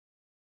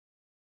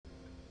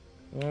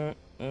Hmm,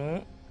 hmm,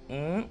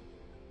 hmm,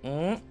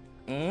 hmm,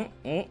 hmm,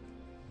 hmm.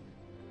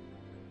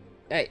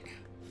 Hey.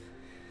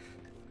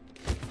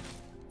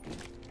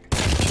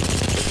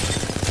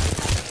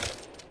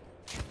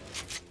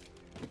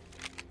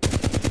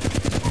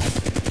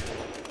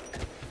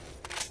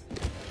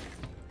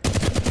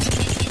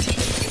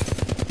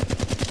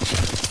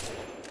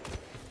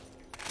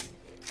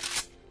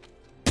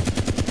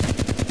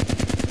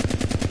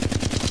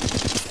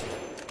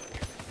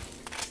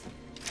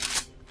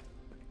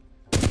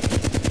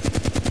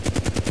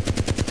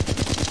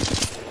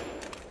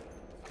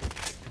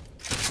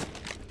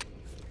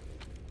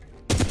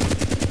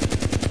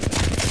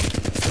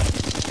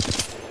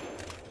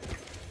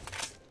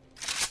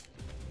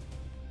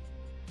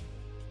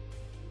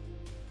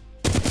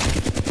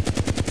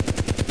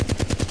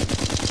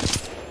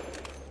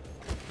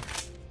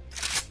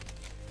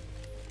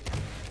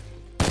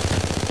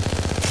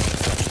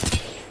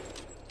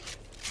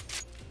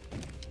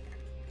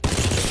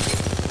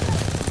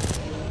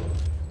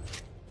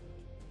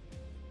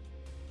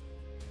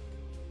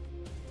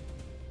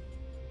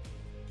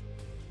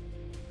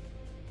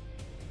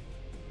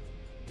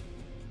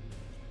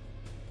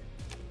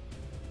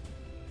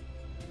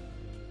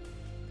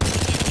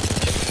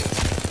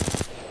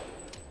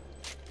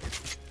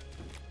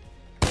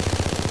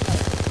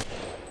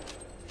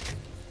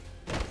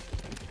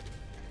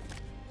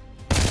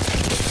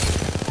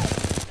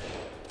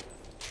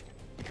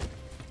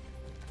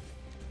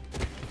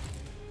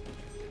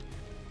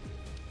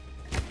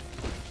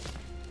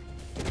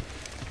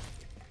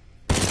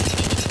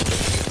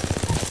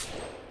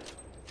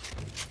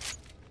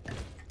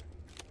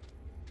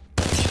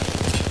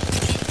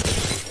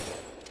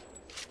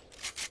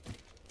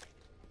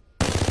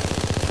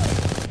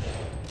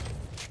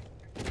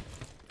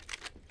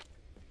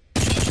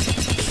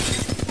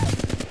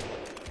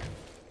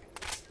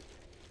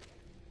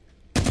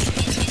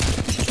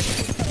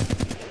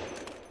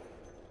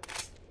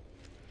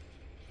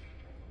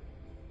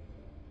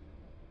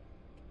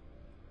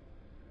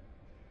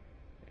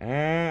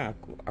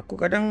 Aku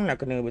kadang nak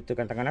kena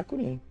betulkan tangan aku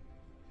ni.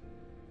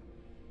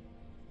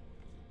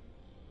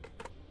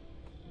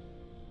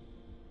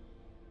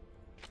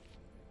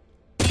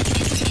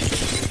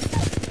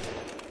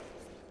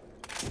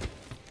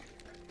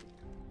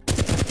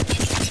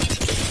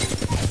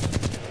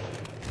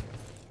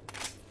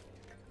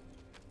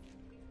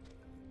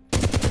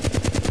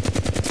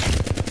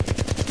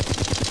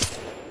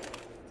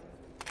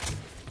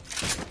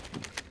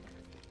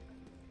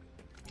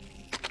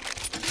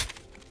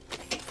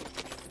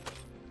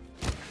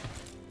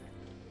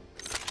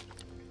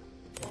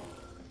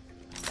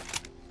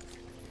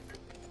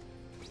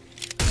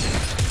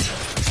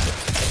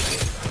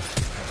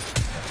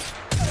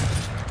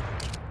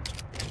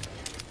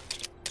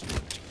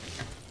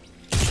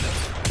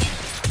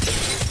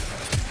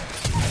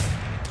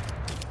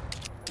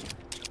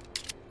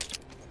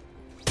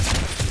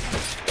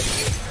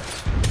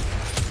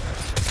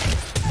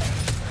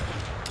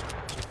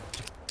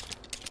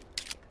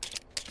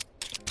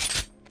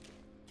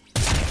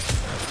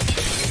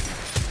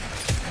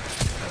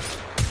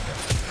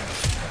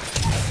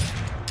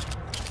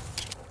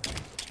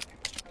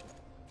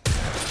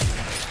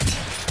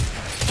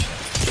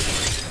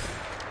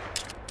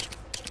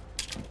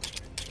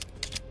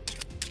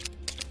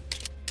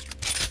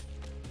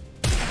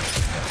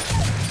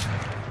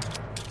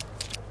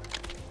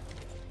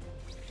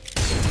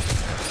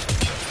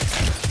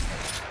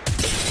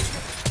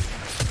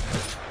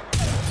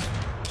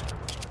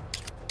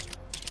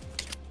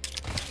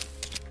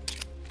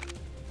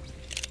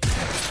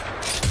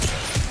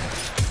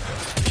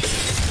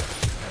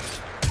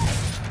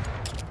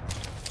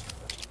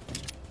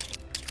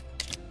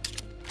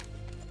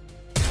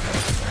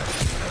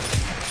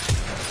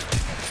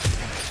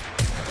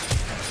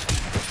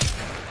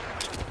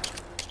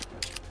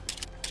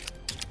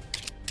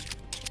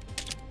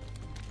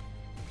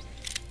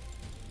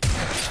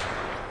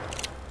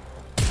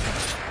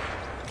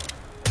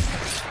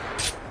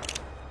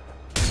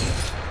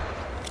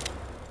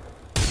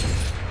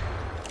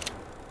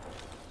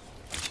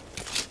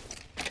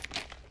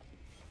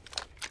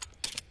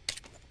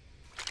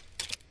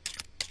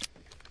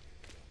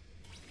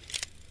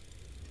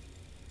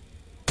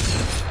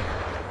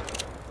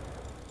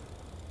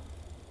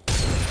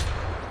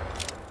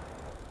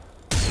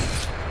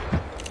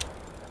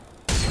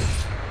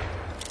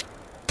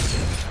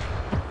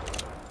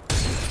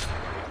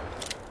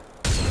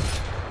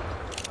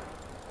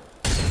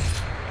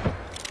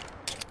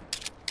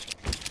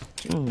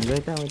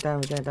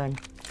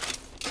 Tahan.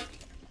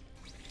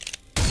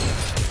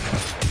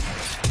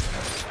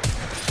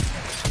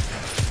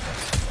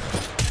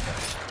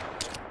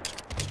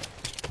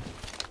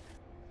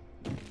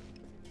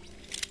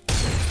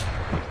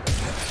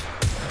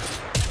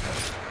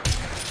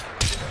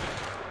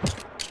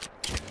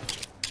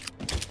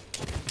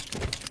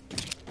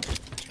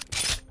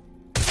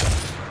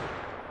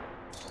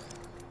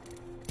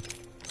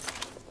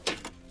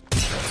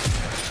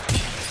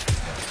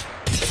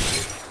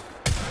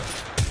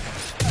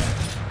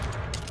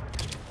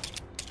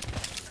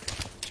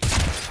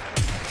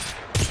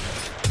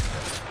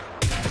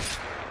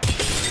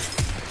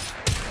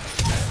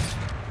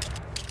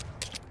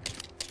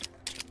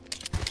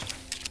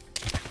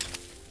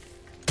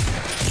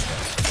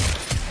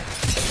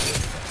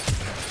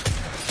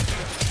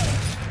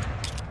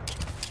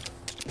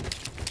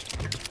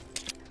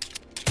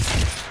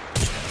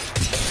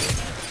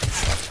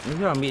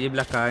 So ambil dia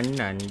belah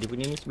kanan. Dia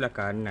punya ni sebelah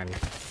kanan.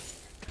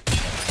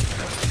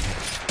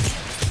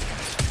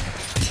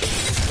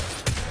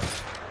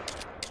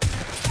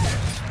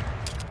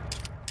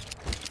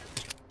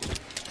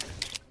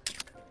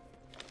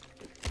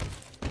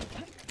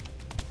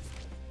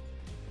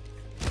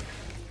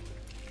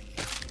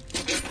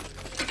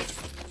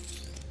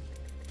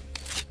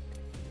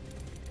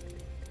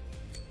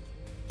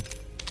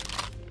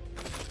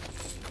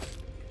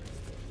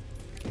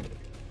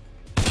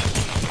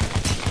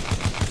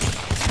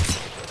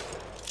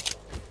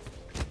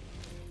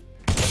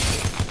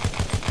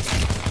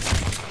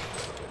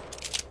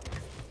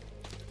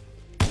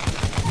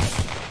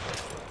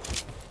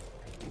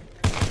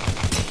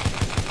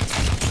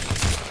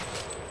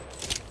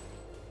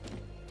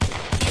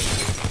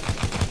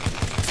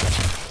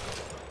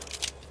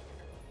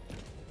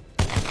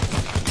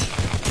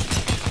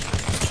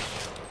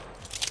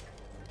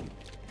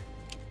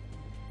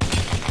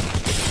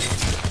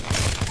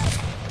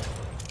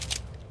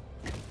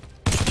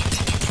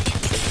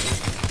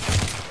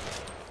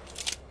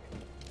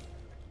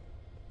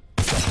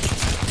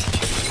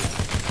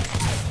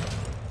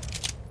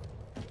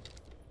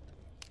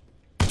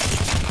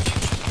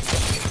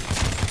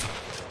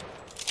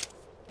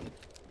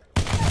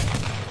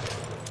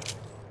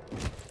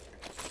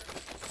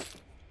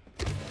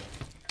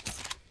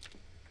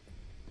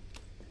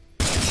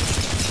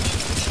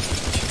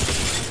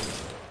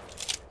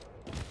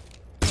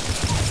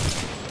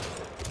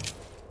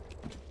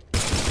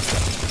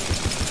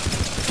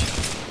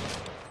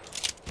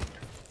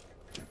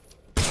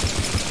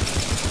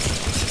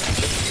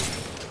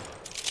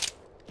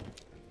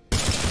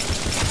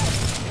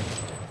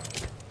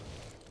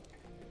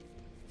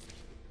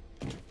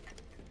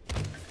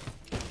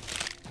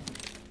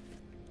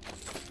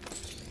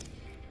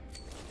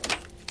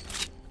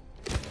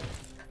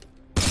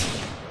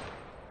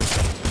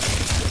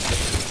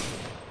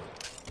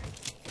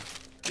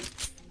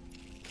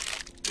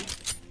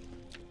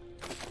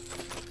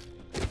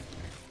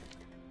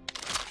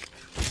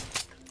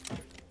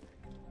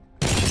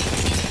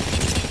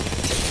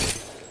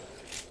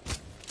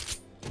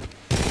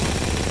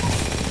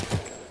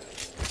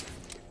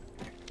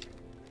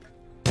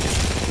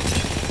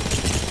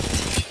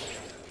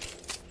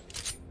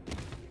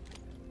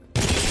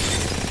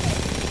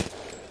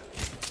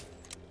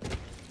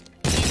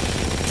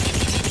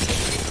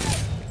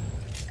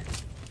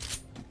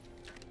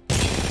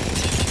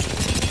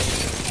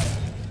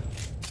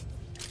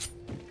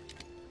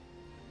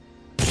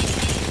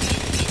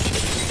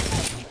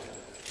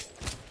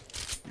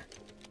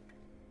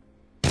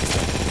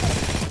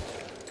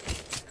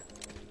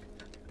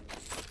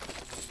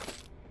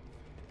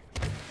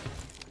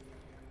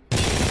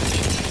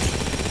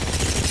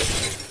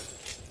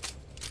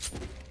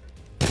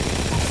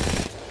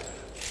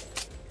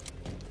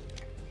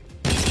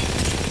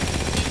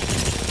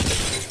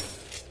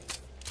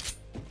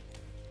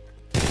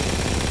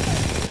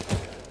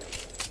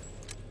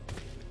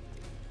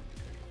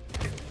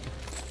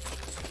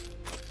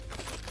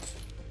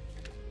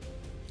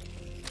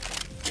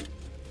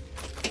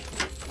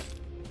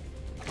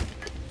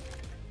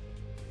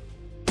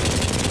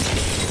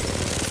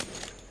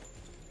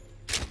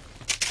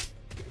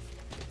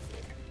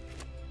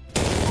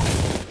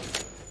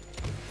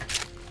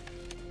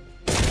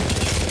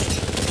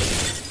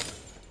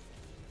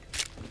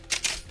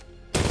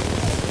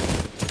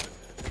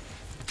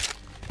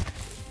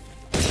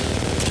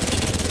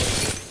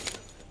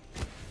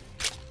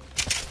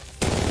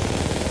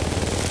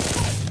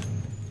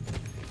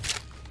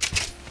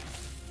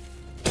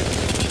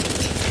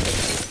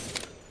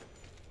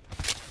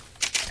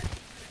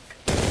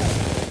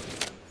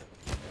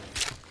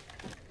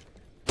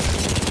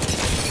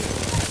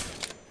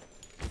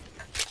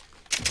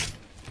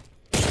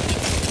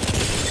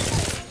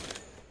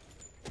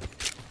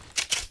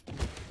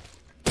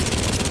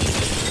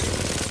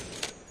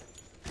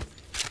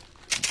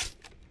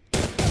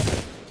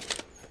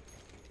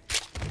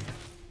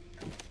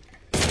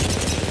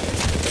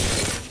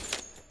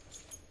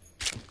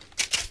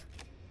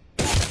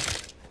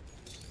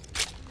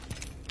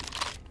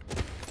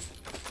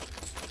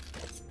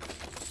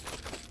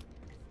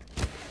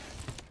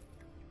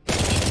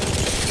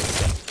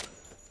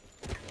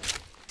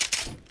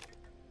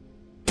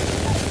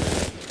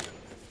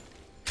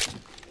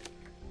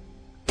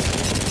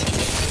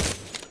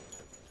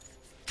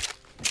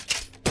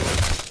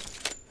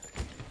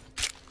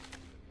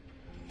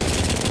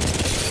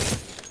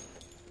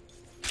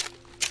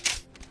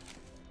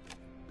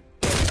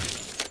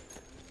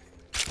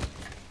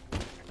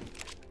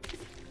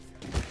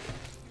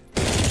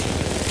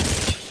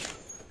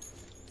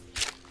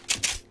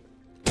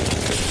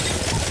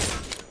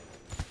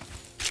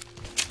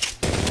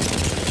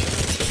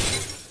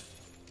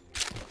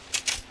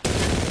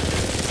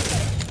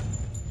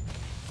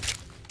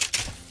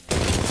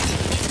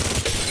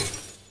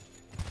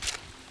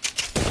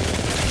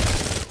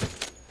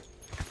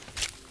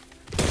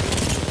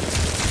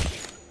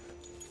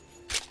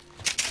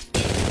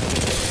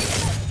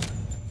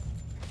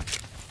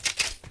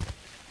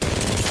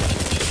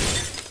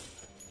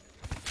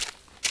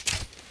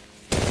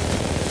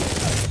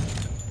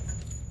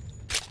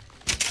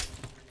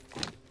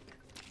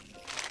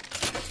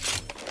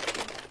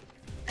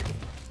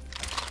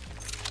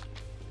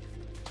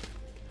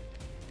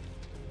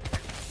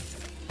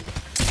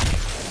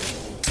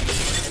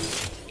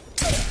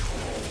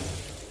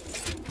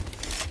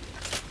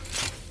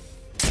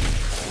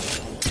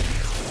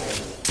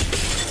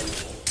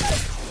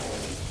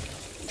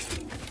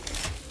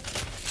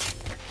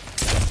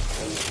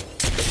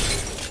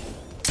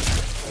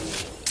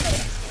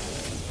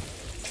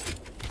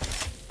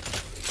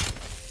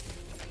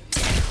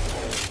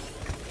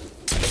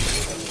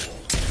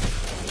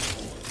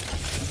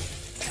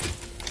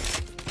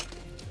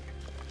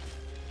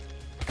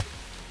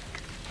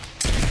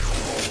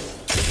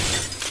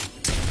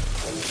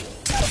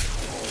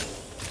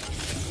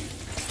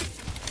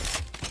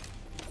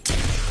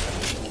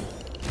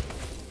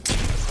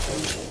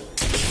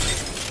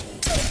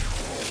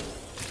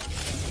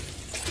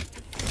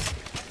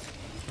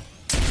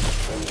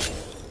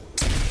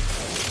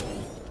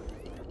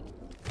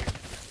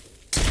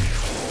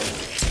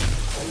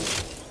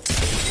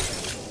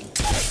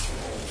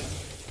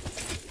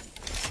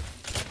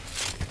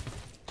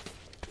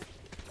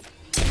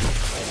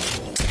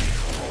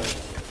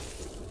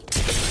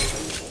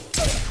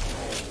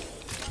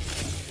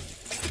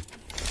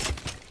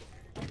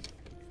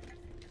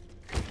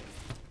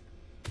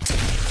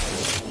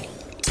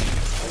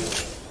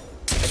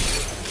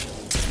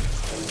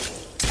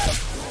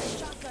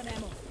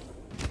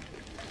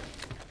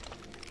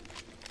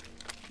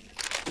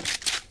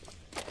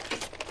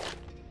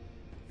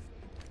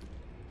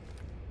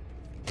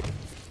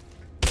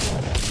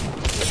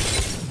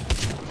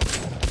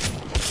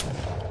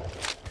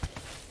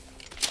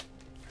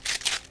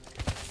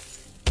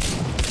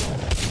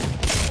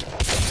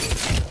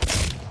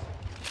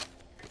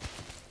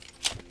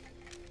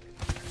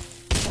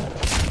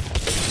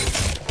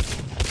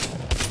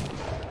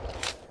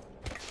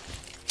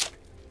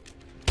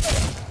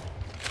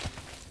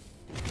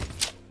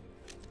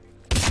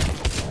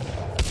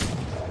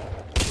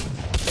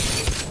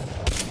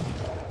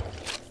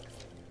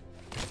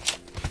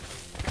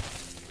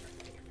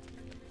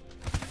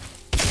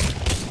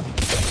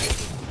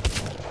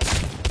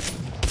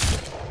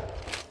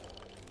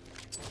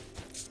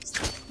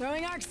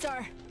 arc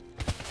star.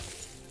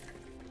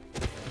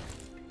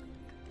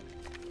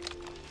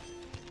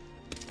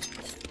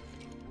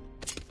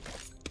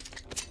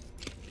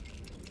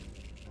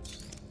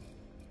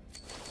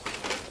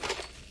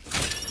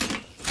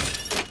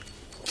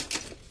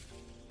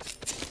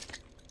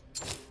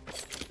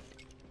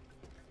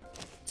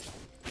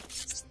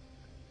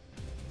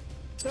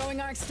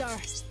 Throwing arc star.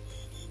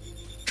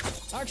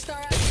 Arc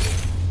star out.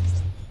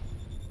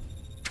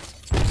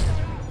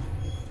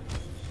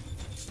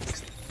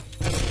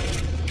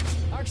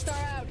 Arc star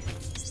out.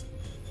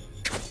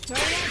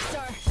 Throwing arc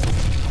star.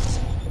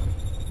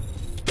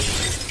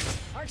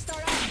 Arc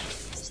star out.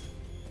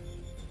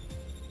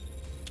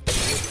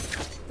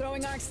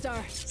 Throwing arc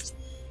star.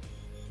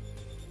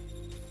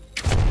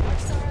 Arc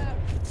star out.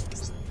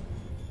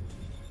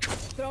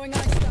 Throwing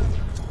arc star.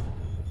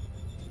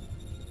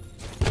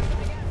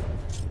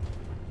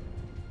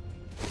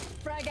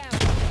 Frag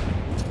out.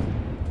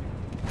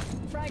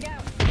 Frag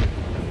out.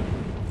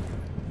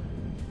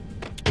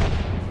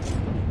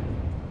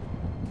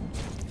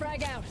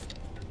 Frag out.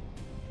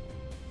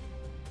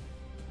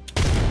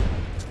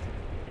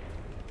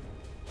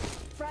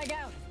 Frag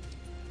out.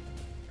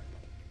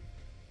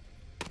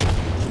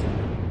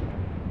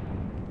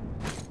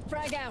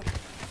 Frag out.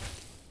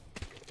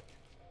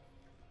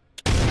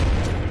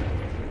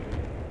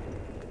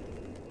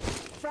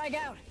 Frag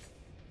out.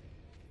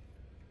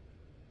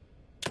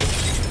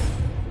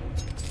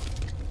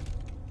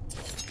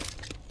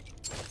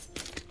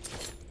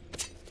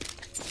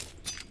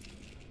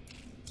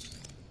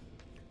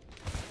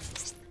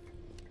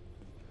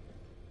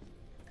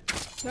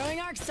 Throwing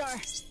arc star.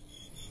 Arc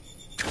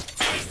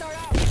star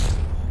out.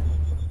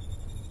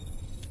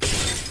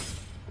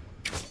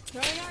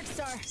 Throwing arc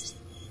star.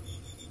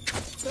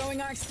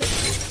 Throwing arc star.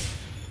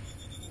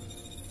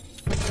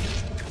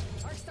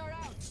 Arc star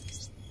out.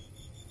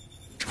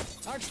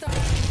 Arc star out.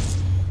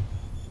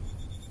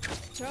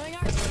 Throwing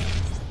arc star.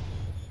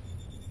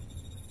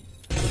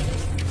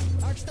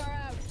 Arc star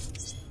out.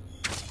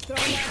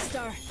 Throwing arc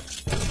star.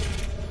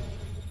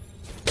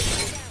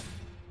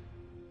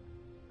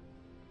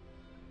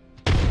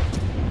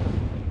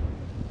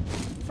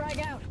 Frag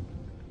out.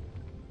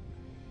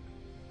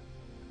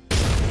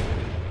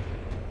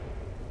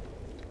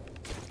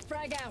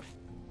 Frag out.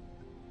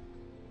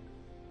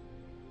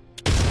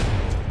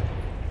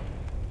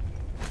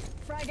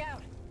 Frag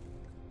out.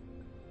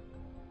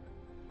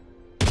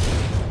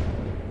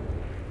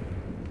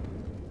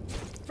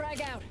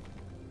 Frag out.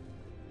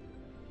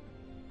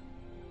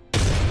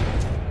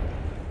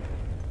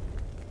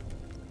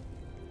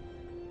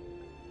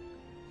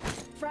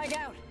 Frag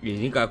out.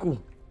 Ini kat aku.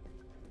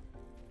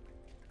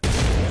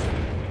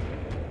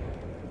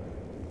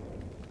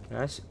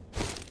 Ras.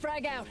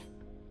 Frag out.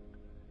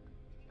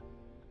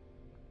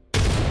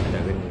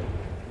 Dah kena.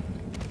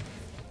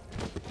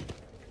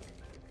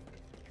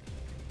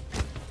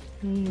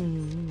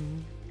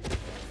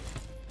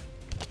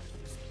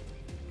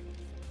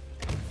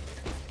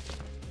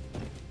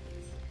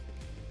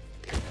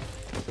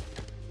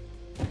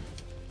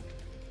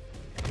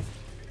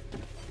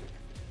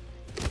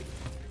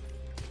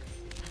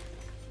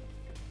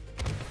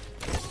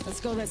 Let's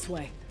go this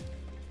way.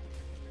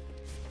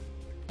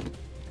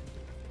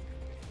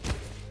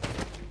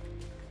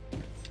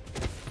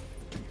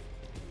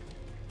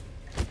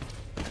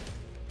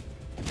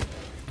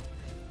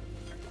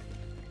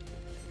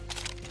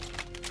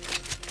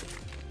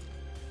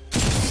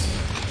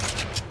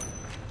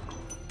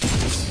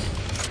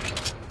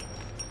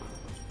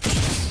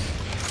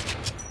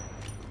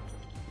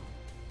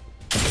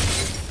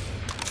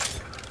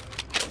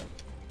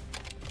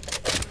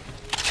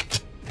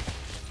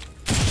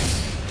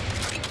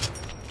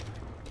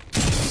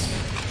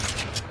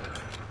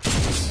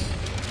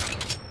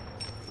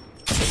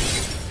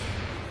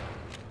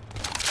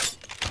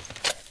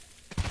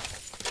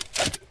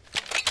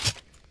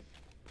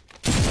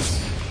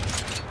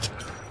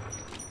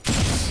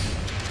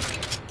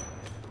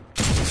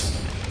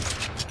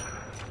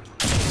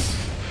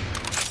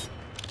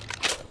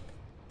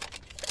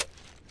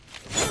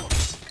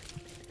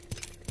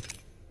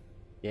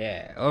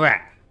 Yeah,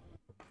 alright.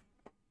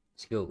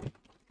 Let's go.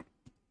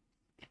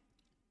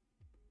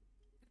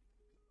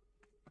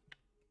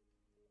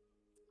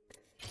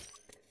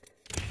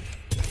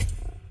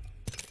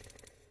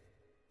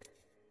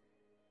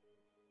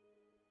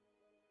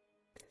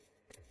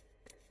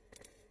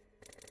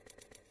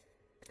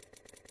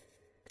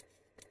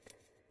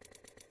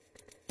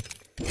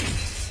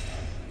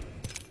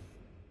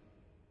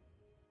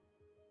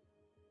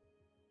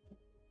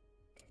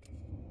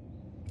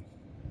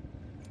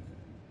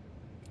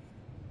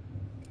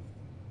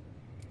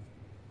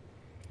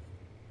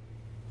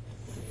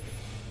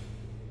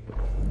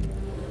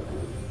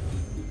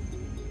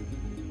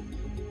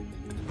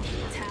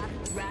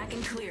 Rack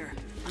and clear.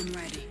 I'm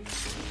ready.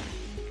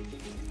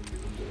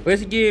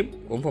 First game,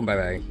 confirm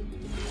bye-bye.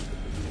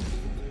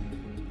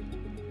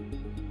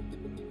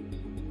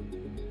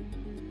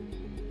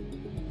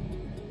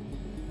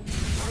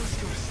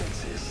 Trust your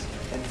senses,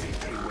 and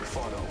victory will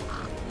follow.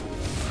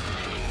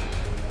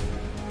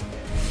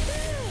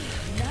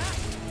 Not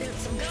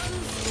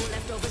No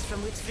leftovers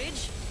from which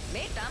fridge?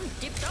 Mate, I'm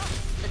tip top.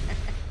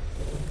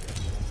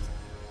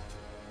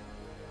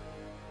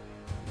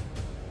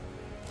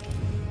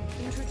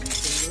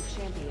 Introducing your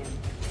champion.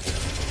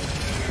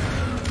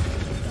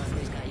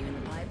 Doctor's got you in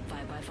the pipe,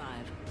 5x5.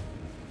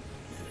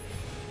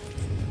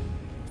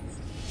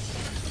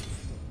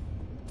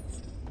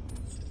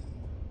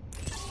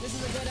 This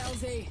is a good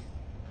LZ.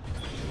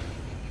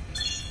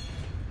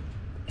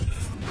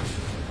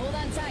 Hold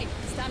on tight.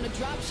 It's time to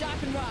drop,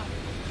 shock, and rock.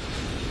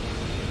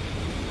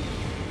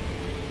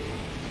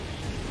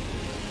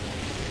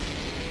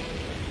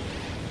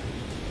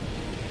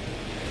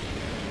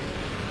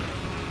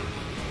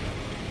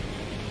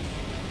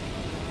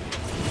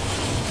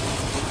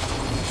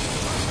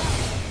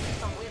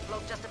 Some weird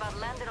bloke just about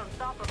landed on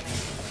top of me.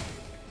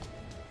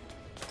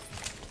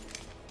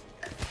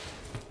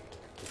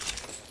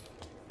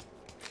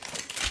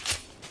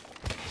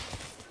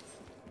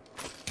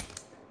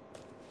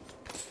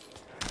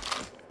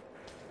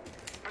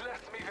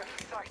 Bless me with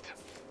sight.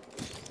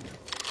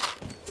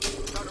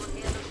 Not with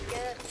me, I'm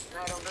scared.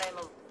 I don't blame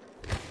him.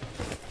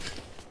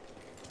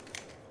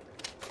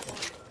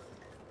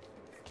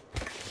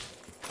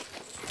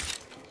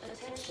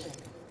 Attention.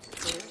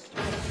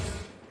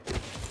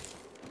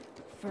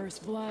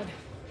 First blood.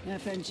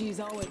 FNG's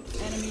always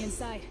enemy in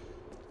sight.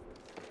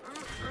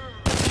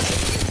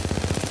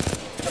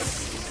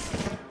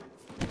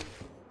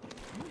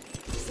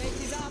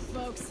 Safety's off,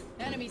 folks.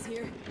 Enemies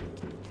here.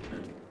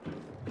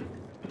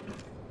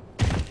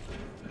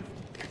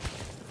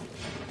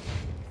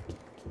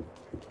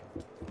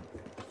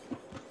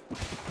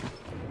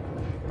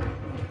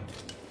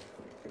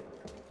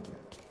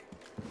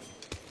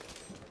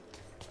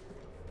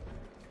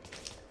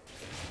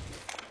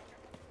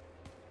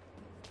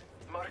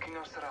 Marking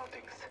our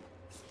surroundings.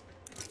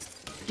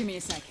 Give me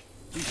a sec.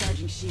 I'm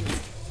charging shield.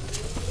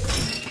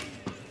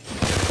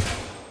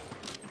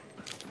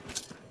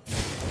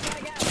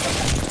 Frag out.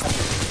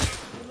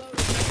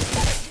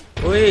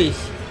 Reloading. Oi.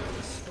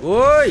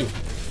 Oi.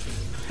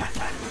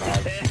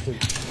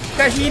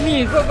 Kat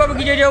sini kau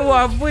pergi jauh-jauh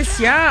apa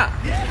siap?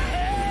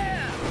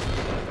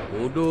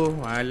 Bodoh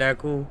malah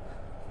aku.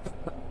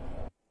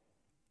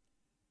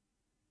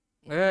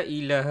 La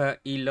ilaha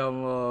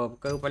illallah.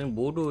 Perkara paling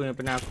bodoh yang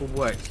pernah aku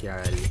buat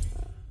sial.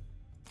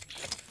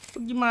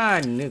 Pergi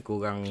mana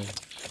korang ni?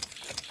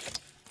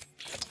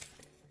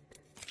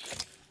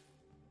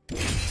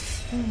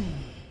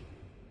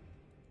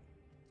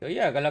 So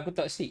ya, kalau aku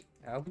toxic.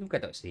 Aku bukan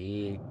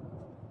toxic.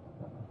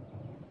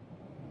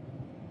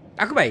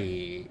 Aku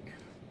baik.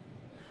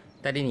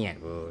 Tak ada niat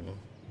pun.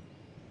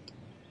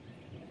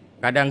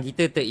 Kadang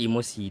kita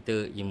teremosi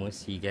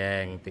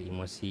kan,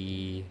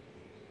 teremosi.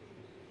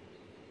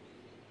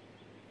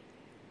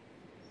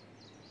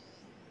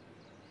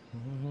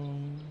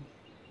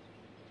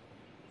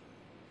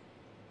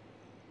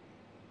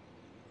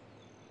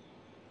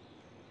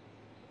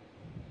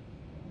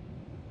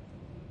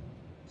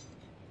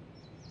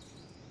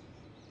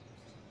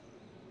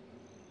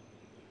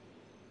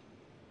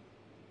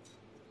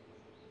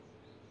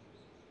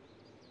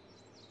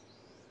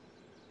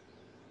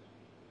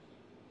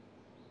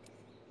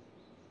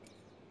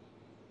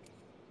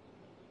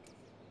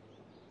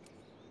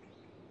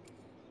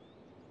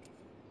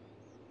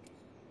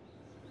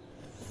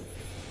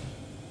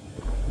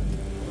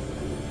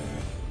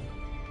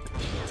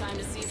 Time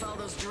to see if all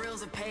those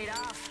drills have paid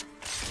off.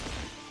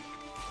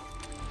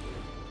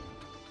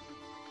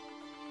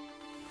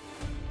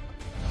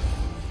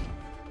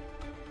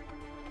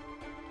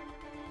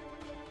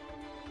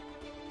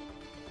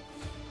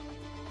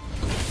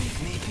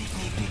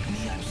 Pick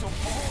me, I'm so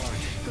bored.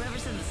 Whoever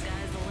said the sky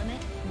is the limit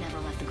never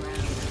left the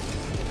ground.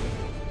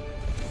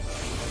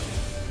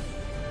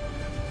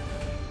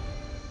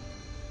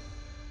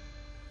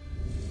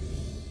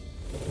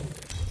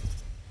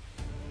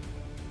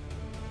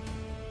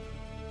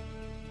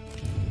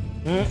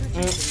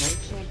 Introducing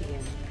your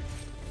champion.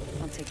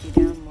 I'll take you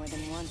down more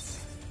than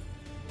once.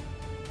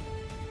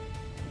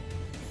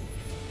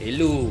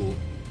 Hello.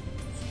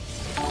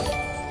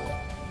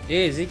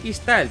 Zeki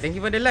Style, thank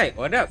you for the like.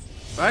 What up?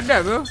 What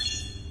up bro?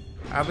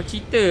 Apa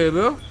cerita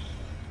bro?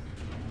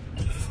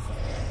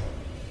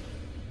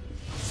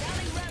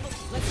 Sally Rebel,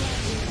 let's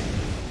land here.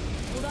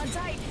 Hold on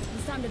tight.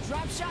 It's time to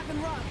drop, shock, and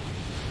rock.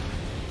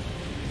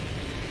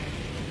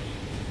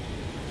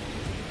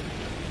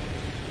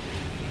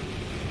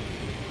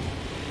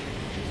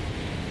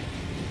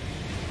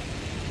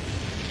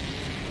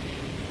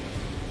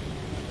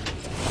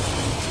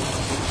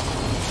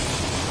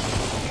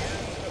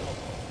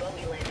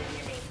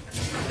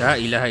 La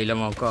ilaha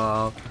illallah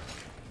kau.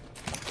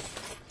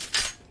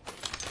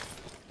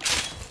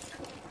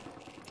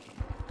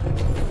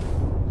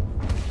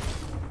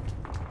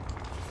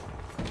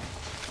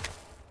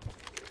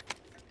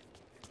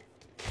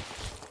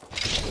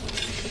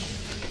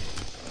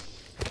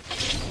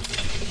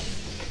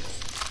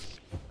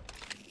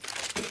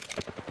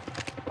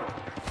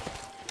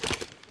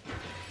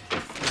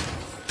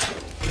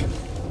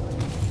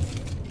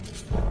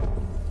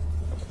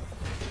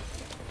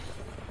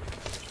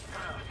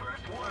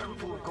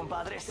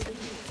 Compadres.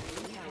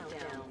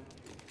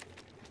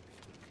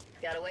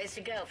 a ways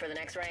to go for the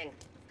next ring.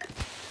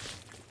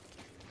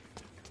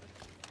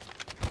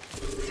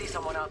 See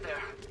someone out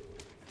there?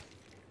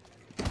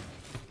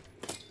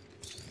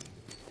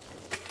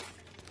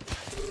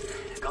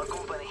 Got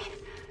company,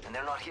 and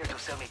they're not here to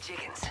sell me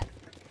chickens.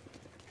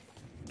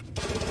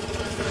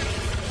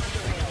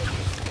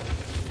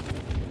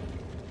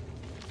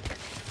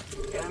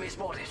 Enemy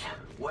spotted.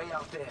 Way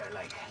out there,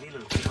 like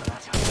little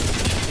cucaracha.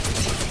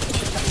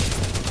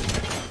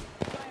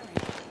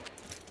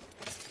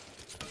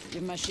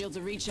 Give my shields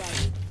a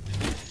recharge.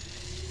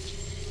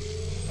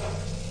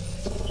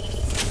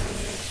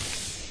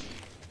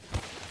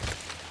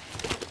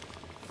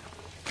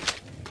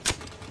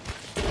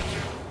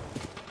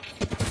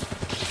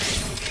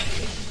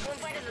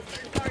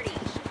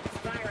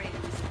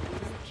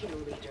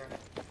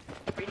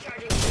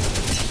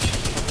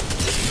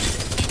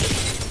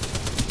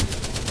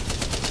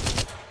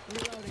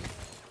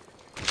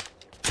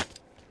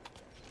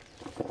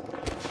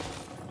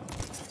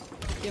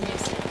 Give me a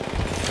sec.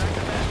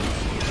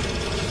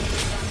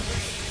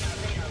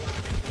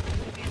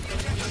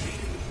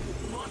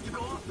 Must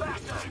go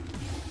faster.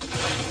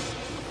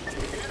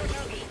 Another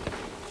bogey.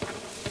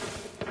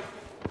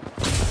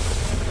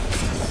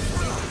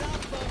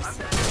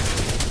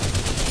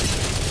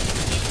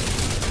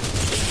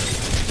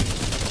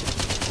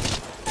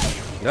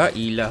 La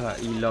ilaha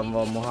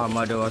illallah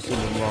Muhammadur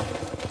Rasulullah.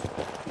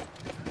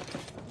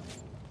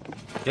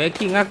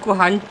 Tracking aku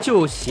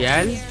hancur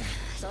sial.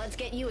 So let's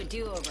get you a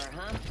do-over,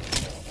 huh?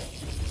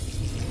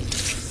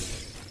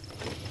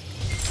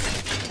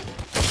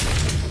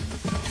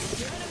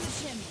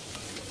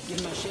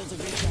 Give my shields a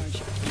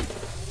recharge.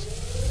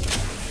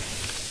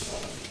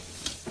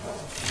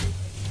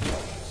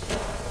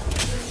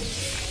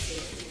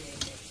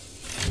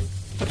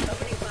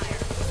 Opening fire.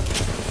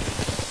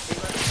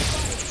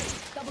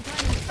 Double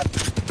timing.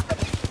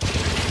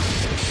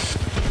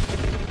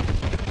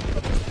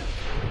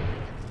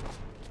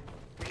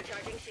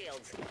 Recharging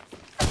shields.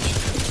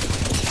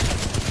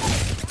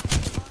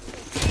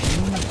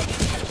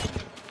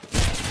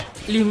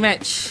 Leave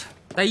match.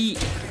 Tai.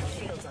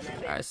 Shields on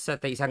that bit. Asal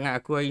tai sangat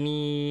aku hari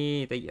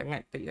ni. Tai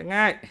sangat, tai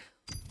sangat.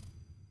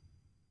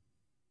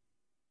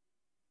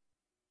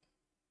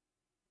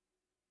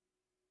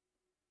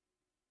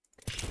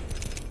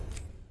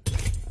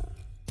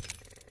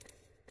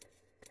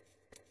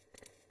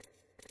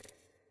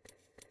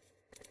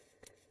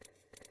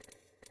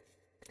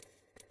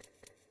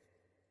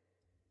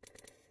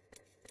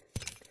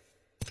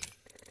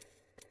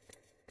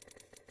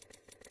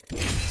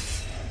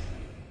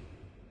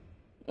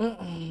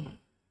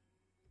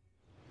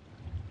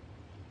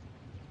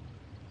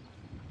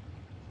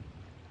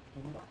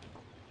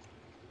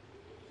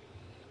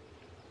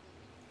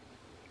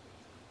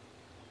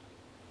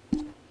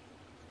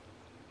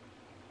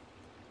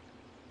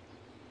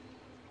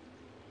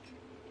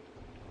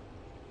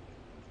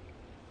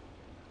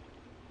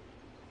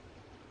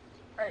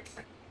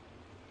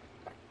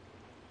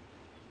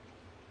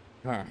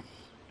 Ha.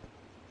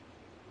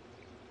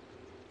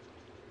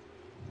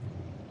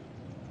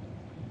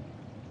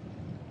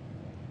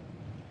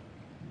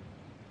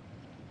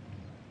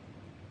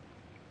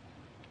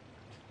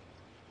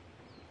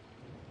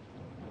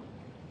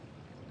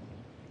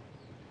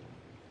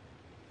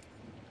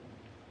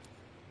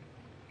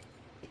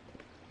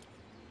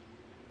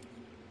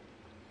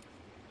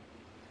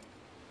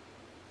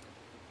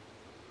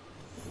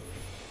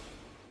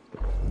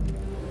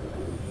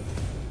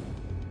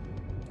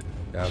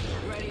 Dah.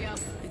 Ready up.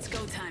 It's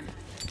go time.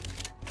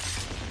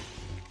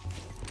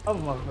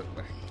 Allahu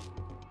Akbar.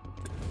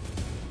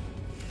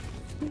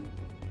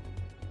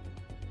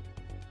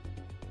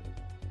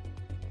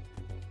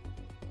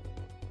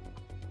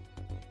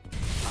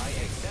 I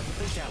accept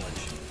the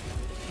challenge.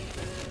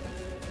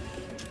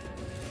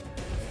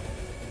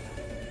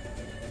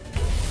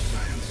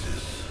 Science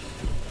is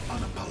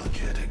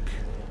unapologetic,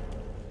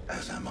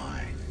 as am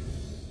I.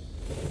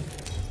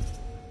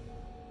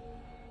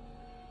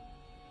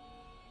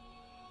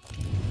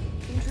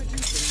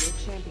 Introducing your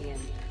champion.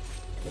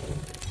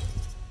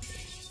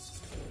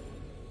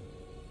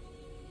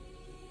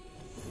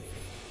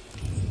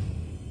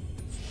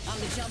 I'm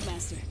the jump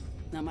master.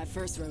 Not my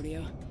first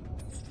rodeo.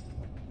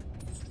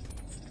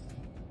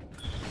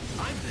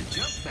 I'm the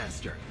jump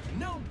master.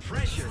 No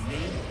pressure, me.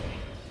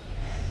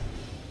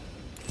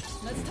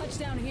 Let's touch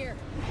down here.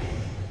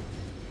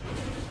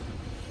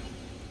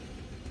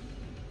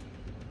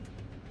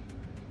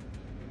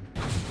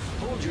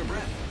 Hold your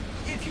breath.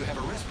 If you have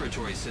a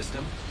respiratory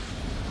system.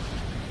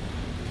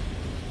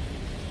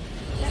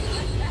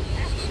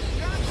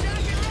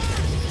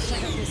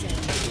 Check out this area.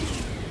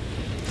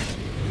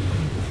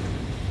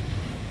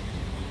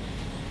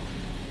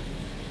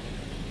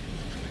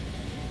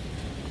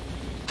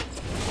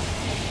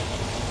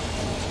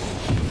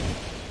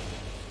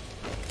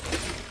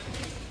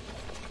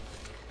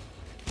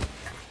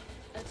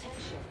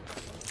 Attention.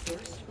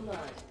 First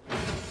blood.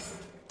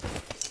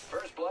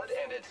 First blood,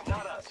 and it's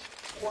not us.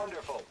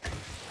 Wonderful.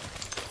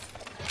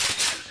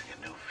 Using a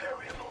new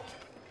variable.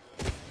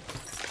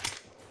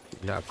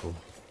 Gila aku.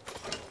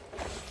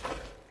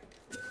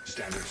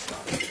 Standard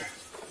stop here.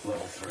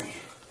 Level 3.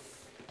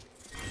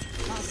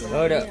 Hostile Oh,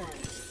 over dah. here.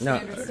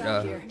 Nah, Standard dah.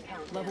 stop here.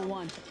 Level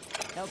 1.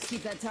 Helps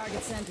keep that target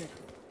centered.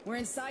 We're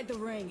inside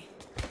the ring.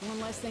 One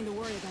less thing to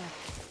worry about.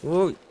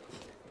 Oh.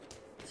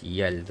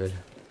 Sial tu.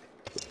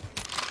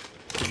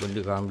 Benda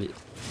kau ambil.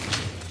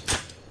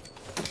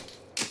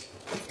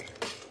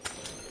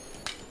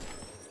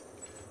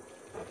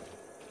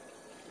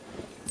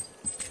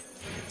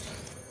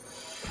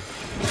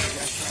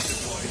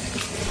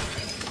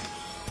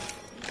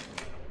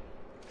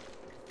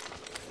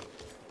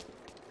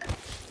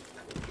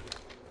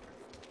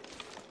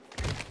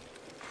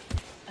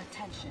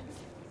 Attention.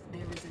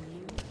 There is a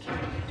new kill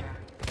leader.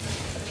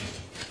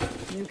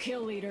 New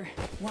kill leader.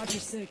 Watch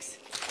your 6.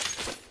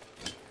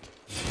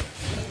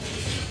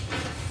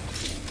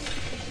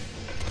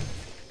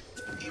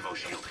 Evo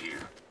shield here.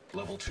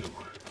 Level 2.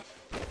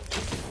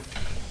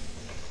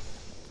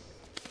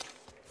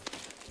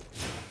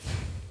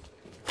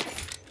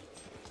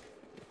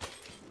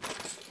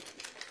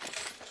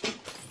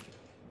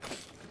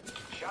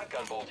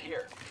 Shotgun bolt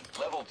here.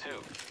 Level 2.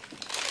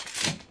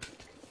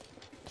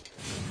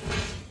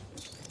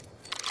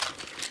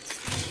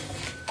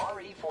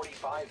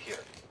 RE45 here.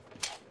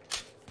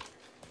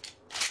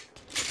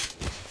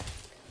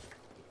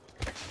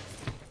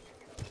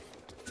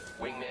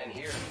 Wingman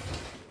here.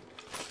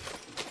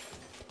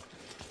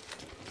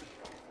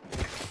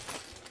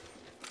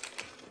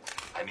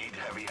 I need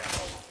heavy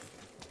ammo.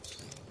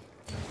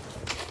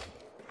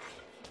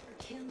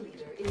 Kill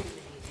leader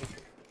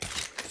eliminated.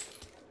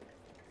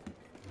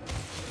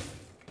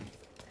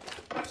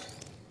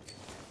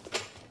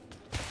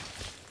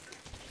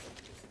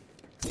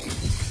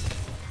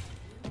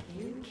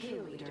 New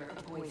kill leader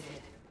appointed.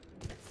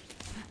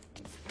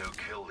 New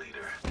kill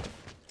leader.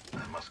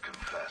 I must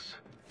confess,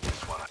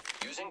 this one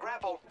Using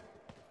grapple.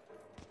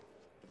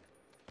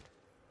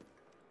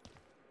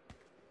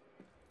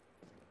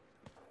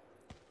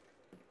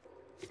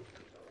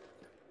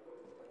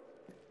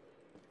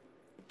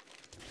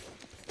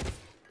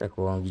 Tak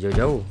korang pergi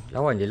jauh-jauh.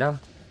 Lawan je lah.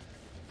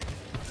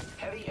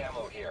 Heavy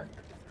ammo here.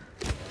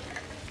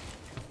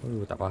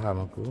 Tak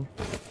faham aku.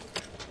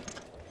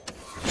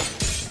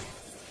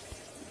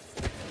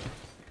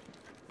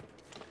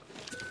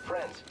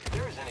 Friends,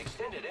 there is an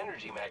extended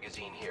energy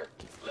magazine here.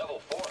 Level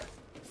 4.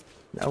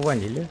 Lawan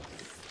je lah.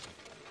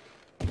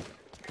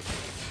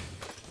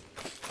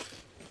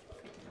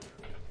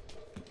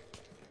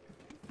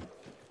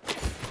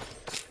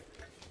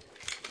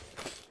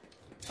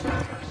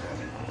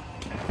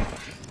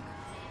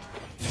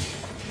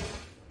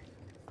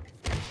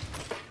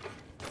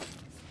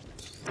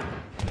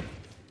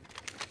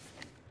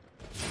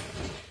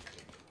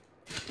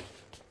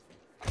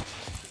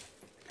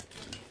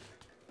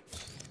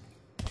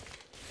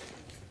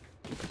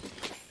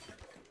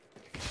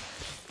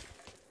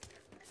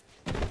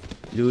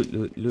 Loot.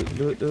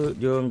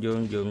 Jom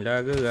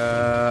lah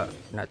gerak.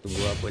 Nak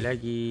tunggu apa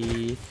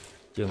lagi?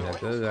 Jom lah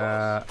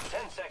gerak.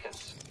 10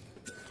 seconds.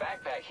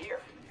 Backpack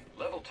here.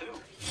 Level 2.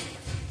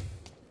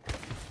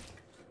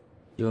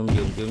 Jom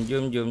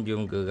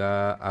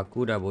gerak.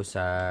 Aku dah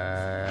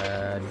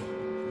bosan.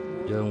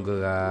 Jom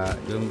gerak.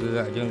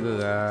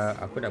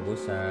 Aku dah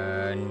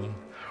bosan.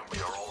 we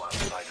are all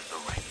outside of the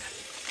ring.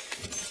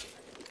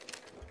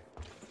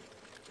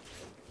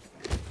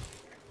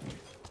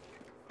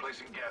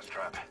 Placing gas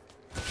trap.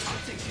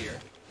 Optics here.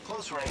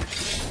 Close range.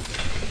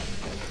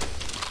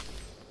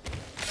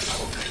 I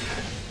will take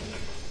that.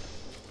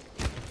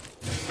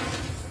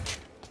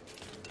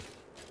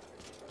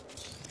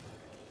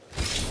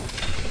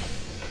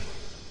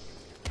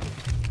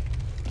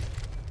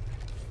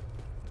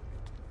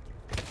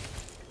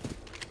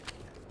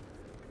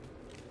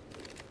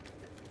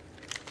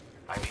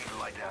 I need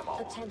light ammo.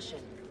 Attention.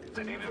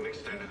 I need an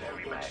extended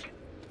heavy mag.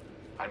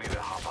 I need a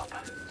hop up.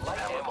 Light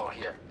ammo point.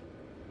 here.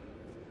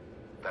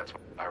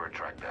 I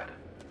retract that.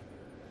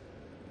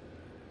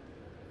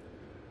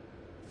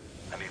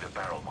 I need a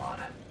barrel mod.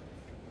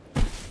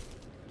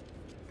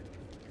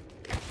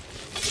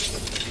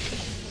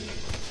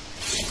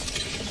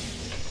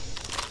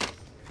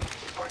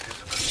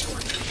 Participants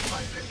reduced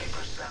by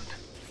 50%.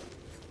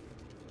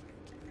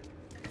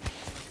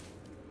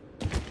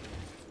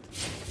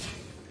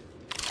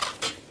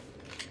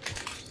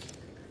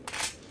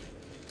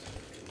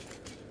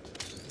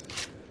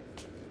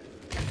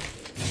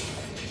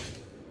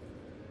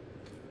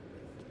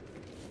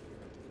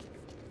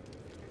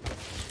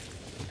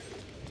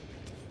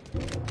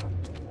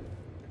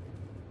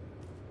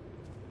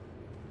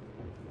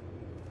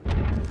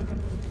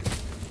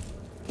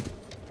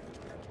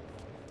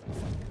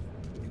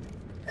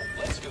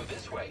 Let's go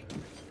this way.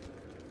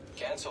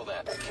 Cancel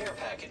that. Care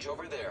package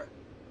over there.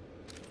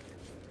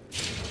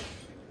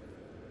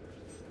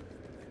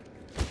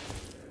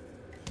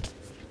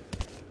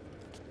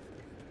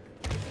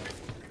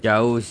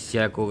 Jauh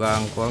sial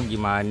korang. Korang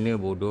gimana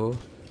bodoh?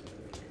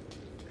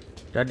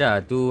 Dah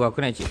tu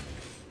aku nak cek.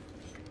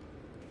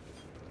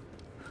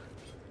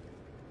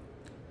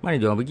 Mana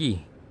dia orang pergi?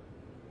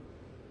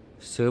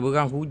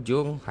 Seberang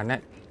hujung Hanat.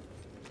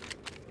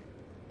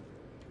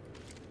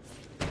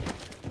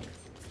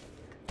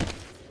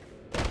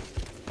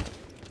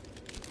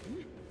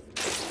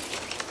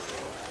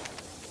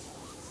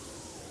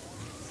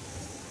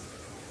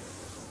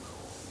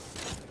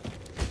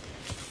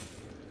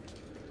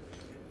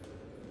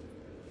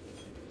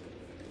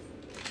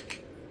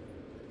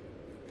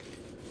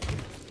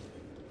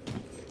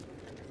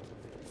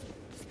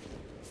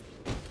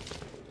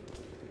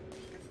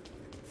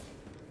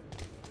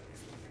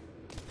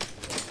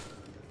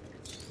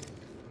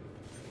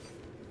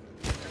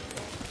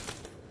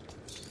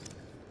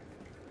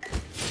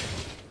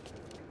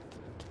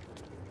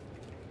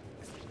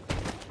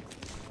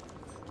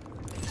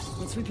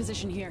 Let's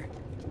reposition here.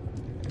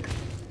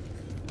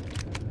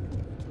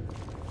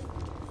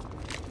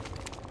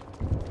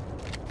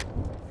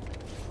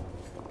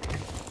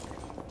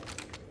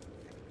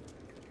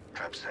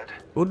 Trap set.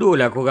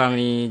 Bodohlah korang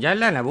ni.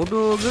 Jalanlah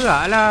bodoh.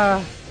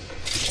 Geraklah.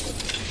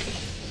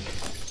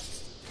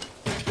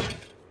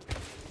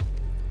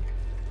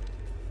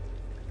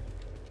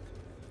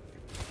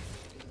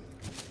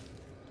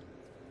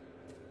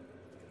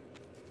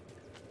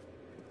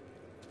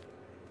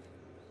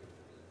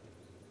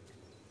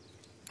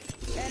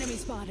 Enemy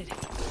spotted.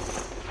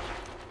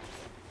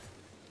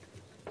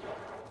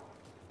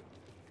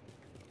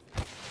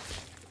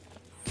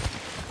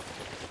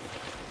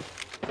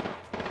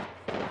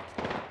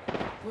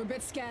 We're a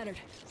bit scattered.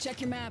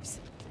 Check your maps.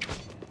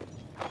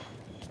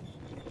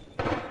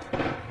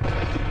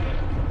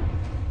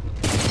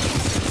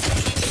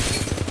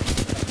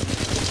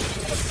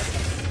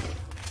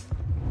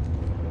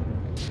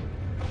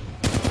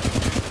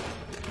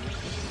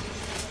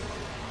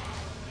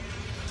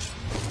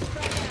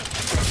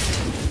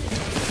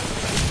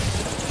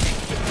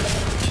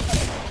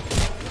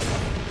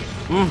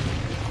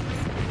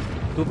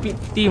 Stupid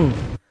team.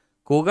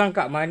 Korang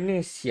kat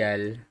mana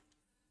sial?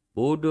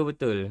 Bodoh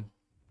betul.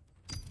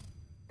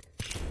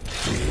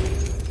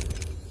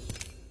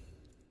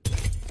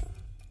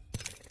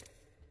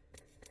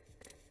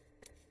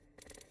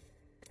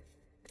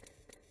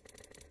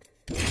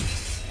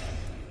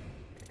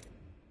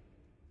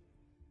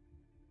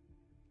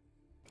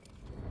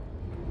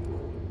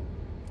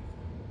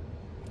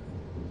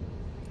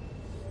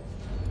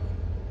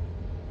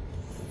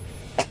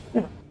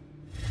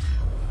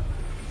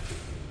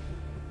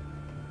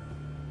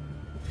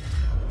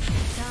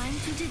 Time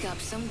to dig up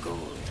some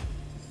gold.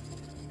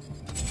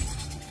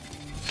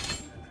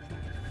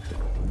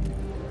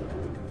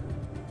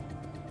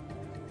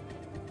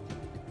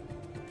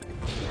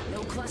 No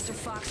cluster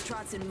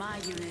foxtrots in my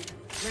unit.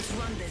 Let's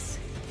run this.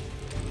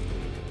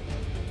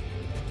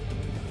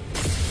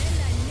 In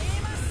the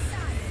name of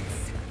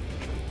science.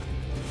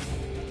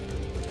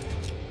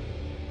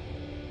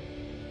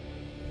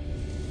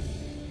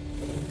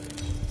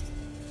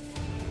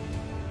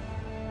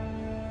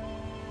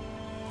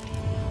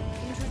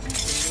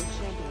 Introducing your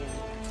champion.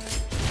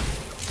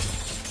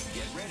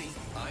 Get ready.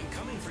 I'm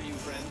coming for you,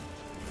 friend.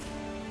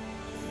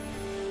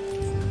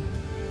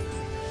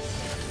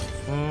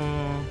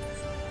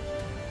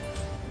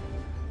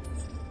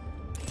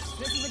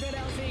 This is a good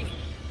LZ.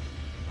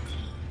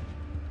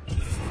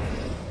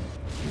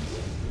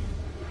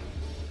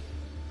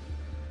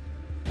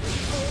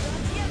 Hold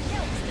on to your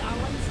belts,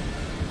 darlings.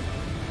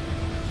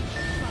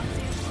 Come on,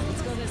 Sam.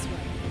 Let's go this way.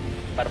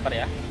 Par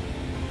ya.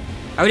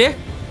 Apa dia?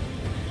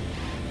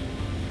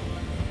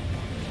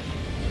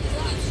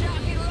 Drop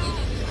shot and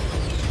roll.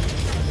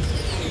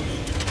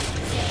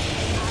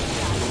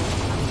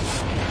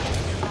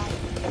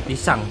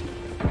 Pisang.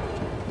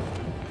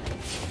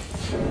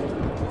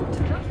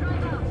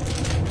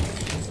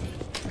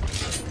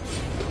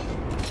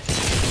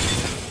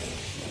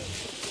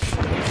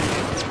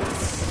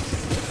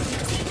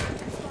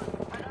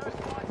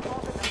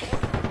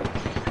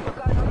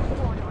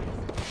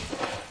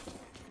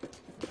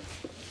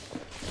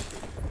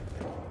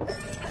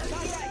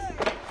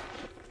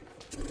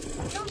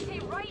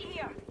 Something right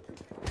here.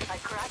 I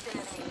cracked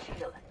an enemy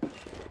shield.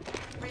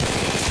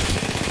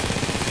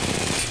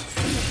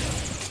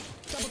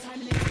 Double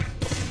timing it.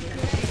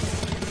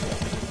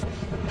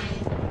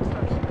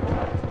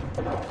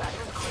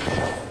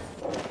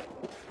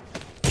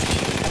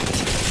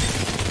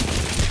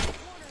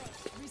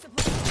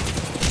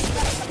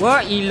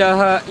 Wa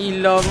ilaha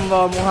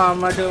illallah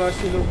Muhammadur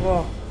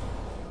Rasulullah.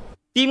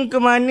 Tim ke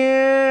mana?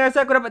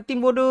 Asal aku dapat tim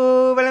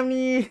bodoh malam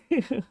ni?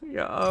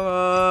 Ya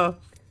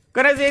Allah. Kau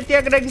nak seti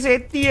aku dah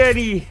seti lah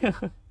ni.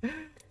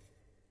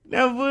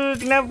 Kenapa?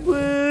 Kenapa?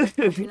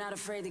 You're not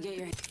afraid to get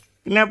your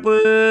Kenapa?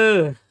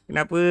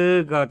 Kenapa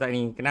kau tak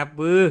ni?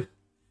 Kenapa?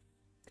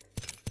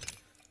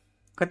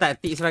 Kau tak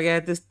tik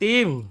sebagai atas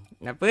tim?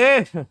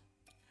 Kenapa?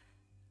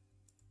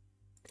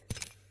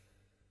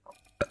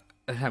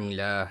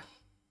 Alhamdulillah.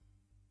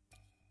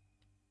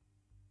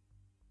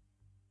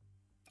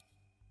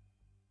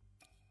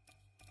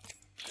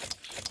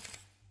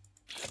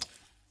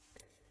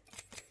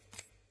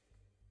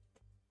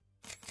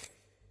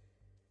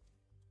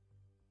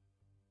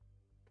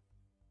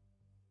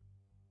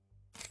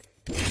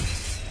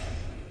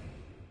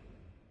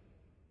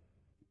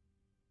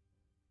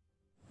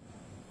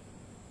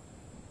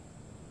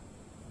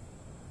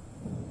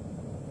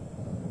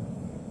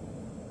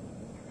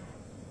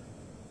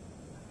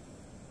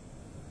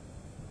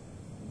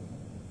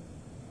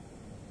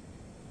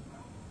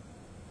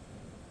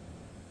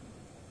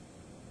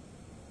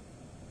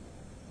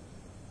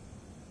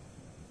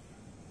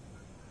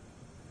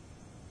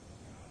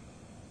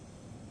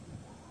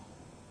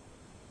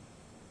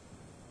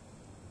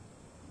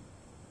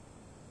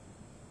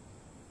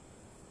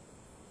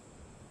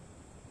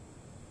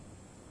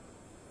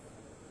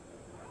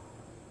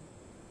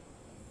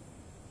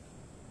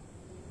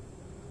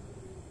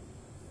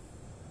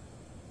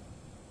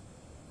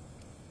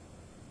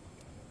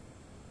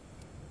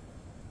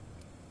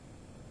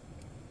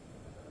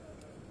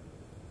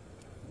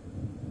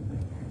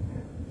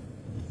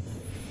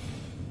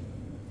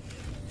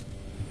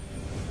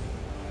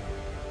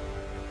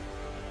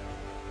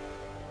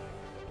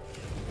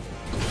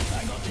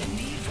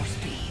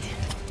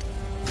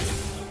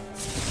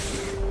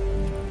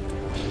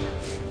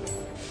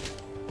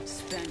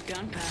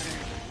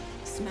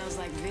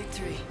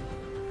 Victory.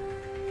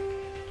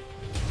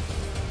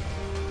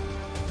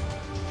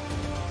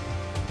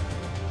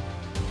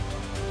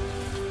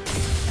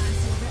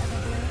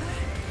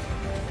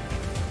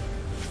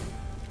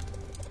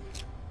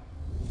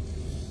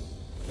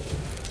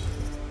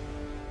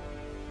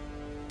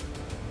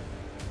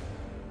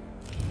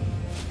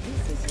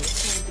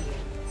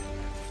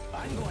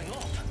 I'm going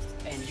up,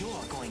 and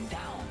you're going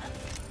down.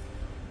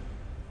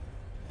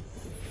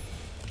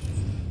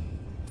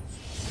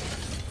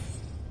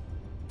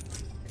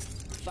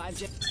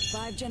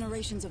 Five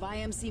generations of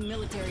IMC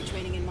military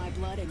training in my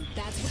blood, and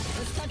that's what...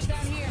 Let's touch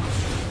down here.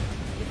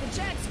 With the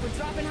jets, we're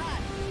dropping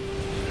hot.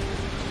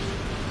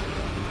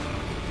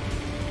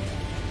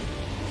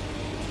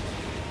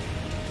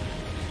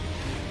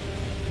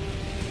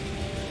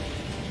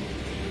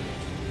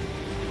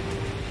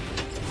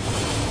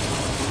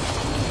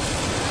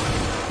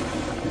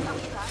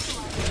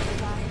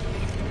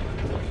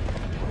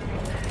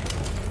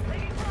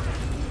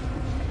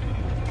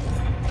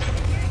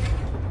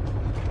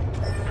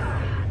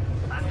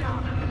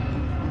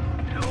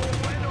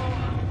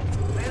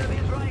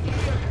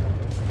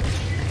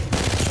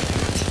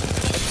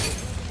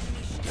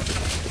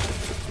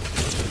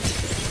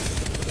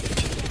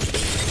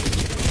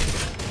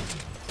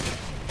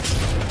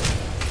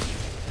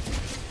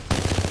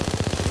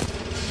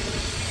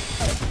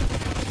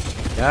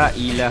 La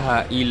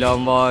ilaha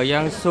illallah.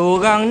 Yang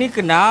seorang ni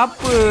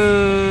kenapa?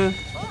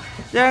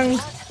 Yang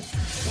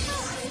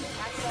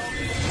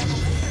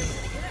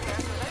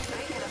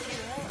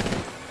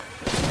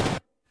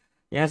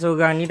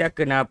seorang ni dah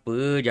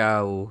kenapa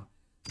jauh?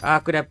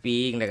 Aku dah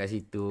ping dah kat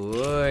situ.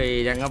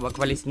 Oi, jangan buat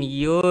kepala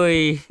sendiri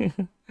oi.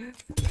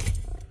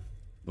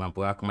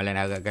 Mampu aku malam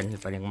arahkan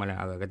lepas yang malam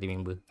arahkan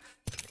team member.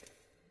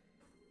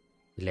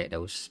 Relax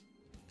Daus.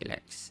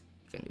 Relax.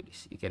 You can do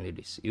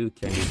this. You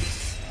can do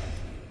this.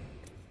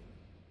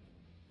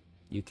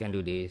 You can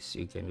do this.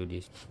 You can do this. You can do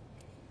this.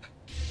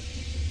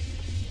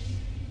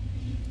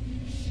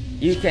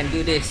 You can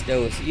do this,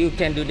 Daus. You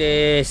can do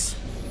this.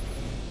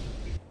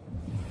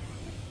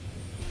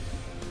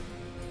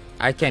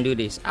 I can do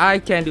this. I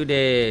can do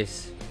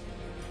this.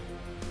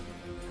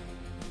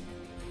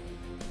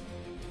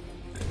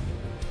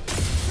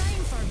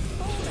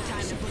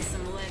 Time to put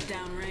some lead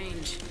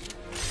downrange.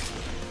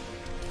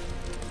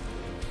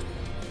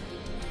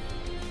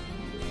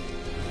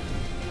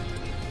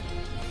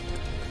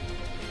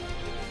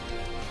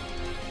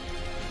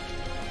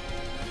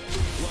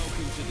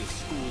 Welcome to the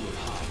School of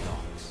Hard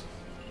Knocks.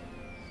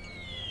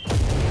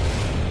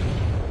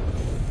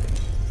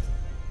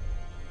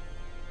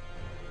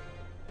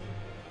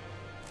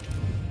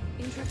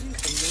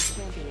 Introducing your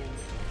champion.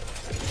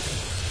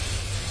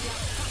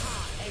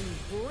 And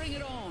bring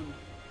it on.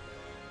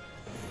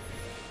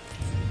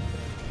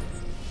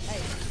 Hey,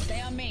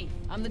 stay on me.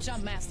 I'm the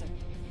jump master.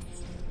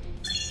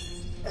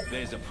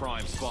 There's a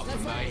prime spot for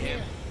Let's land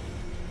mayhem. here.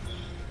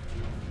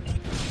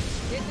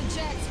 Hit the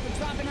jets. We're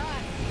dropping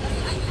hot.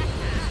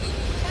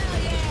 Hell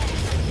yeah!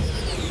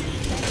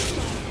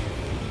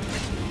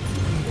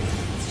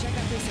 Let's check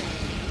out this area.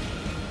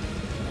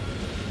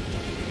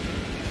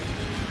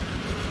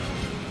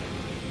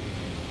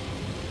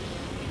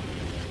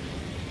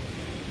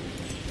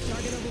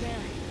 Target over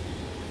there.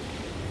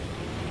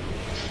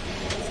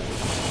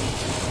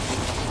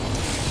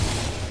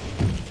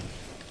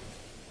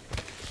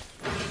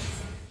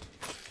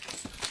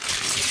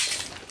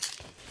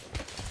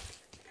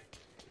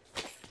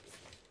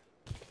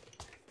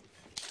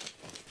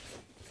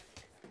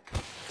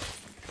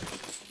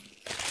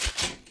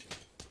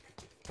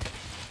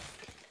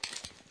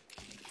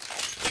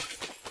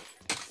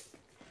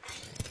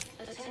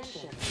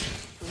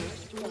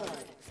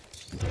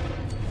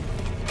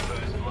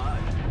 First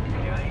blood.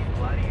 Game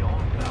bloody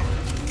on,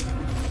 fellas.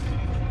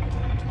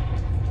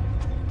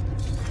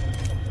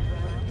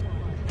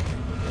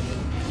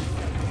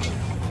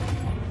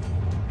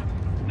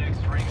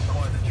 Next ring's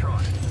quite the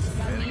trot.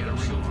 Got an eagle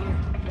shield here.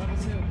 Level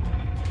 2.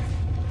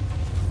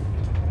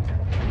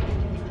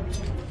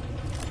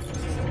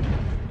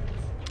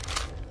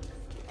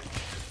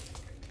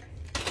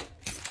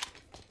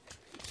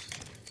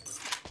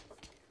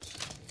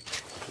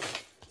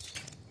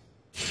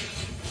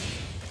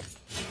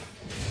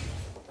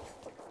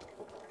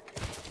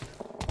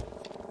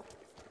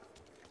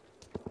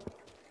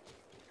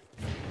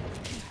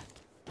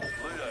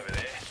 Loot over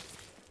there.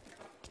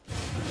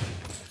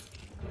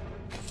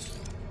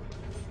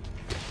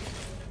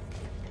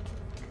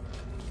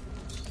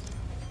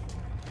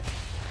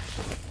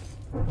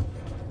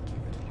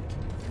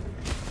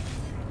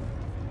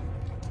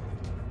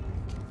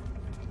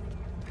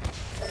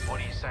 What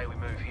do you say we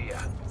move here?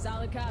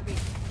 Solid copy.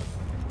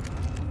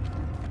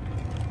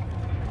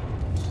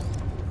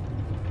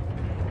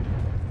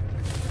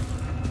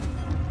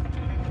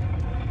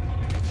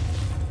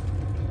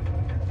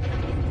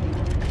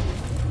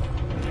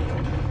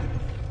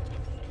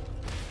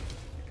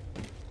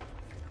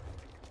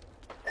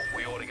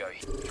 We ought to go.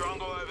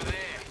 Drongo over there.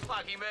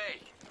 Lucky me.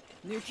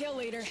 New kill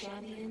leader.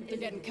 They're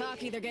getting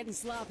cocky, they're getting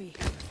sloppy.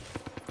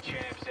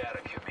 Champ's out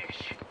of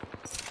commish.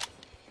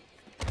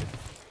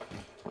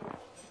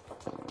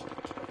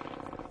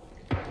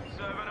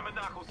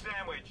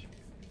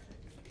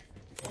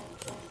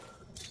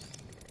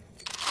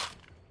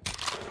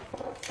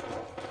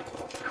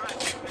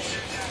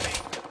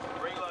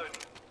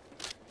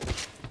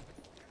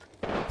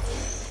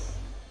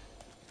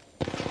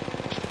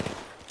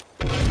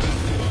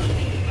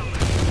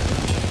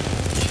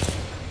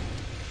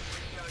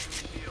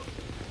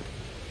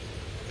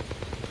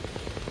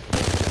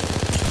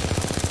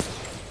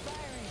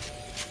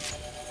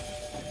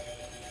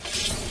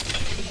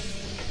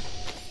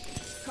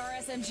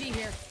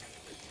 here.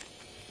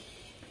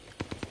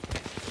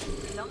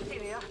 Look,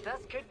 Celia,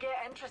 this could get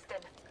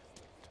interesting.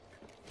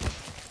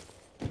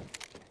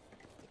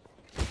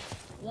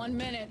 1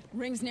 minute.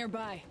 Rings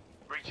nearby.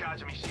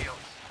 Recharging me shields.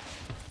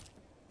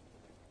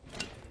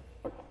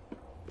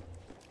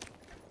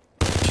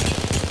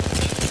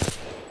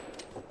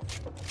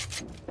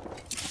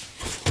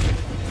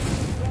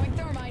 Throwing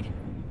thermite.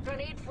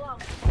 Grenade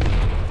flung.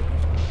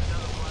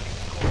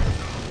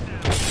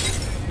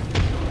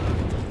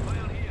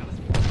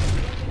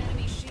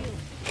 Enemy shield.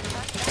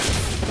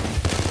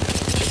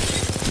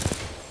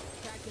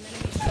 Cracked an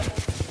enemy shield.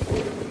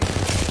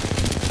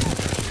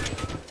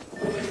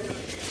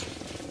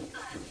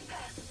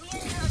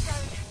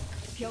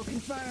 Kill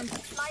confirmed.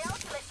 My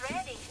ultimate's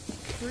ready.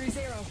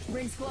 3-0.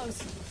 Rings close.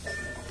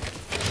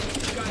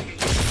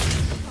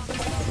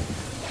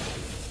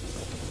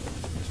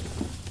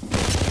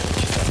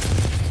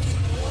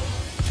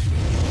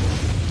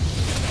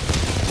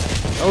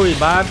 Oi,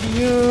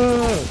 babinya.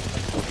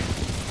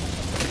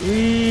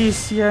 Ih,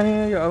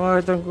 siannya. Ya Allah,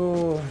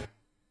 tuanku.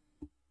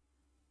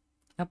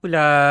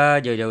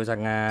 Apalah jauh-jauh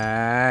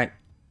sangat.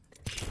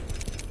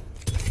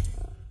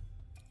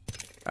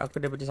 Aku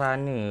daripada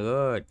sana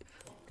kot.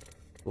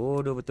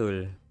 Bodoh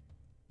betul.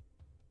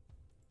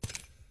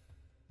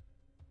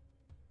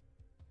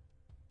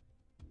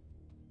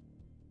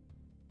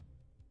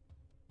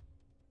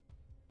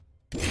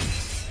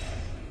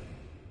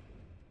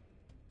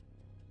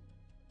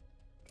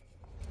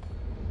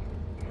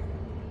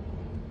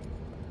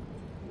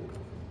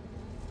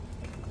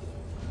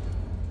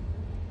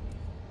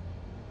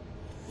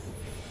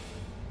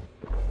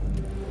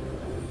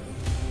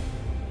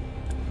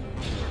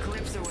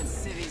 Clips are what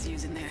civvies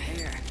use in their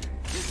hair.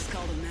 This is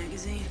called a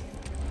magazine.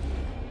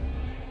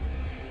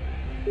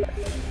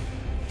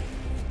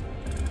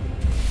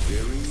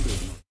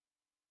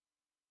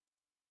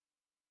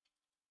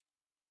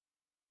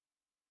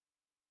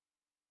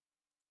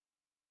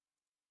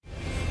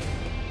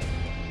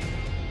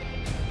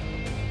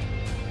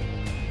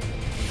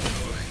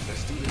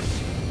 Let's do this.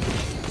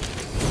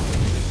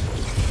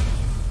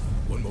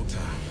 One more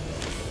time.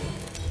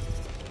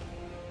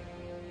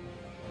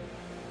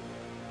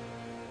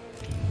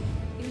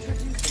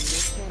 Introducing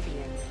this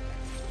champion.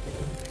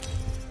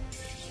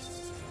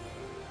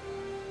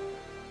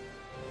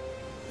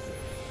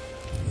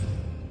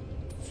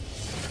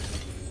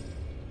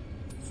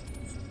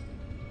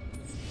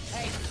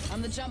 Hey,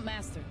 I'm the jump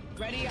master.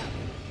 Ready up.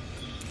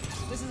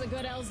 This is a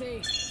good LZ.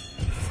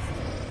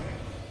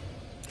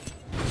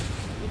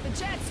 With the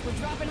jets, we're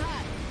dropping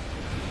hot.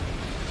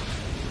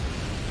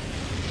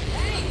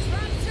 Hey,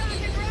 drop,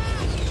 shock, and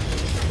rock!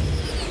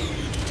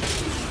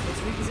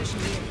 Let's reposition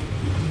here.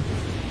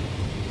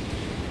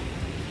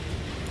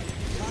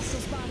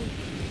 Hostile spotted.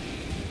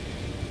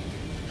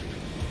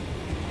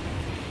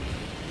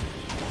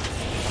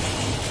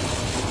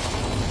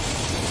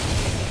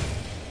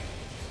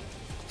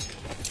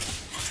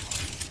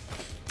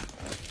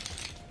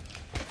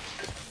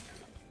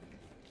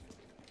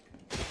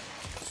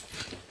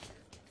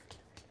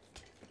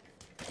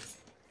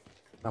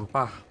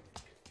 Sampah.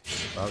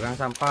 Barang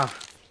sampah.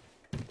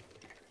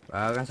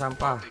 Barang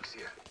sampah. Optics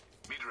here.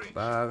 Mid-range.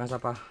 Barang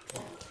sampah.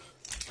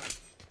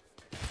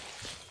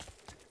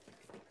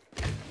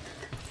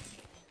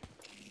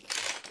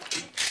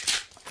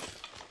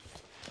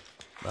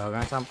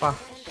 Barang sampah.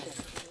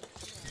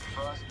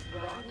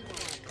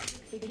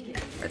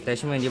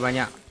 Attachment dia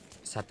banyak.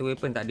 Satu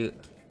weapon tak ada.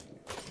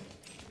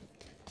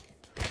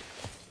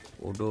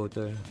 Bodoh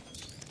betul.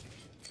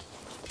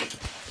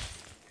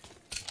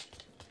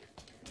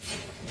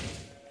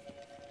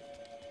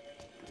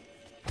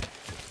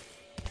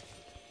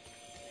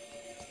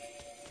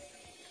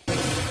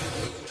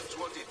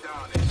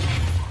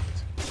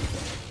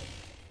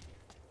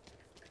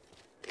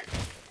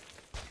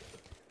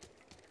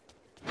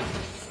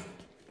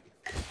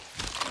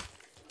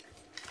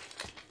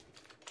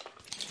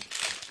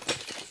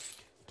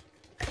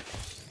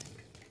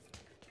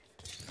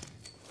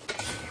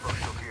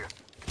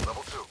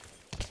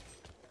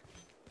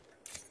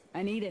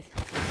 I need it.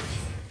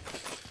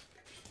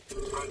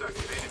 Contact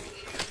with enemy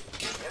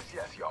here.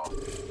 Yes, y'all.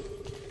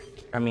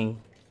 Coming.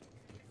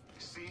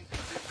 See?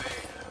 Sit there.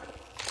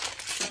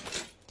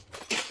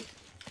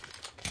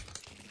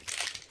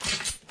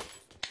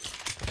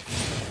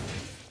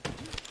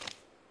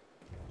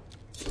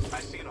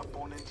 I see an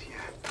opponent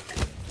here.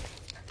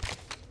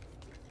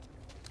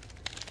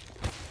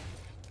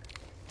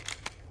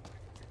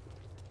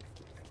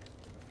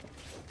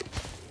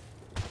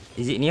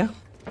 Is it near?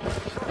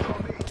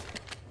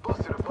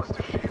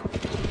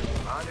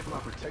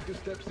 Protector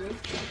steps in.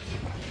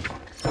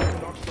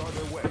 Dark star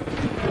their way.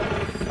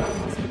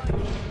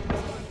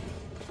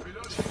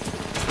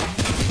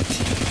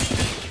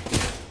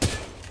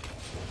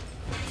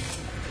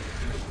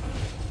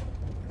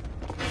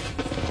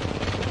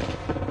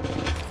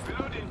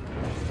 Reloading.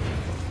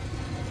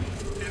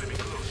 Enemy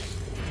close.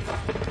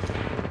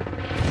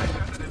 I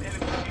shot at an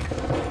enemy here.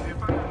 They're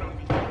firing on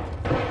me.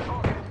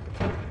 Target.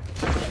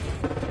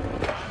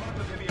 I'm on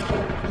the heavy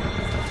armor.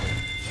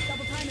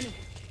 Double timing it.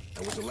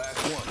 That was the last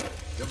one.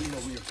 There'll be no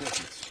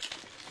reinforcements.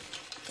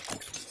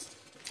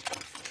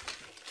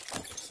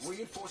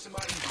 Reinforcing my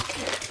Evo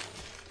shield.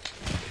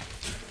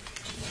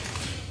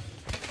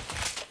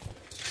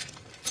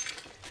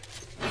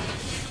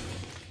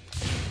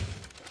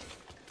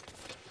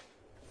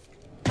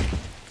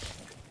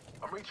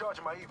 I'm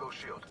recharging my Evo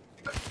shield.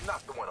 That's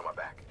not the one on my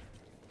back.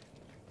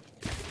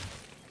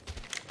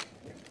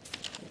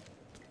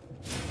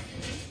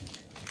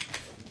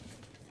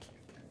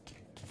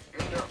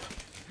 Getting up.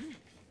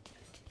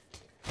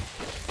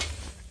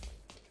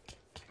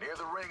 Near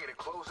the ring and it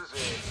closes in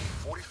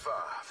 45.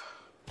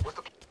 What's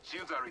the...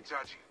 Shields are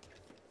recharging.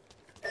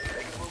 They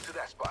can move to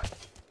that spot.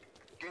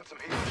 Getting some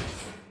heat.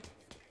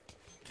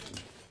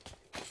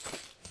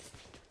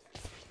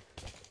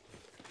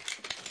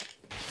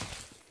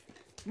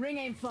 Ring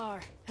ain't far.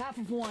 Half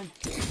of one.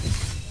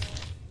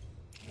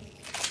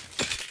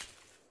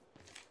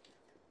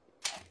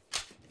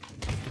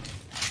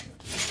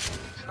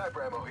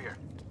 Sniper ammo here.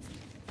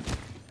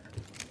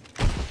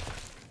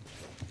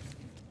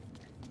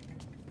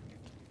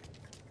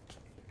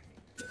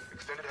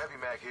 Extended heavy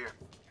mag here.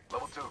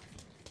 Level 2.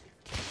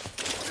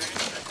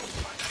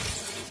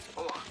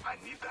 Oh, I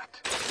need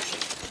that.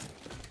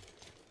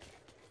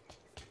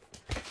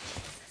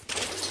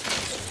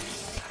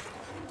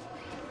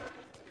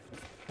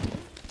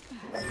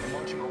 I'm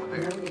marching over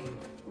there. Ring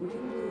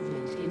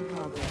movement in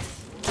progress.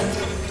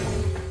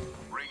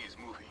 Ring is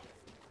moving.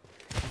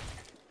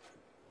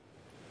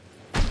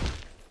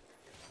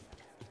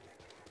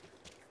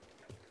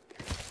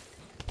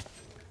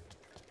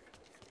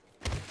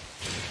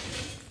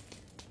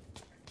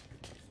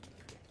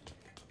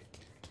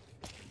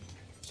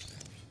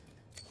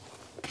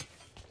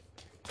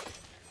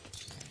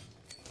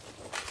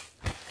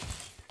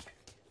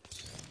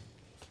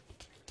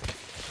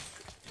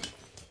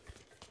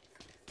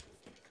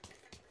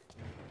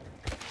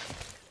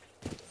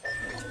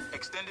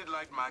 Extended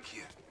light mag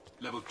here.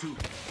 Level 2.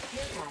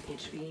 Care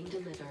package being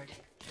delivered.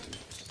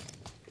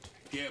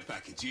 Care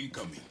package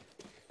incoming.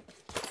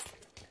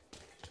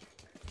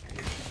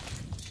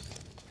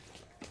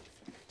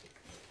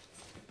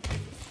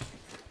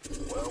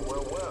 Well,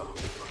 well, well.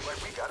 Looks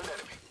like we got an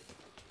enemy.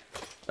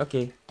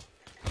 Okay.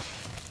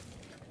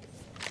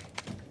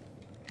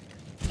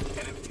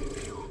 Enemy in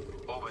view.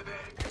 Over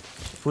there.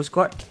 Full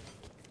squad.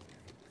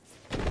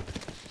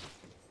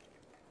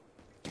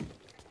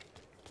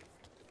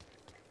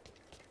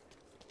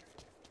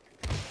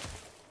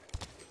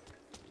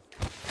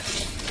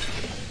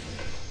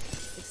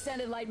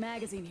 Extended light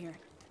magazine here.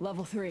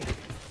 Level 3.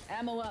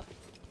 Ammo up.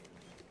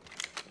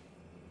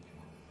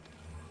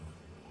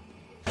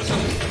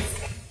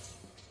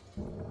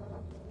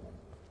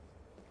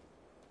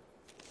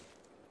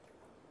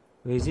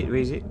 Where is it? Where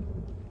is it?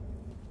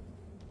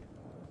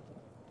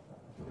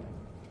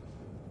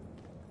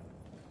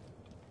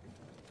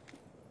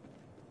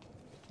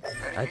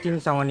 I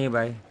think someone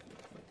nearby.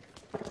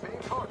 Being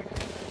targeted.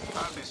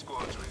 I'm this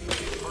squad's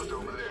first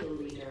over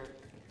there.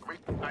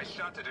 I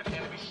shot at an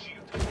enemy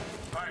shield.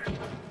 Fired.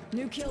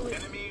 New kill leader.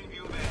 Enemy in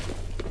view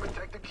there.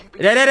 Protect the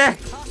keeping. There, there, there!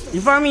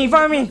 You found me, you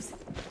found me!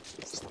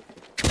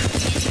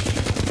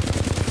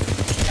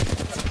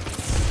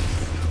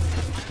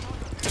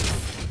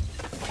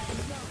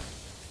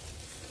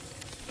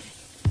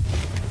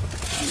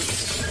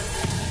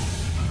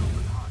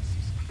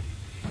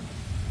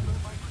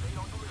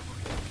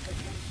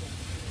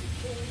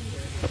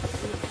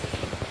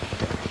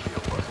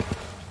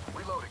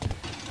 Reloading.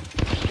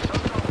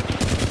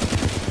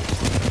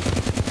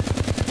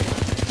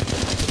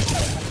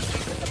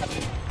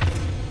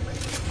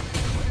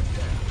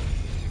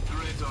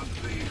 Threat on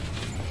clear.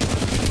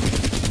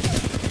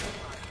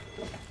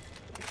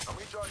 I'm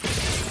recharging.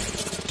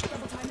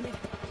 Double timing it.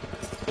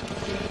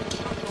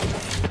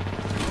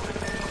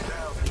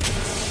 Down.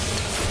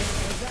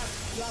 Hands up.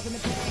 Dropping the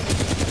pay.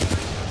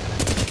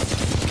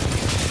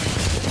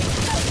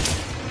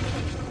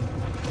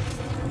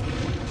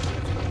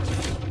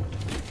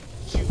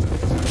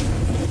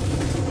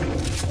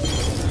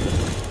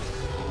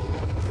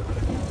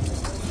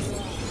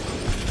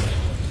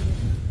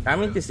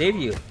 Coming to save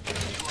you.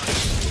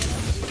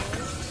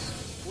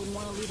 Wouldn't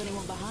want to leave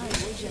anyone behind,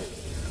 would you?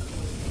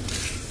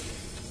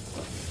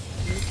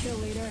 New kill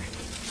leader.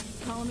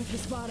 Call him if you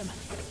spot him.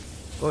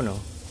 Oh no.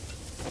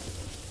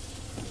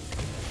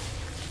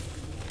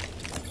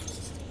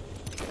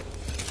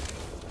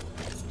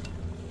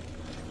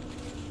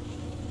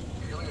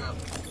 Healing up.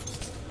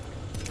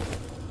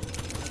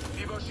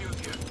 Evo shield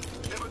here.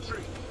 Never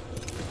tree.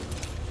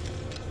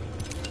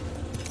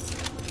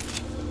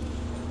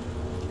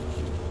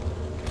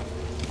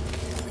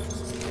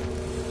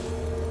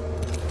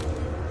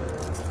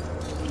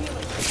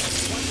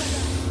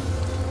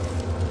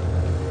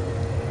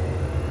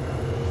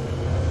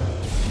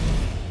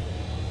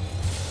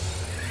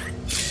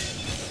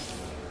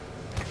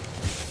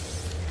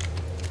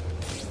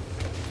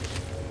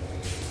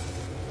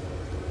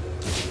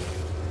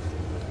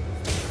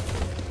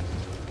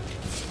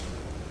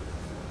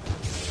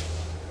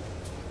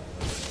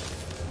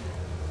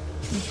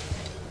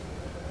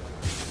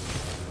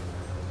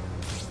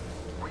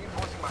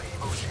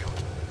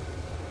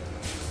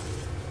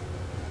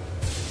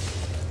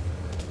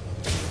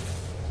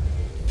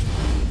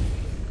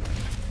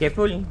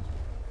 Careful.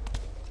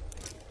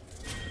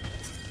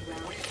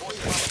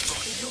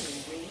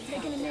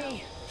 Taking a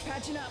knee.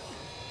 Patching up.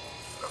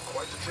 Got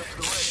quite the trip to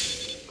the ring.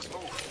 Let's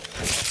move.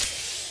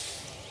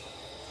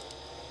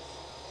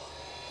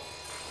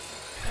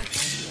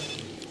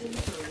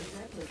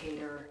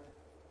 Replicator.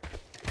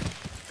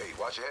 Hey,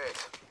 watch your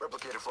heads.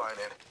 Replicator flying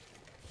in.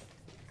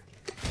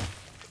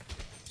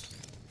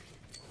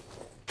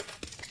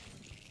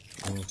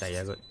 Tak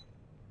payah kot.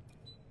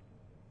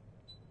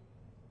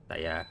 Tak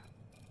payah.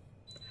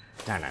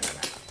 Nah.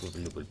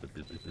 Perlu.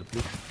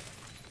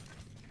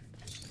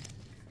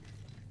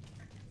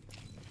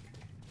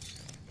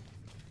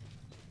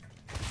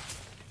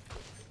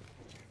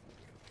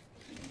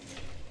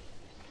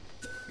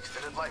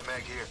 Extended light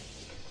mag here.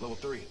 Level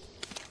 3.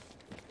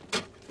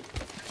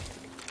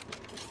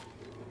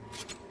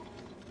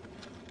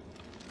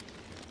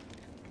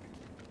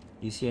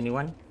 You see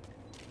anyone?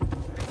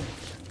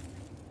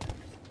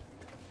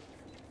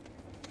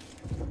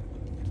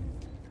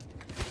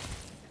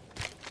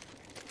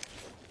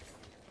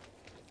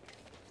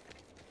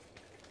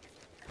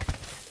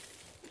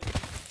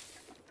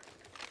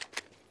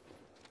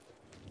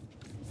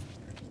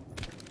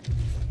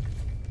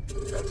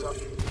 Heads up.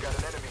 We got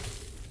an enemy.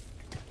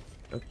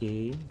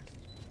 Okay.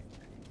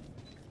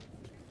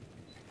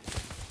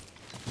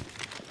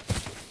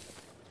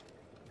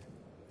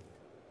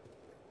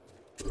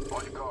 On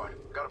your guard.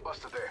 Got a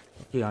buster there.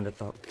 Okay, on the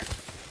top.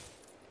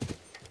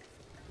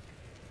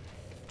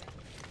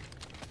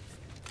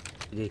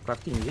 They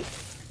crafting, is it?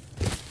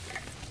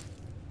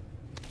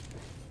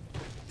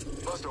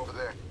 Buster over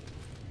there.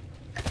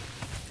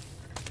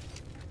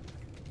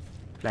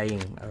 Flying,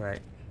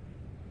 alright.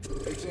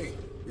 18.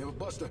 You have a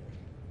buster?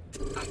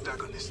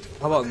 Antagonist.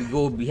 How about we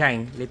go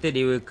behind? Later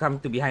they will come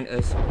to behind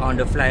us on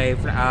the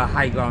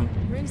high ground.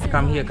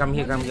 Come here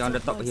on the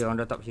top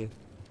here.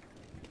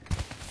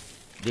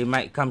 They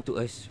might come to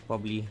us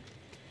probably.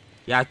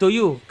 Yeah, I told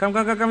you. Come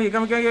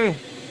here.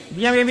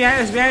 Behind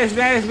us.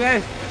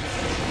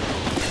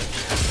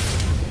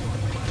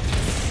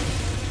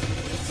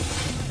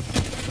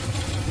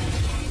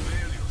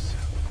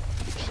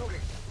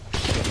 Shooting.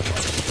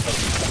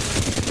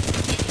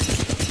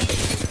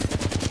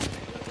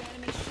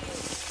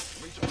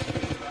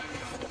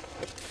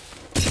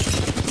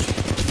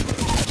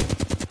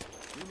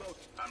 Reload.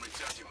 I'm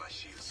recharging my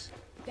shields.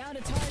 Down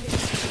to target.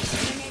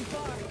 Aim ain't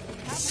far.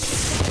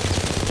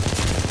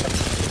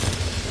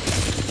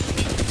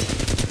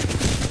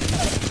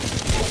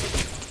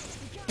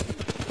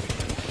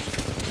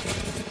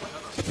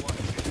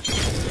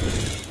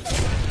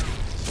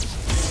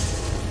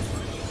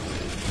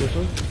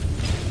 Careful. In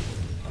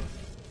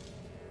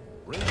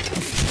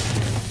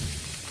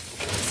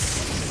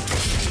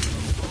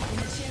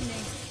the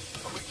chimney.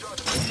 I'm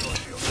recharging my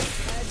shield.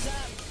 Heads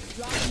up.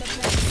 Dropping the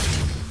plate.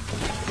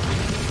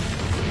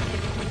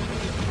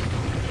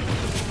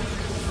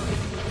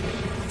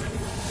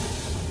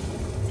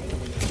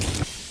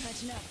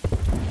 Patching up.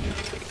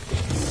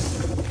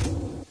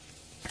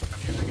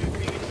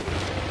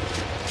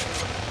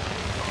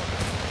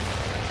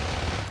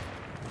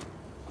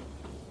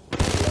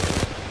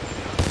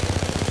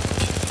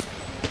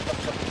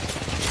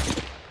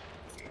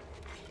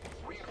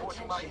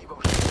 Reinforcing my Evo.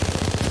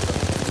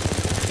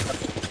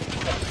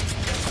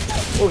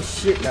 Oh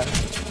shit lah.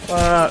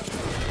 Fuck.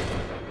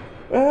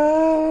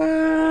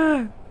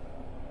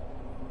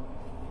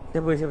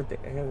 Siapa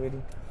tak ready.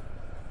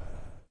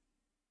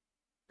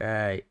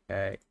 Alright.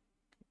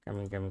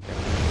 Coming.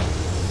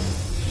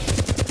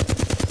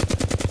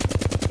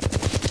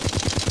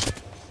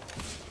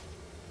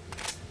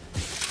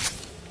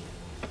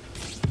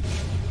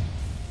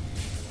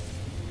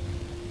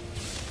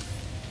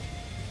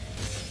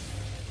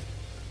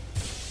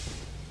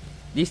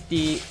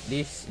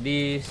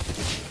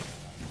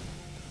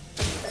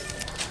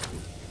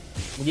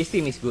 This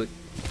team is good,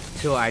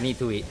 so I need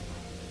to wait.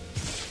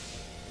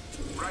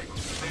 Right.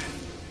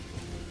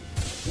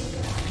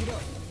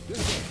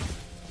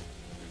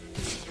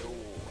 Yo,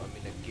 I'm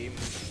in a game.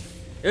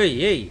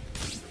 Hey.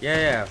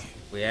 Yeah.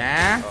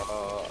 I don't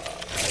know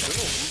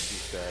who's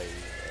this guy.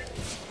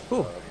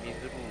 Who?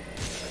 Miseru.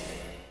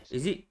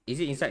 Is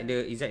it inside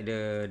the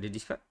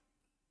Discord?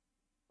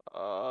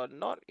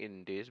 Not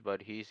in this,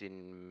 but he's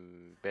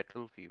in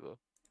Battle Fever.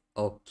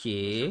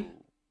 Okay.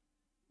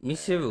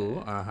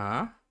 Miseru,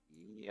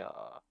 Yeah,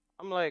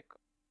 I'm like,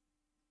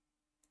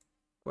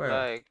 Where?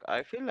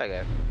 I feel like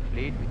I've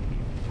played with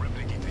him.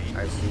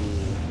 I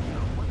see.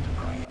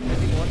 I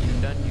think once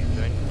you're done, you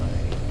join my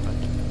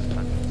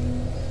country.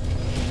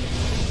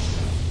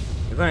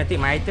 You gonna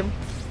take my item?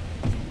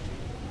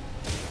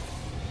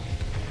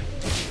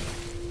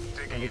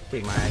 Let me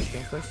take my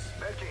item first.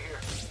 Medkit here.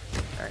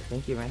 Alright,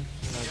 thank you, man.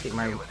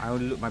 I'll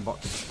loot my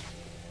box.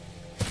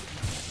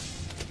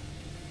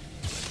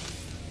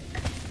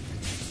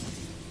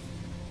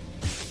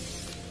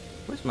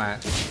 Where's my? I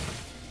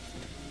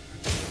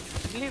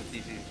believe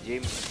this is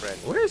James' friend.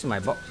 Where's my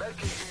box?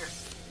 Medkit here.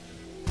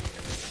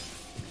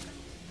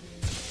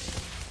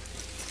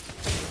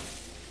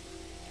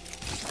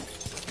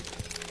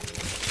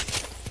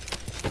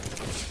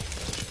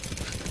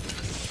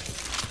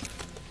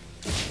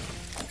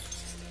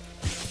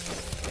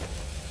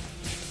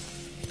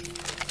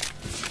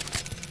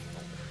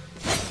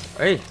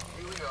 Hey.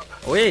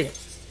 Oi.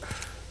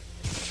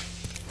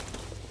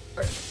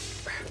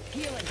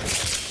 Healing.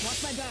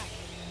 Watch my back.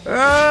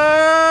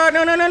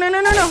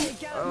 No.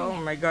 Oh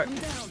my god.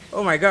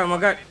 Oh my god.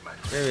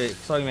 Wait.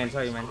 Sorry, man.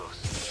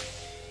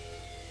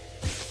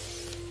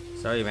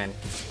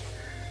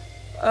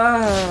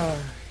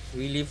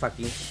 Really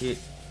fucking shit.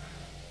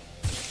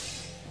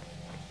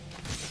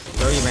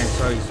 Sorry, man.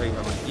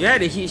 Mama. You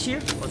had a heat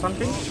shield or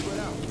something?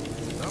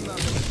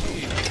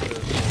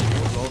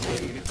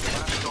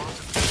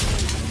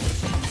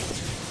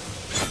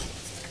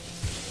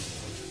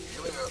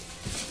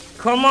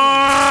 Come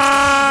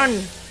on!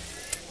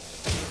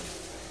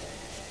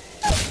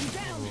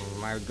 Oh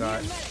my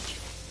god.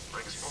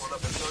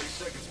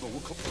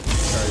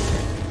 Sorry,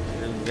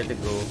 man. We better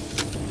go.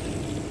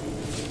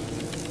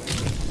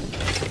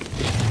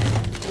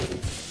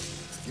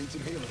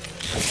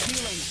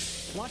 Healing.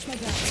 Watch my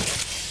back.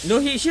 No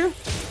heat shield?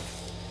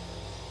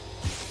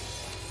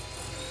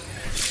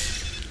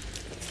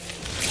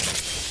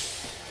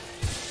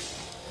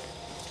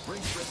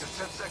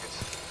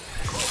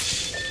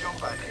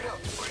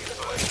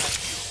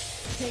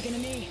 Taking a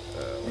knee.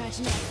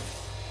 Matching up.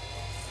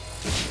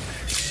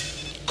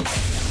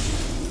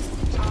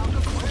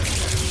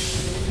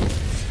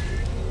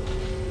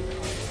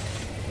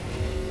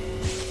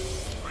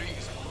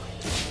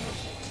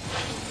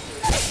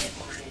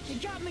 You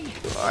got me.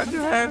 What do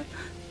I have?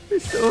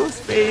 So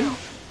pain.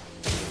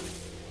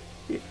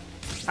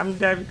 I'm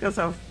dead because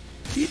of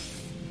it.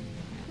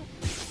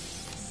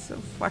 So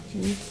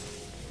fucking.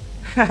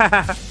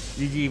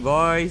 GG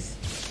boys.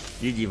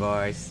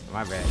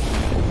 My bad.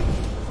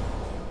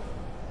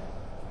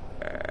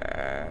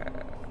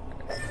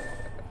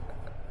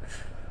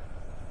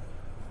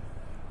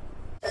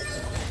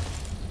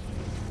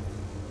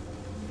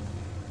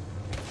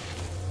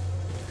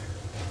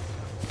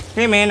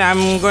 Hey man,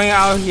 I'm going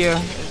out here.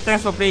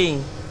 Thanks for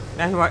playing.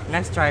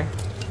 Next try.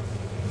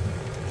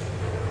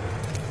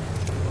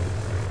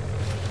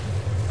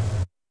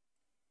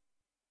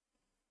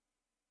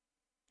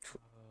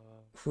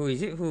 Who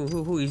is it?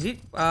 Who is it?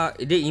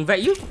 They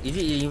invite you? Is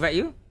it invite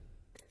you?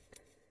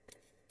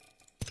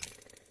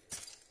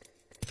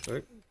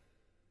 Good.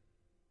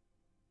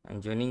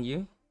 I'm joining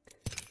you.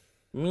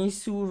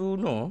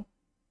 Misuruno.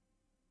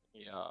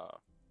 Yeah.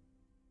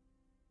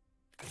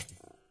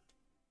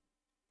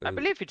 I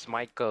believe it's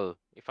Michael,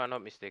 if I'm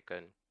not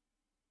mistaken.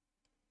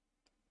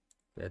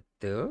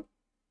 Better.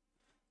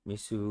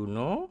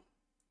 Misuruno.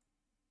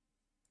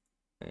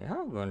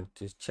 How am I going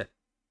to check?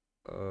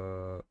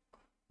 A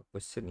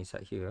person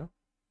inside here.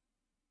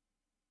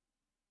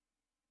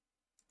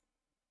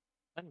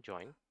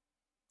 Unjoin.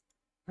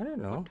 I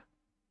don't know.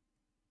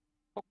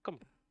 How come?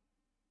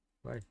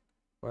 Why?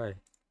 Wait.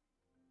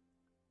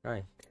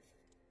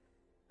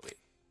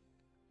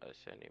 I'll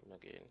send him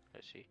again.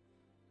 Let's see.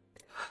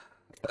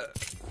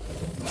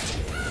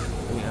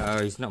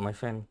 He's not my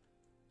friend.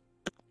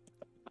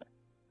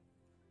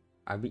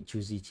 I'm a bit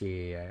choosy,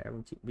 che.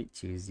 I'm a bit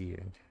choosy.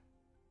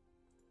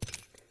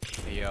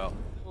 Yo.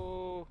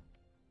 Oh. Is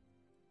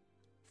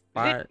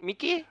But it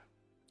Mickey?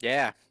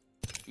 Yeah.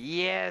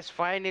 Yes,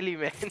 finally,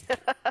 man.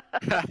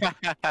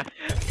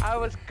 I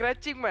was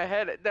scratching my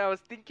head. I was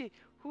thinking,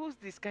 who's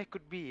this guy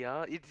could be?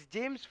 It's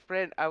James'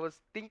 friend. I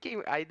was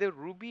thinking either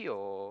Ruby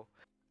or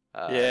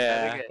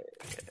Yeah.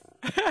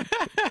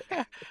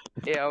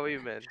 Hey, how are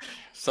you, man?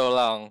 So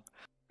long.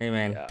 hey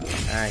man. Yeah.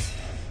 Hi.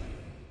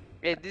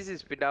 Hey, this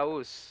is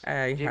Fidaus.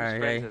 Hi. James'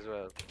 friends as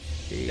well.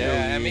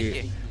 Yeah,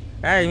 Mickey.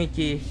 Hi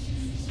Mickey.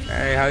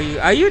 Hi, how are you?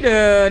 Are you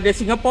the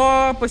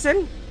Singapore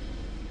person?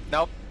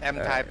 Nope, I'm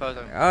Thai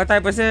person. Oh, Thai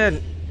person.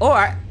 Oh,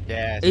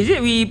 Yes. is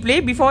it we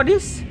played before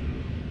this?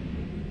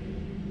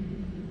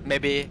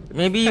 Maybe.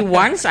 Maybe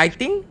once, I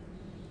think.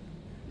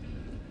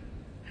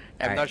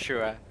 I'm not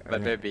sure,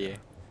 but maybe.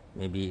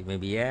 Maybe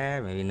yeah,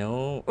 maybe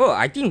no. Oh,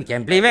 I think we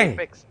can play, man.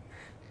 Apex.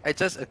 I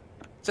just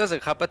a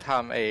couple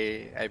times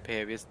I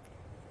play with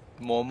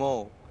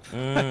Momo.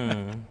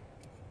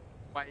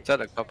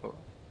 Just a couple.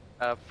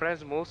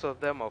 Friends, most of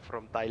them are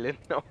from Thailand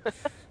now.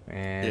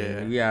 And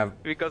Yeah. we are.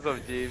 Because of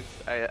James,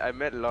 I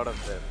met a lot of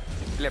them.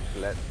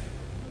 Glad.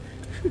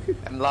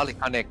 I'm loading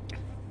connect.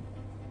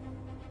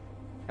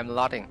 I'm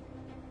loading.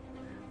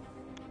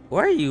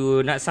 Why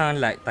you not sound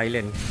like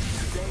Thailand?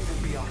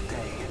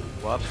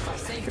 What?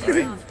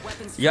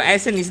 Your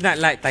accent is not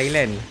like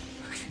Thailand.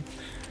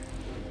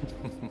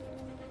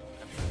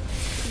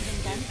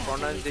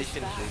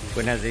 Pronunciation.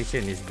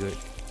 Pronunciation is good.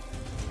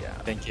 Yeah.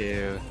 Thank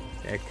you.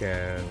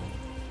 Okay.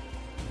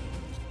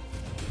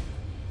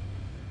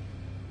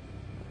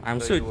 I'm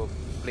So you so. were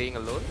playing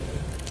alone?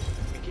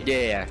 Mickey?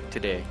 Yeah,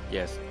 today.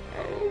 Yes.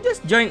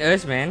 Just join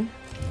us, man.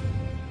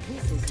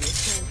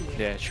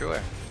 Yeah, sure.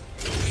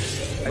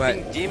 I But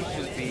think James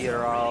will be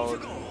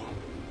around.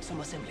 Some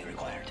assembly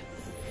required.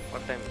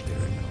 What time is it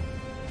right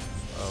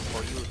now? For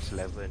you it's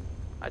 11.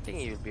 I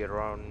think he'll be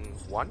around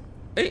 1.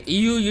 hey,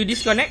 you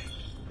disconnect?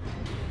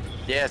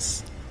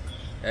 Yes.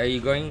 Are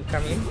you going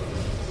come in?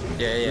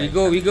 Yeah.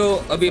 We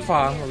go a bit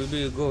far. We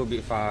will go a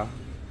bit far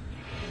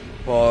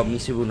for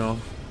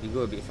Misuruno. We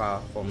go a bit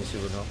far for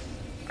Misuruno.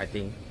 I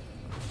think.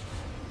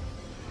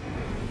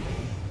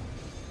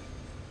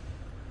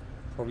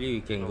 Probably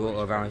we can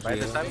go around By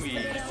here. the time we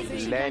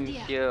land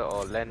here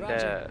or land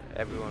there,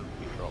 everyone will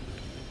be dropped.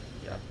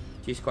 Yeah.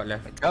 3 squad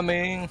left.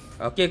 Coming.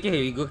 Okay,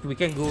 we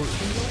can go. You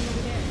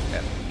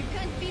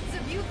can't beat the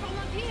view from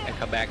up here. I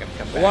come back.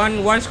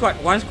 One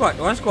squad.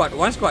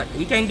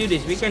 We can do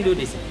this.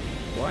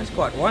 One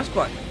squad.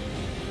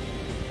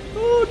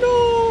 Oh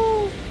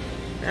no.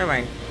 Never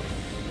mind.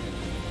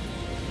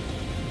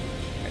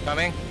 I'm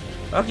coming.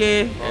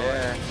 Okay.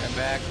 Yeah, I'm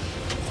back.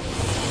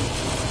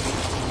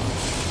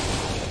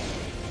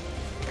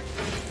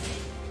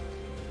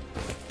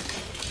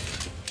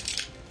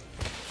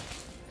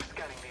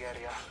 Scanning the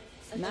area.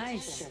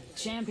 Nice.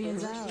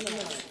 Champions out.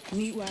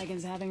 Meat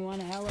wagon's having one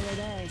hell of a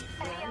day.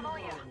 Enemy ammo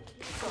here.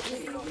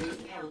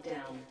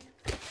 Countdown.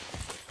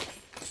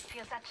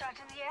 Feel that charge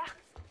in the air?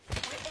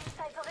 We're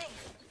inside the ring.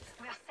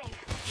 We're safe.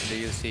 Do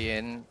you see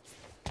any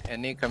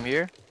come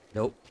here?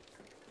 Nope.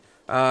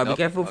 Be Nope.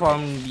 careful Okay.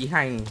 from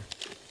behind.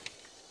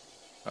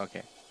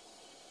 Okay.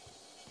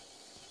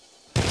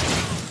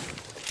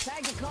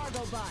 Tag the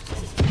cargo bot.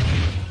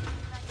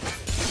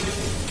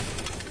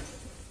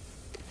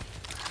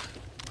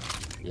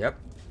 Yep.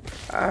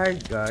 I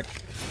got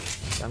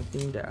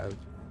something that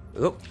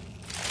Oh.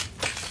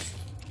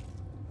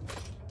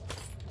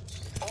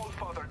 All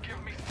father, give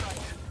me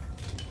sight.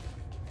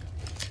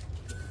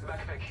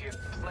 Backpack here.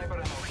 Sniper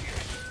ammo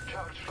here.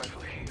 Charge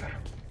rifle here.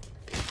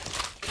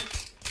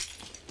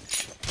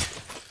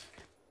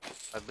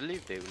 I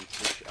believe they will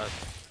push us.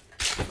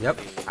 Yep.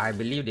 I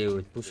believe they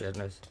would push at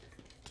us.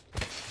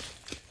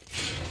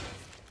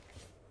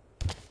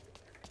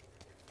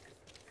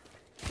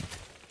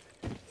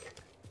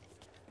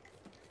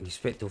 We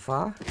spread too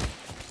far.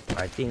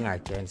 I think I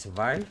can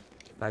survive.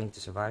 Trying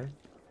to survive.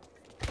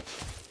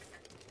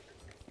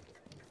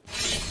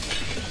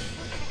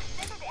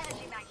 Extended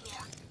energy mag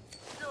here.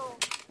 So,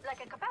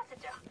 like a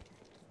capacitor.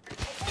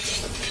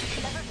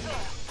 Level 4.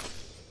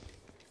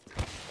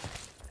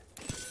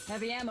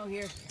 Heavy ammo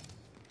here.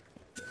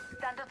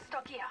 Standard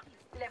stock here.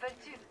 Level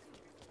 2.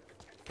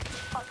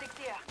 Optics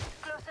here.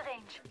 Closer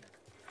range.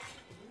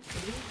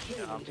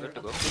 I'm good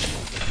to go.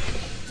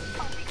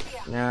 Optics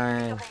here.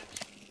 Nice. Range.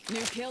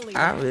 New kill leader.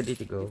 I'm ready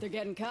to go. If they're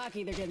getting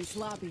cocky, they're getting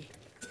sloppy.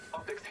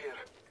 Optics here.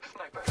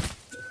 Sniper.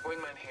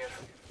 Wingman here.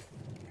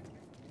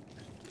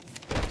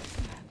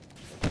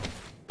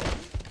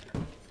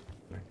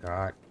 My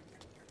god.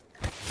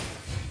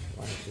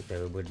 Why is it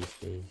terrible these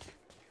days?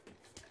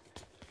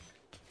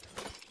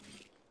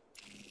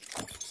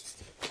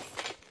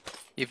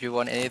 If you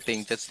want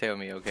anything, just tell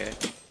me, okay?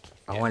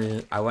 I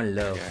want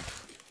love. Okay.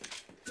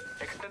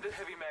 Extended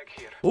heavy mag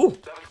here. Ooh,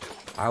 Level 2.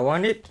 I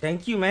want it.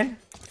 Thank you, man.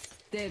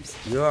 Dibs.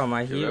 You are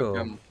my You're hero.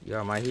 welcome. You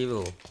are my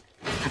hero.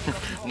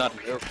 Not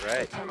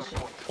right.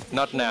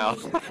 Not now.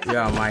 You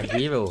are my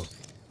hero.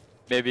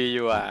 Maybe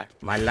you are.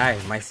 My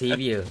life, my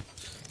savior.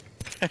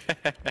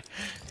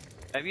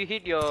 Have you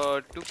hit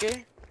your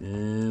 2K?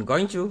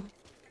 Going to.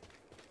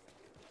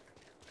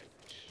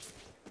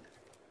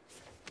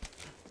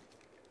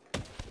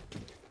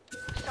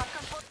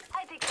 Shotgun port.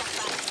 I take that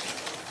back.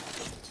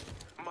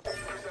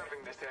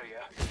 Preserving this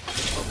area.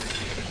 Optics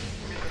here.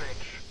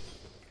 Mid-range.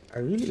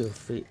 I'm really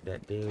afraid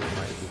that they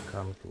might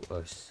come to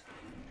us.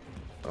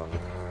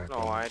 No,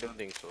 I don't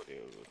think so.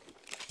 They will.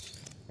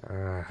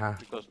 Huh.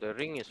 Because the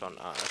ring is on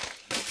us.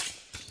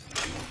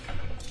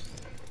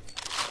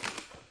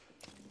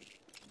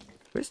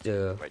 Where's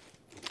the... Wait.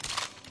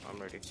 I'm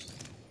ready.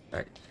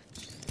 Right.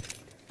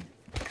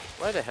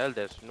 Why the hell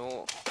there's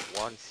no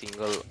one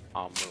single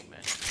armor,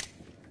 man?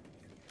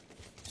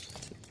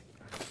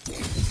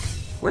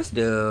 Where's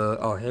the...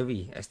 Oh,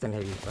 heavy. Extend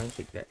heavy. Go and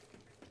take that.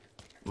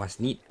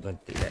 Must need. Go and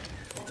take that.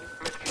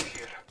 Medkit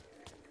here.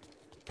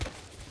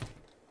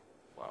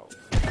 Wow.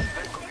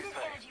 Extended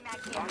energy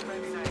mag here.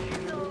 R99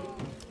 here. So,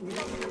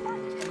 like a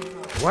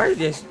capacitor. Why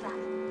there's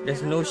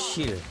no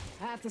shield?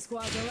 Half the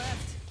squads are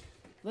left.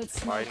 Let's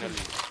smoke 'em.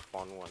 Finally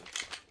spawn one.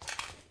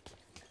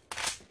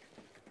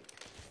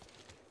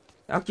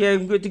 Okay,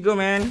 I'm good to go,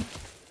 man.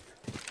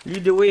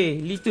 Lead the way.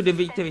 Lead to the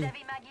victory.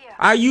 Heavy mag here.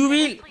 Are you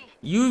real?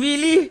 You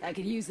really? I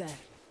could use that.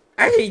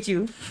 I hate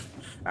you.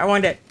 I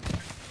want that.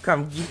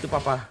 Come, give to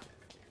Papa.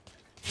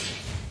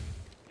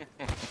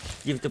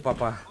 Give to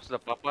Papa. Who's the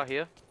papa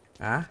here?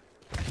 Huh?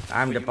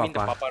 I'm the You mean the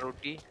Papa. papa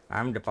roti?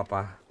 I'm the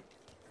Papa.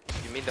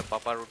 You mean the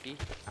papa roti?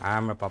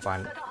 I'm a Papa.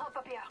 Gotta hop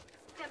up here.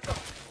 Tempo.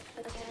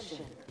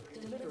 Attention.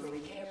 Delivery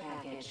care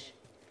package.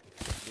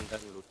 I'm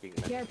done looting,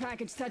 man. Care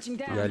package touching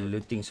down. You are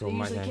looting so They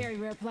much, usually man. carry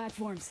rare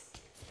platforms.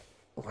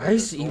 Why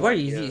is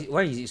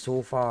it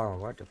so far?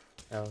 What the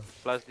hell?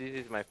 Plus, this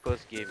is my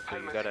first game, so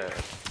you gotta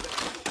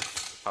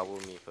cover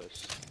me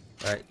first.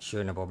 Right,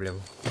 sure, no problem.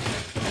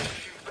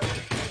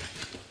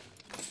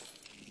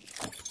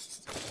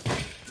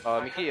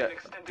 Mickey,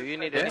 do you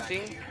need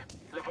anything?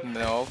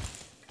 No.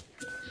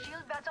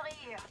 Shield battery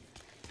here.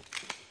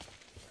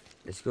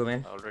 Let's go,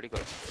 man. I already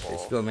got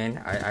Let's 4. go, man.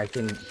 I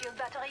can. Shield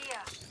battery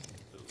here.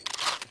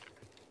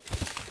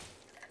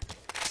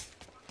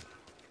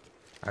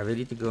 I'm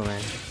ready to go,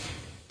 man.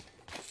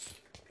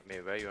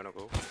 Maybe where you wanna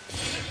go?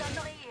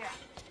 Inventory here.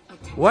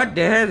 What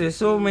the hell? There's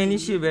so many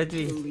shield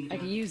battery. I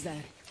can use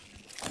that.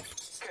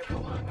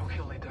 Careful, no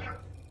kill later.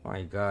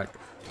 My god.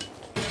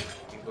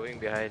 I'm going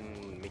behind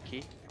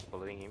Mickey,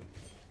 following him.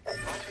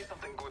 Must be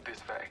something good this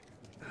way.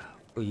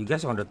 Oh, you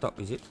guys on the top,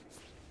 is it?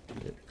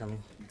 Yeah,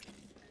 coming.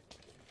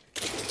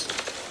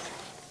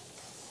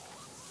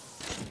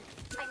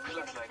 I need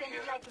an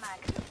extended light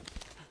mag.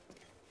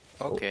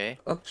 Okay.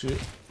 Okay.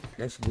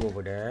 Let's go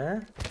over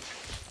there.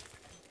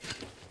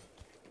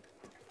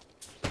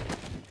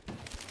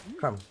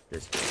 Come,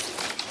 let's go.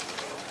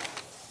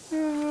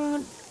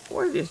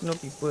 Why there's no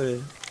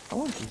people? I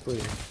want people.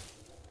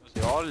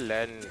 They all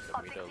land in the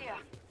Optics middle. here.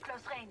 Close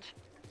range.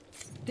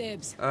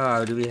 Dibs.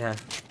 Ah, do we have?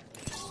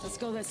 Let's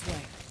go this way.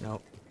 No.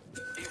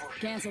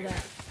 Cancel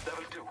that.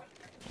 Level 2.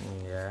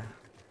 Yeah.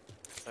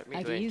 Let me I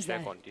go can and use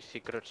check that. on the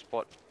secret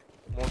spot.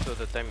 Most of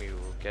the time you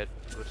get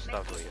good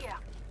stuff Medkit here. here.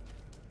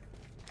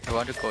 I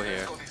want to go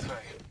here. Go this way.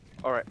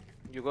 Alright,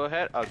 you go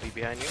ahead, I'll be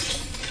behind you.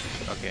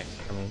 Okay.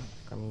 Coming.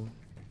 Coming.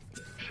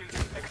 Shield.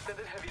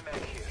 Extended heavy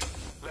mag here.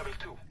 Level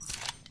 2.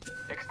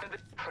 Extended.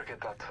 Forget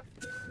that.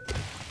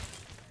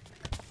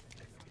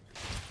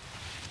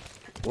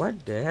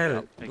 What the hell?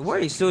 Yep, Why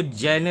is so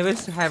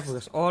generous to have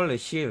all the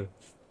shield?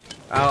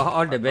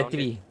 All the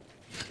battery.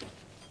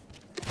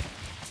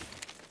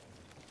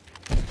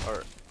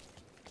 Alright.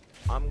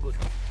 I'm good.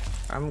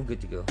 I'm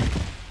good to go.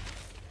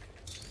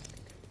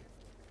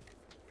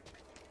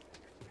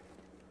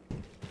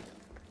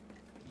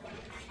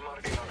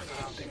 Marking our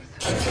surroundings.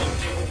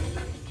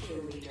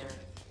 Kill leader.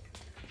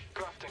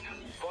 Crafting.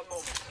 1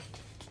 moment.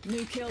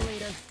 New kill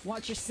leader.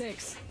 Watch your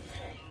 6.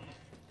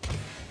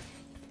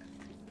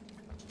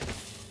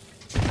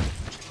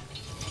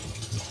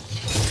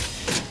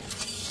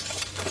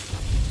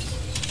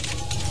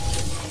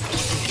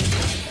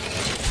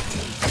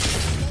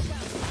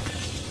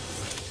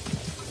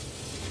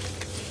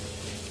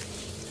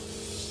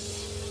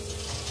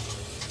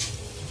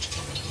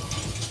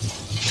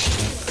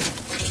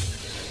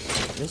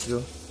 Let's go.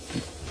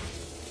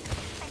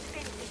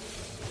 Infinity.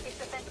 If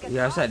the fence gets We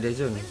are outside the caught,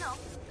 zone. we'll know.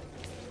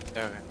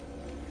 Okay.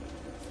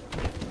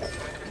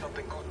 Might be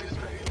something good this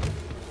way.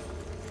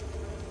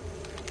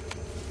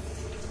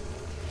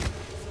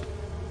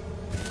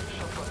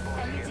 Shotgun bolt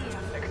Enemies here.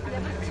 here. Extended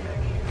Level heavy 2.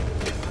 mag here.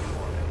 Level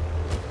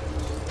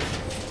 1.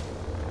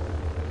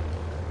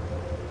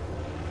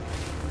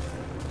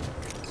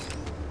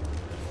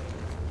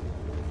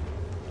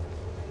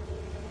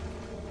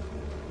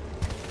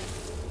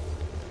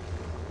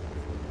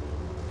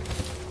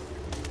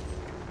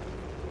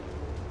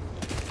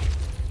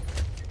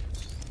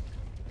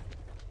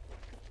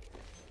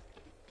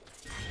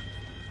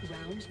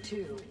 Round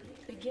 2.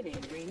 Beginning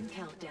ring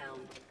countdown.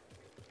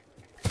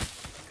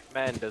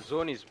 Man, the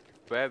zone is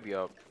where we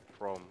are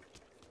from.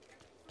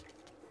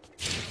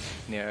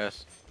 Near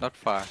us. Not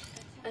far.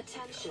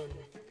 Attention.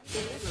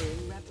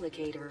 Delivering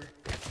replicator.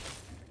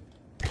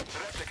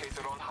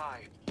 Replicator on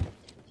high.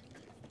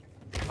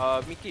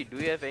 Mickey, do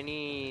you have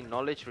any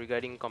knowledge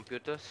regarding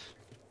computers?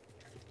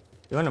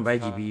 You wanna buy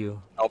GPU?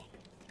 Nope.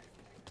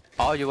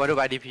 Oh, you want to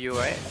buy DPU,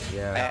 right?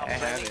 Yeah. I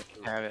have it.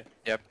 I have it.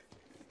 Yep.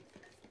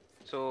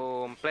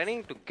 So I'm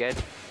planning to get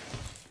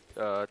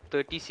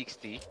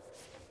 3060.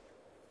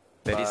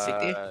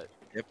 3060? but,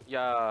 Yep.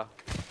 Yeah.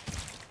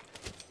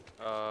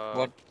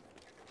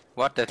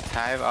 What the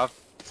type of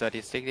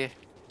 3060?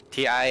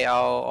 TI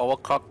or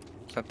overclock?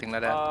 Something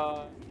like that.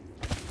 I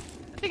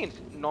think it's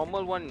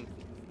normal one.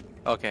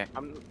 Okay.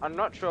 I'm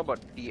not sure about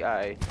TI.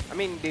 I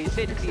mean, they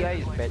said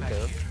TI is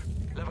better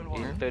Level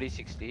 1. in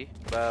 3060,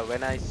 but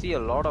when I see a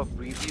lot of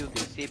reviews,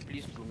 they say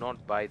please do not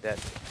buy that.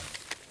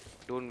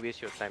 Don't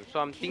waste your time. So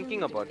I'm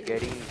thinking about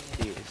getting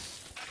this.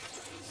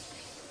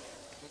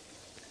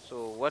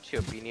 So what's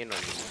your opinion on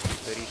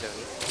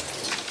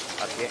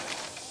 3070? Okay.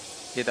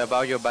 It's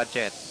about your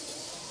budget.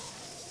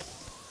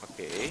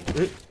 Okay.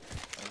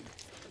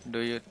 Do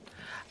you?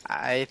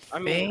 I I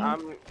think.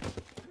 mean,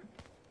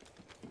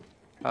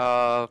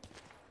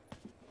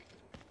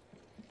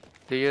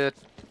 Do you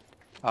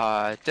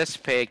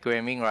just pay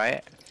gaming,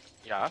 right?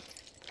 yeah.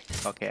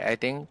 Okay, I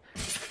think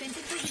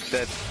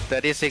the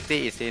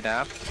 3060 is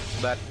enough,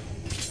 but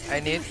I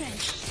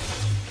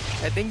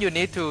think you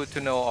need to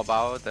know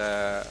about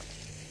the.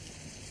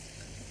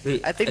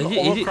 Wait, I think is it-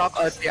 overclock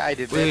or TI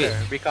did Wait,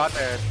 better because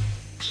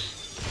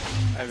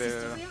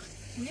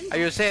I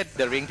will say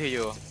the ring to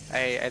you.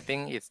 I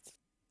think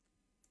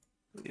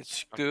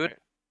it's good.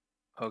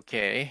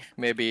 Okay,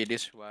 maybe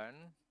this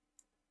one.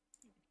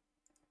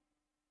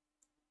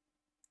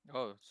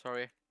 Oh,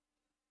 sorry.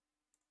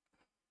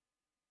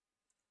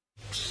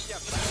 Yeah,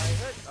 but I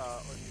heard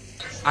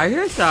I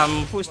hear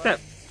some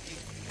footsteps.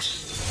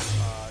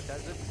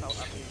 doesn't sound.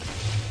 I mean,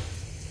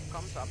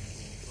 comes up.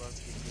 Well,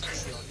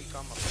 they only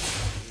come up.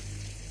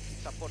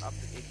 Support up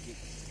to 8 gig.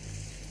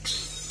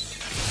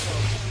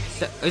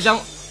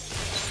 Some.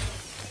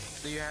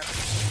 Do you have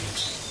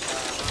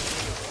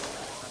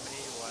how many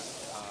you want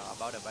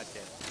about the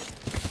budget?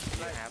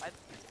 Do you have?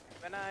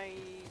 When I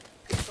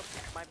think of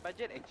my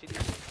budget, actually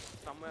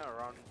somewhere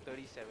around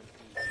 30-70.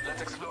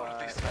 Let's explore But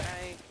this when side.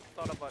 I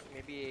thought about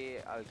maybe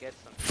I'll get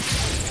some.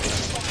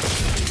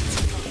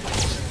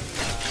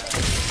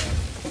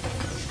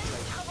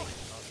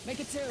 Make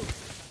it 2.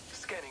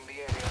 Scanning the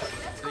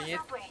area.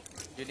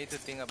 So you need to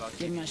think about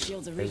Give my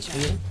shields a reach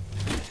Okay.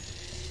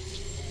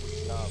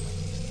 out.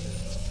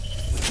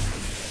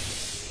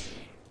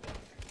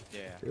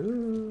 Yeah.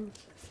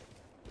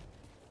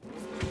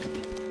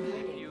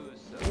 Use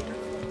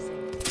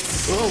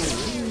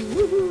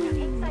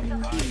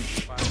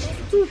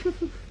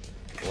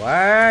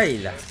Why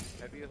lah?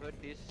 have you heard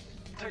this?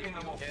 Taking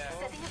a move.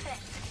 Setting a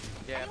fence.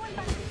 Yeah. Anyone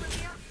passing through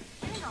here?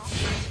 You know.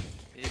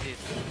 It is.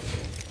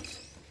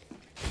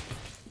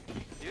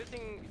 Do you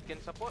think it can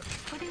support?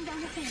 Putting down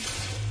the fence.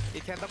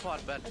 It can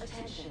support, but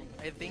Attention.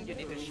 I think you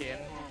need to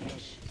change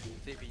Package.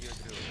 CPU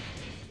too.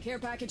 Care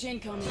package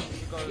incoming.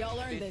 Because Y'all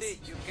they earned say this.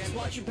 you can, Just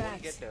watch but your you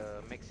won't backs. get the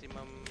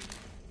maximum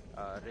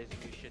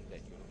resolution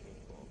that you're looking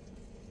for.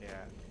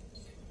 Yeah.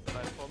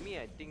 But for me,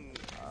 I think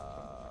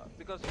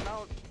because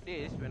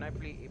nowadays when I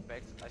play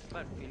Apex, I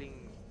start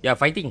feeling Yeah,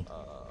 fighting.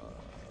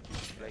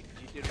 like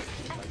jittery.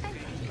 My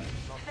screen is like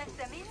not Fence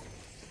them in.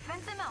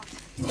 Fence them out.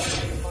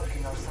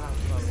 Marking our sound.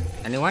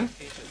 Anyone?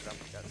 change the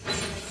graphic card.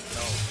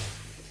 No.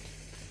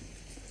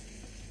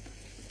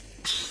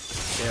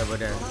 Yeah, over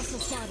there. Hostile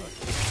spotted.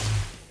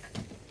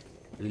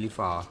 Really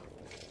far.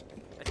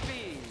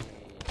 Actually,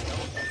 no,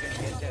 you can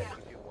get that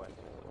if you want.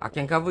 I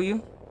can cover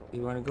you.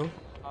 You wanna go?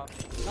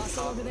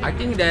 Hostile over there. I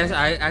think there's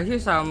I hear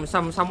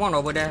someone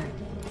over there.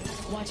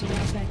 Watching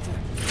that vector.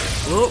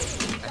 Oh,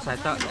 as I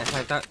thought.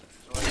 Out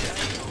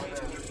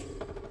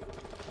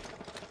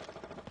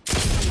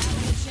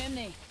in the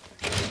chimney.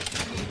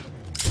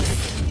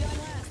 Lead on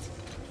last.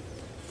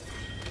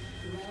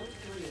 Round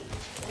 3.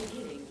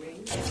 Beginning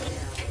ring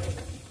countdown.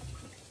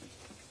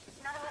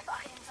 None of us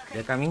are in the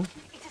They're coming. It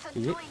isn't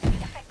Is it? going to be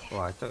effective. Oh,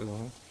 I thought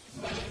you.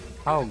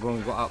 How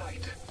going go up?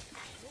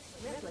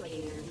 Replicator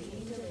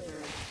being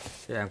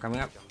delivered. Yeah, I'm coming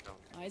up.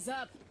 Eyes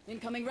up.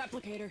 Incoming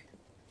replicator.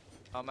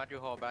 How much you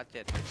hold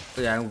budget?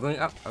 Oh, yeah, I'm going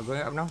up. I'm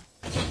going up now.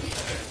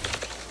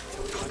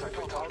 Contact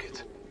with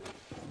target.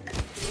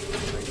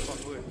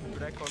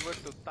 Should I convert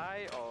to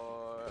Thai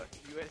or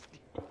USD?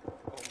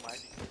 Oh my.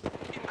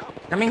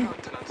 Coming.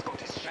 Maintenance got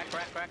his Crack,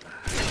 crack, crack.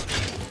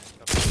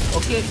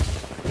 Okay.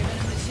 Giving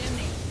him the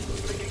chimney.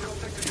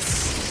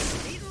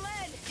 Eating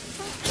lead.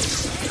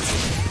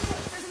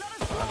 There's another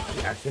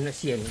squad. I cannot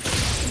see any. I'm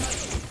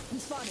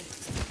spotted.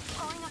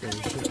 Calling up Okay,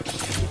 the shit.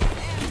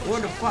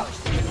 What the fuck?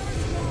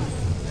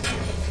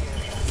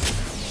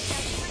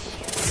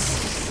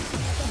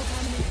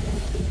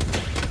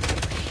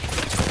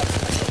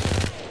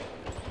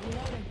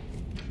 Reloading.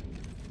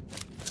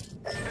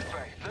 This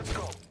way. Let's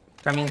go.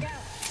 Coming.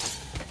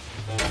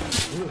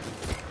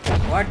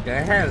 What the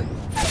hell?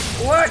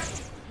 What?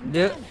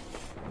 The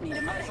Need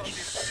a medic.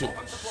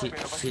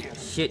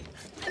 shit.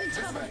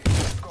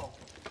 Let's go.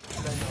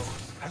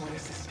 I will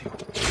assist you.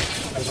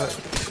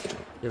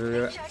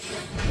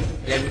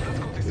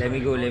 Let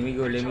me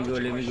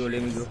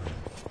go.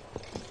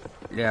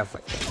 Yeah,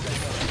 fight.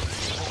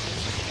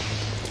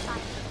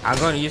 I'm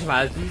gonna use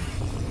my ulti.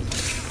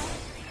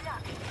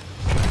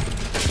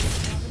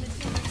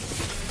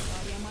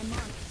 Body on my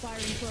mark.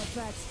 Firing for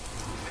effect.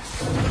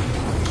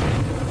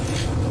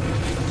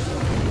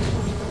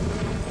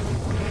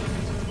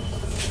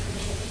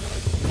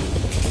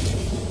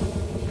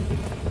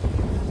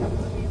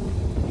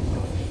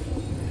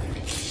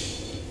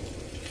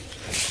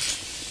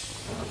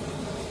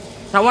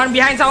 Someone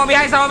behind.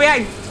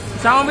 Behind.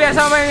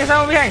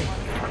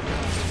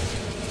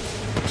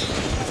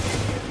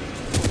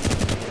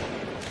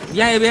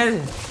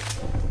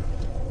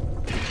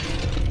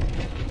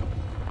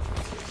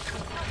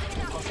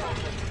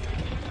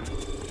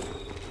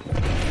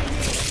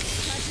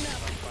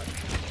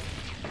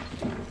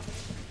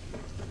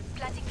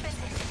 Planting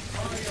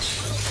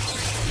fences.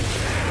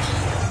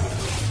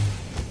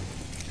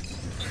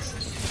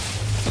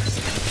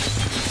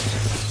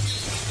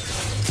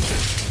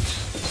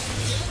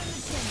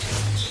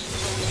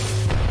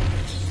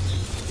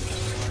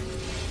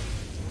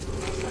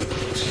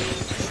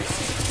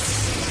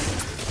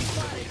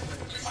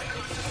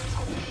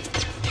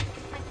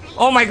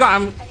 Oh my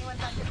god, I'm. Anyone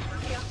passing through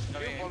here?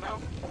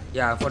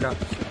 Yeah, for the.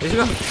 Let's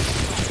go.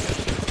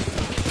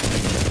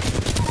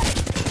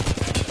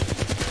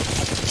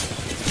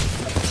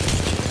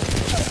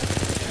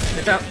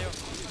 Set up.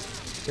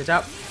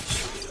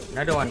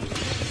 Another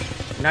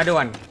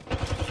one.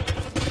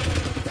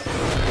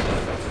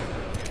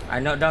 I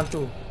knocked down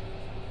two.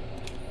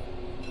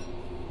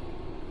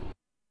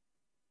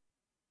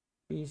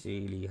 It's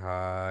really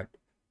hard.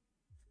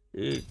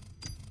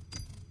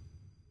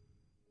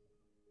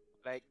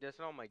 Like just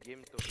now my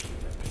game told me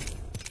that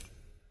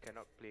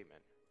cannot play, man.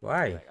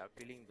 Why? Like I'm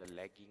feeling the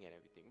lagging and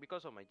everything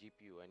because of my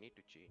GPU. I need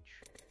to change.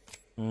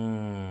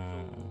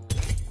 Hmm.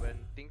 So when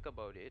think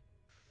about it,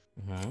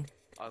 Hmm.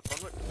 I'll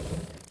convert.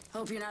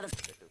 Hope you're not a.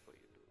 Better for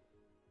you too.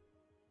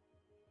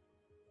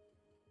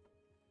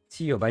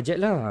 See your budget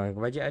lah.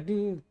 Budget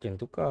ada, can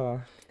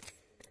tukar.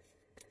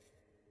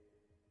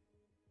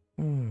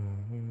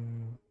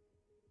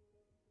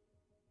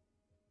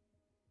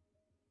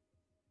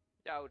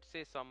 Yeah, I would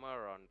say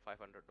somewhere around $500,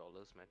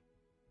 man.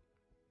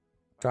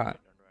 Tak.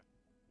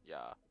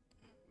 Yeah,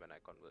 when I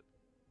convert.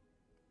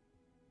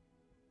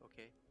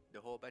 Okay,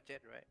 the whole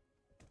budget, right?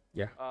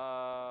 Yeah.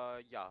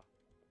 Yeah.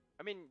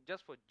 I mean,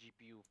 just for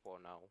GPU for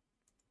now.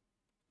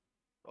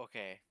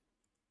 Okay.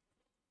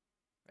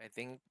 I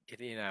think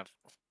it's enough.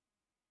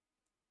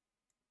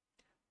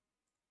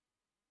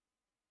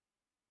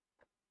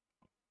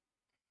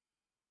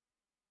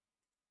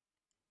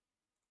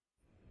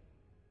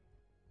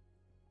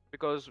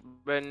 Because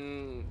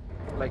when,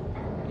 like,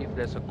 if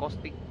there's a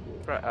caustic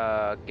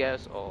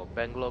gas or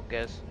Bangalore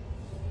gas,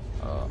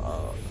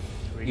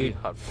 it's really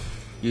hard.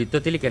 You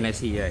totally cannot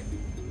see, right?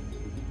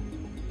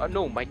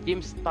 No, my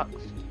game stuck.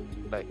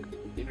 Like,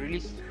 it really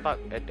stuck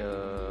at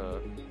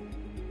the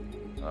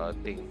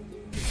thing.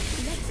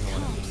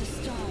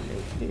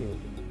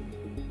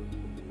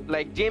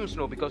 Like James,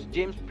 no, because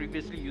James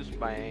previously used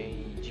my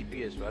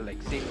GPU as well,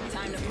 like same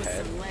Time to GPU put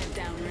had. some lead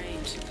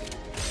downrange.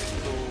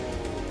 So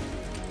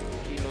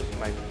he knows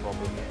my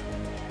problem.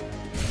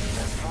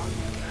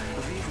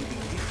 We will be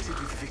gifted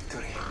with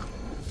victory.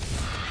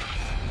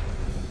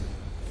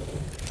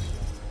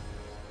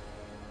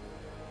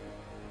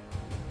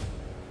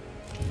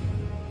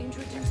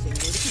 Introducing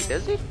new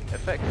Does it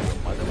affect your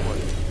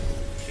motherboard?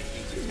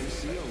 You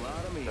see a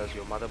lot of me. Does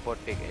your motherboard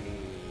take any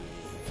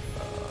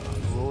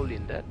role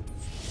in that?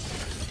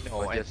 No,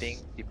 Or I just think,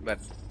 but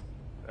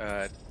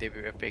they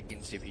will affect in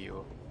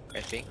CPU,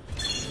 I think.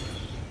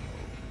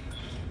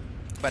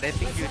 But I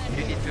think you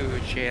need to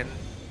change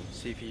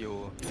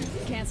CPU.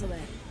 Cancel that.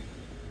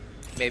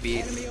 Maybe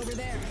Enemy over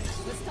there.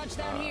 Let's touch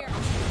down here.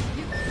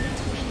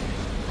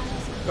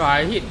 Oh,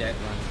 I hate that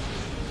one.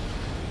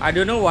 I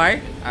don't know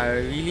why. I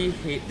really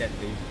hate that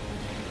thing.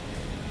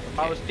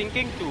 I was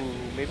thinking to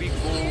maybe go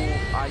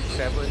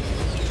i7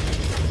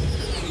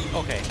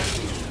 okay.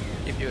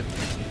 If you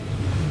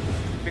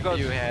because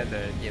had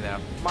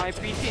enough. my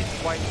PC is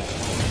quite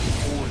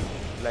old,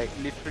 like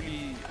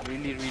literally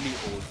really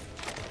old.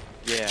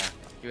 Yeah,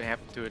 you have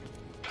to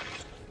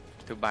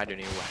buy the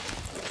new one.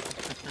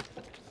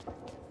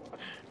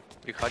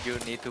 Because you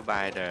need to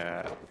buy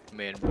the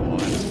main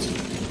board.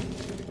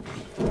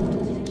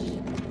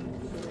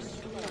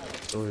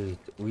 Oh,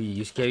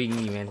 you scaring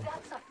me, man.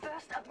 That's the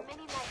first of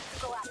many nights to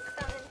go up.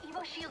 Found an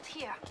Evo shield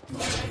here.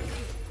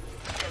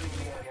 Scanning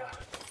the area.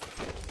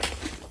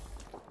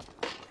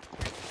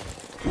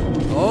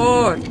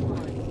 Oh,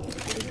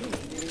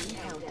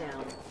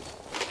 Countdown.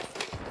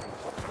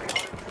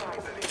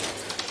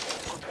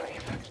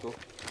 Let's go.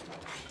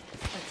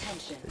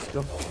 Attention. let's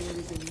go. There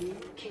is a new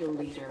kill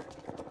leader.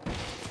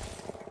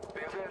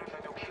 Be aware of a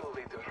new kill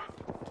leader.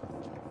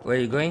 Where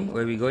you going?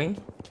 Where we going?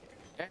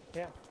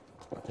 Yeah.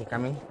 Okay,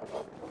 coming.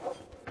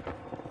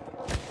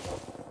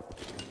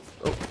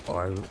 Oh,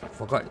 I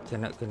forgot.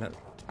 Cannot.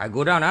 I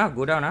go down,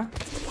 Go down,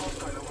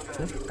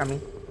 Okay,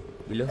 coming.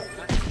 Below.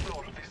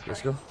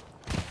 Let's go.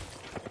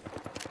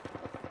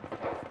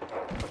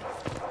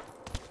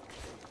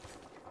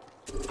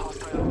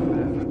 Hostile over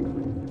there.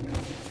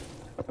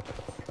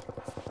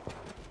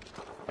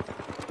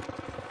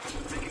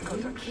 Making New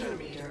contact with kill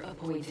enemy. leader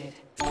appointed.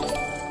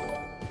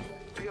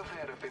 Be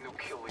aware of the new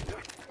kill leader.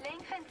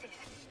 Laying fences.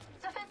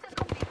 The fence is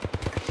complete.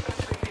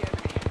 Sensing the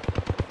enemy.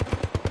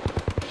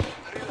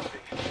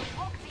 Reloading.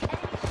 Walk the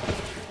enemy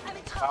shield. I'm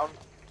in trouble.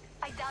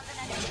 I downed an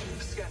enemy.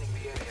 Scanning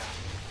the area.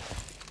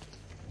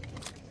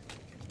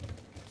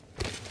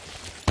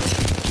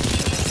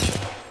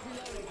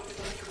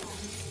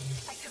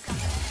 I took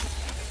out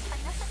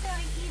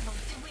unnecessary evil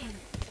to win.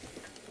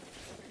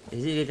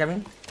 Is it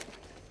coming?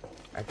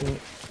 I think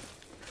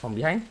from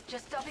behind.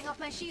 Just topping off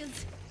my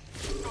shields.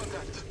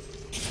 Contact.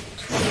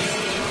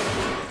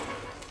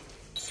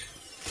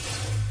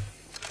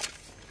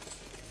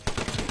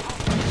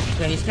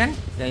 Can you scan?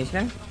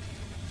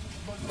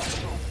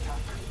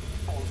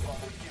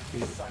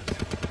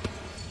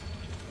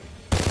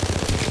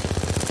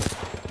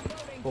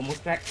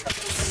 Almost crack.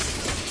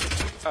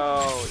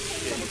 Oh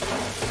shit.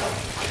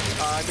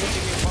 New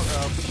team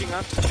pushing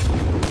us.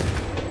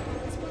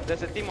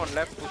 There's a team on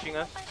left pushing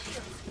us.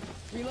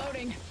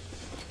 Reloading.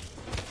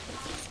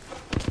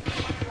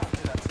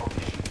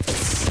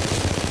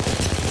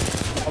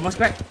 Almost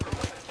crack.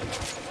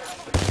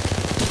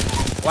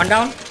 One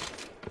down.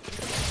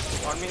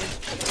 On me.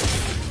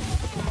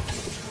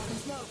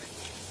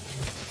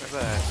 What's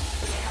that?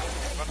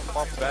 Gonna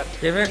pop that.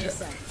 David.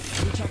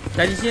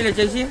 Cari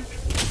sini.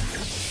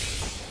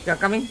 Yeah,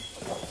 coming.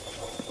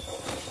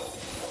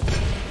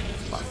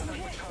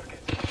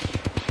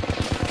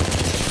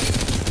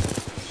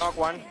 Knock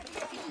one.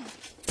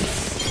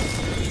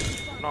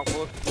 Knock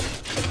both.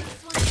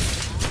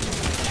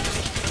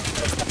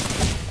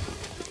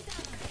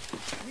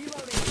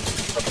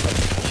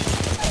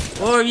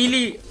 Oh,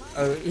 really?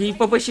 He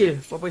purple shield.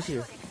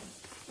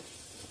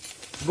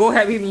 Go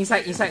help him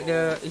inside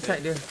the.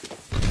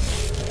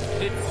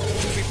 Did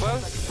two people?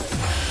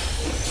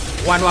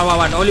 One.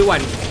 Only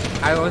one.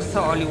 I also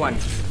saw only one.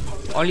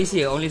 Only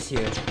here.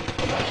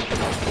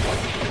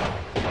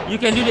 You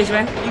can do this,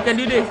 man. You can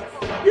do this.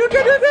 You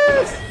can do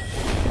this.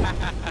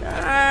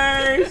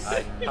 Nice.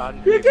 I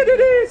can't. You can do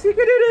this. You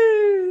can do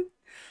this.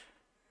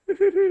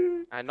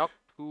 I knocked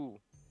 2.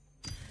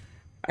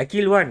 I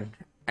kill 1.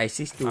 I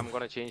assist 2. I'm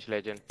gonna change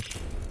legend.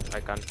 I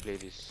can't play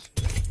this.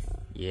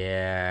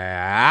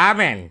 Yeah,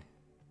 man.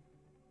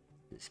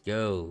 Let's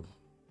go.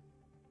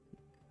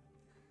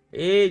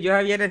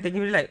 Johaviana, thank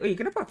you for the like. Oi,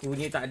 kenapa aku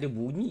punya tak ada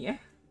bunyi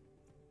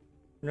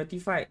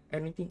Notified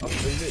anything of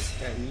alert.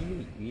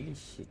 Really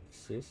shit.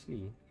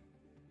 Seriously.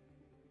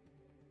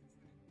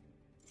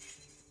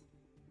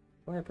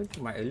 What happened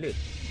to my alert?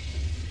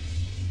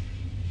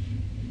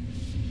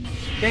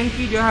 Thank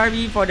you,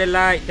 Johavi, for the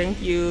like. Thank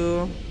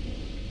you.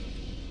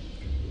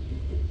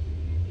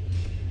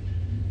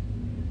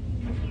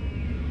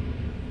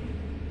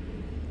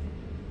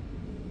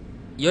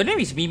 Your name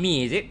is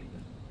Mimi, is it?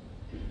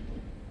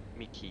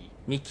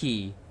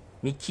 Mickey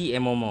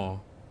and Momo.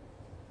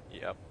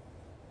 Yep.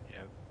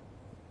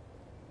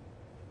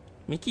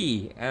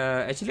 Mickey,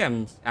 actually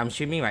I'm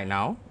streaming right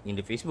now in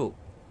the Facebook.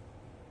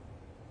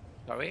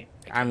 Sorry?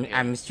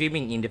 I'm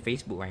streaming in the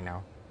Facebook right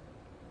now.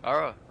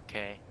 Oh,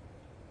 okay.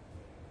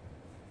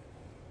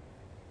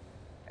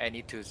 I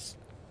need to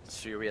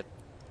stream it.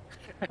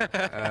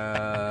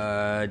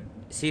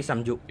 Say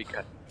some joke.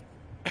 Because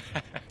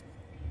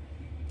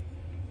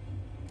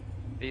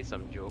Say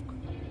some joke.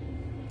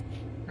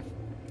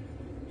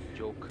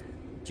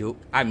 Joke.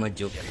 I'm a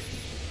joke.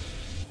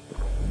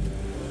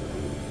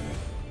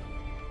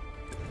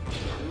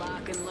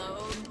 Lock and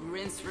load,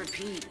 rinse,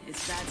 repeat.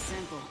 It's that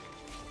simple.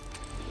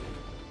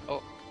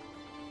 oh,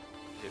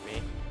 Is it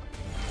me?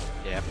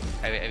 yeah.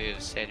 I will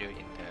send you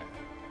in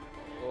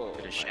Oh.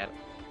 the chat.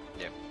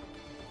 Yep.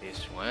 This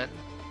one.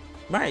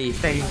 My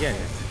intelligent.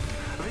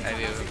 I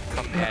will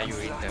compare you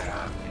in the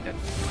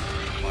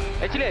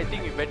Actually, I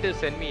think you better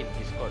send me in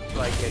Discord so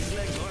I can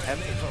have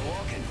it in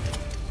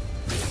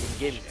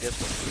games just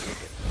for you.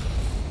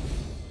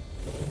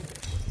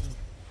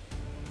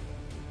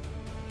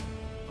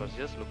 I was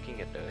just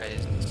looking at the. I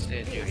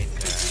send you in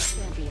the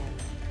Discord.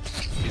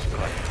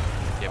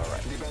 Yep.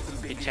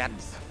 In chat.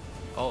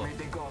 Oh, May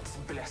the gods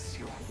bless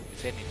you.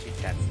 send in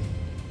chat.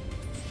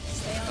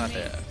 Stay on Not me.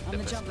 the I'm the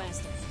person. jump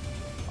master.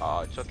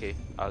 It's okay.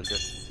 I'll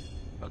just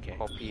Okay.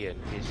 copy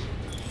and paste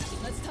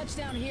Let's touch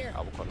down here.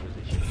 our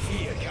conversation.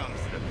 Here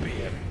comes the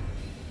beer.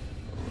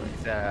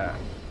 The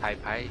high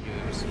pie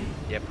you see.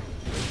 Yep.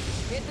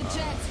 Hit the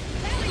jets.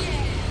 Hell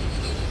yeah!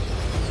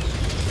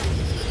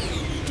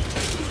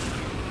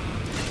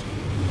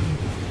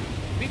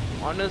 To be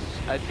honest,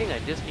 I think I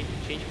just need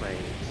to change my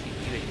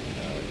CPU.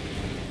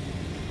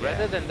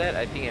 Rather than that,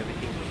 I think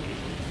everything's okay.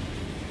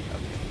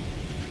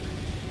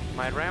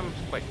 My RAM's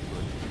quite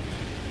good.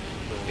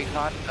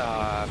 Because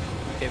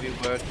they will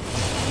work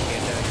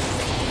together.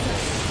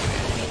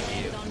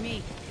 Get on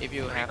me. If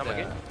you have Come the,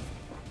 again?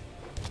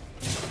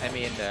 I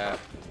mean the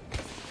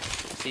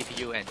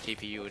CPU and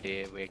GPU,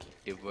 they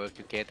work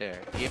together.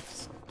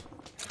 If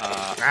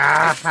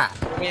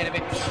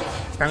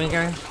Coming.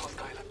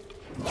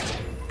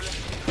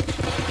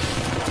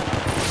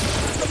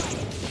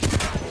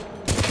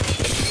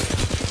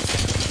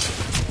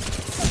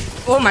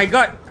 Oh my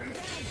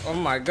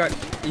god.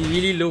 You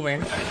really low,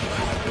 man.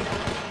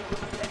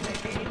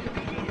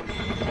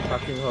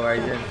 Fucking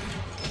Horizon.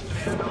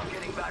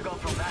 Getting back up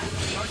from that.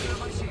 Charging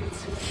my shields.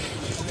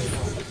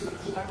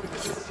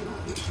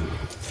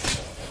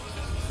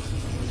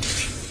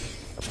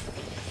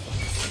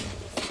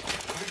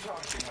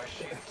 Recharging my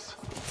shields.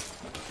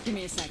 Give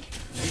me a sec.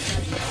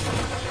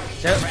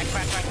 Yep.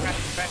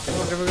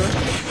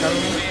 Go.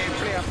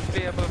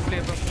 Play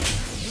up.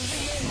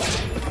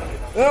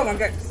 Oh my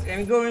god. Let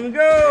me go.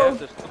 There's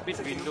the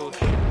stupid window.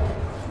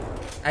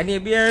 I need a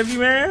BRB,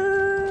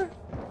 man.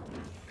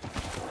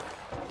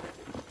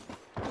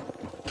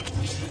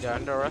 They're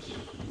under us.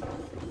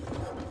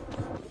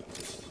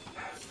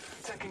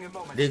 Taking a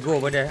moment. They go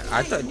over there.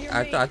 I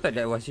thought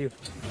that was you.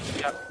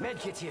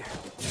 Medkit here.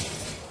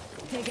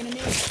 Taking a knee.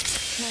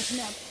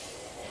 Smashing up.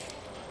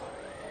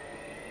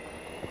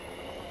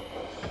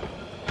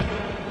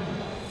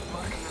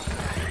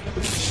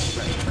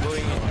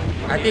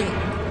 I think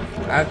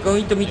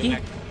going to Mickey.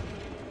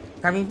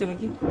 Coming to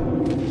Mickey.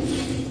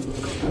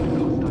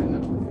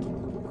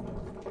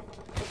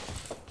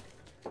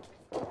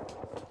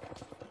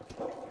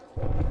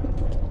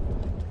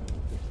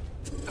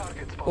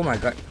 Oh my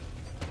god.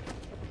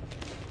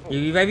 You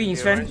reviving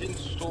his They're friend? running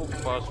so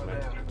fast, man.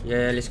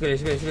 Yeah, let's go.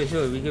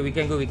 We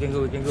can go.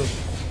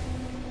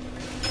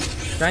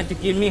 Trying to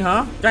kill me,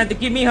 huh?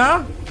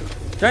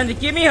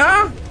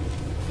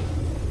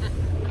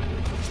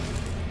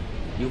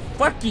 You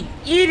fucking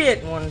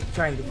idiot! One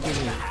trying to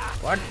kill me.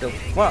 What the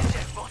fuck?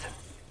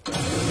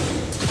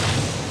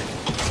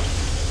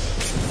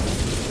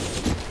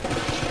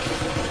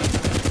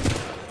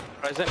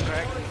 Present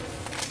crack.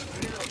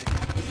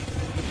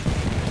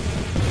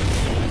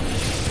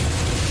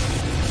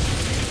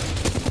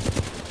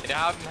 in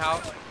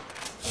house.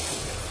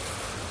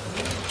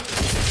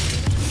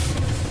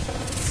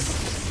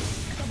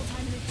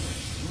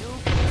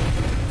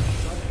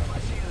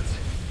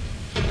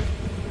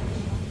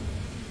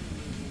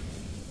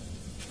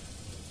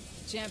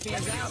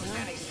 Champions out,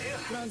 huh?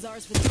 Throne's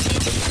ours for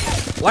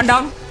One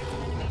down.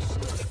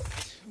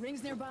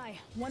 rings nearby.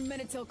 1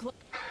 minute till close.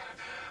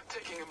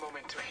 Taking a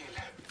moment to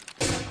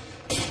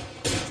heal.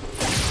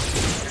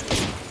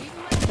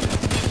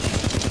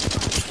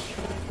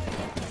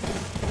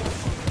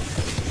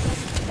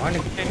 Mana?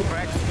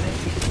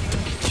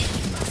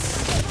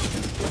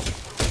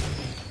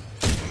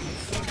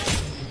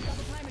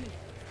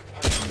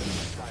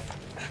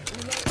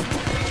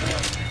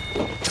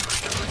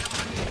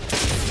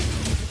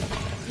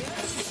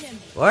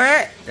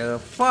 What the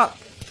fuck?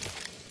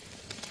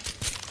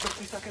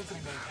 50 seconds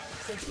remain.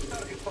 Safety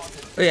target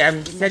spotted. Wait,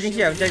 I'm charging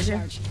here. I'm charging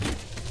here.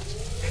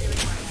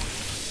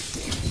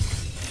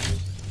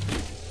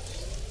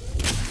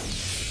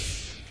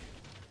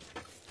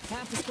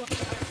 Half the squad.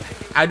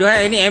 I don't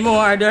have any ammo.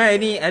 I don't have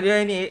any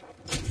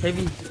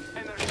heavy.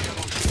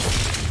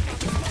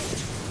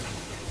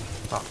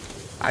 Oh,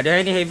 I don't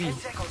have any heavy.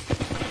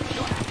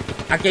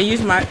 I can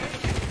use my.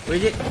 What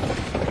is it?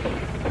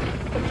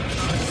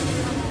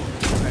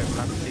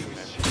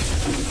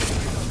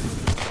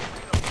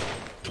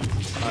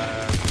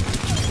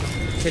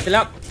 Settle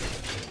up.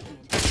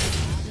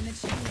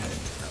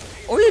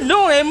 Oh, yeah,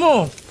 no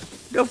ammo.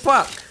 The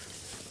fuck?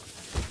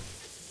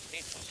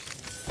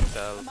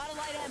 I'm out of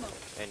light ammo.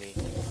 Any?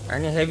 I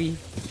need heavy.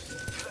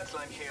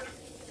 Flatline here.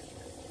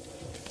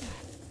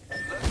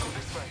 Let's go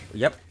this way.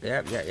 Yep.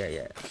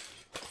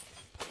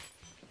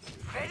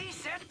 Ready,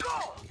 set,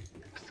 go!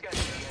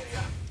 Scanning the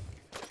area.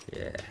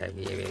 Yeah,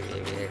 heavy. Heavy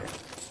ammo here.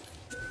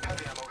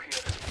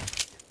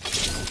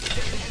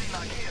 Heavy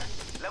mag here.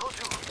 Level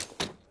 2.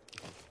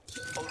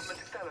 Ultimate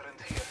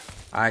accelerant here.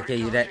 I can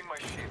use that. Recharging my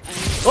shield.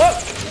 Oh!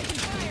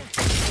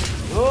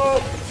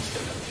 Oh!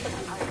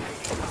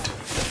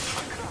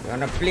 You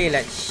wanna play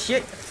like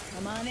shit?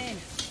 Come on in.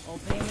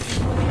 Opening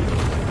with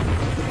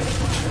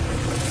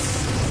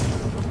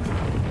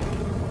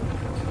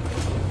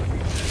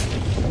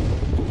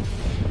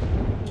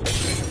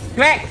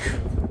Crack!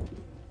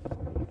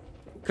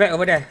 Crack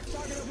over there.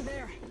 target over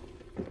there.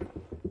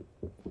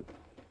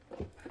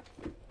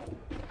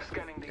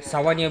 Scanning the area.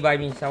 Someone nearby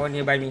me.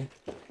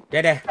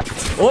 There.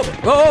 Oh,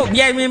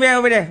 behind me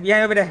over there.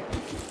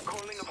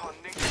 Calling upon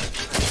Nick.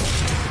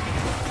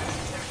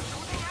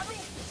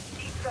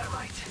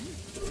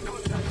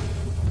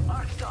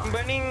 I'm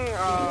burning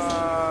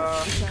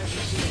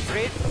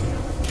raid.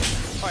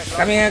 Quite loud.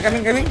 Coming.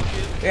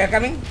 We are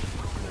coming.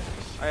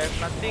 I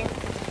have nothing.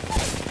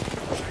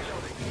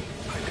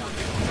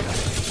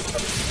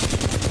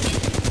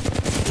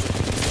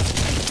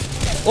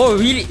 Oh,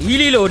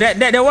 really low. That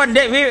one.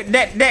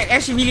 That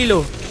Ash really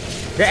low.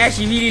 That Ash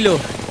really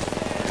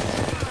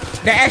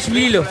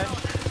low.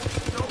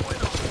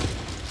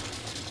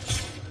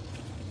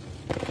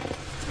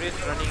 Raid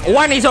running.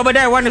 One is over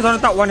there. One is on the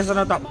top. Marker.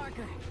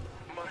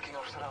 Marking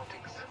our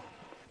surroundings.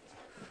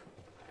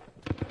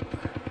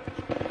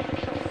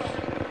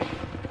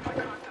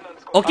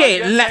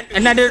 Okay,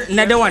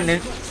 another one.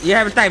 You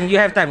have time.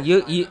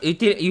 You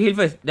heal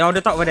first. They're on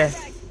the top over there.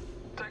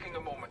 Taking a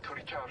moment to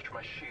recharge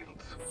my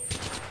shields.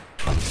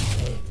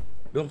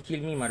 Don't kill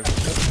me,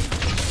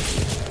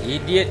 motherfucker.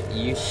 Idiot,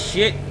 you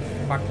shit.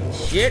 Fucking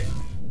shit.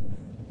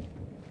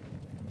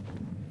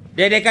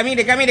 They're coming.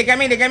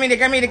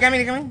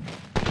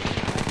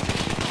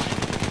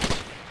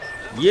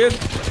 You.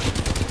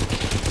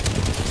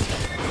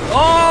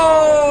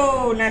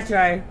 Oh, nice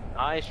try.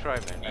 Nice try,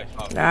 man. Nice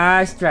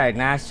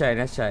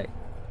try.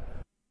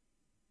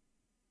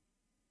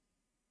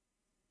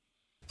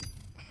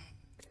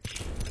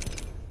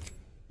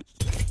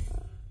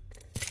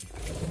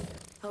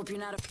 Hope you're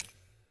not a.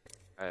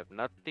 I have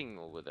nothing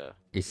over there.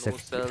 It's No a-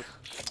 cells,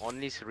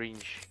 only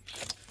syringe.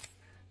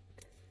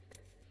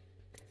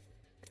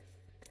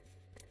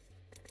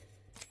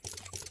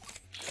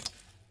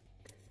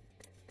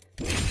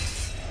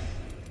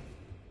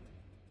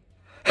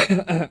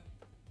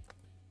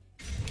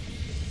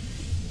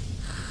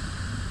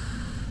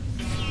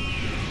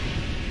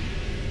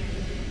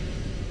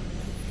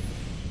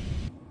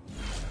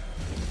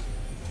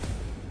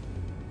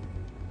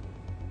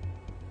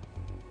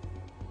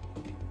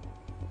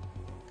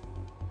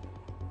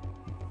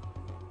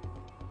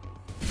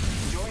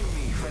 Join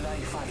me, fellow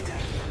fighter.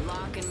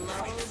 Lock and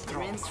load,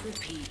 rinse,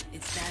 repeat.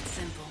 It's that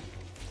simple.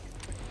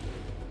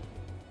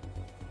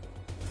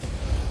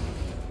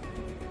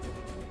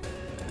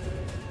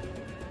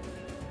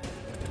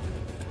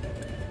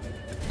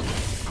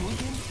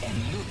 Cuiden and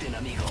looten,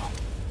 amigo.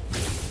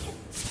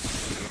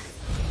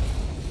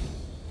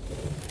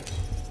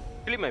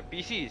 Actually, my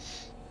PC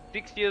is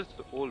 6 years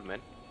old, man.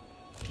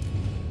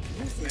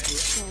 This is your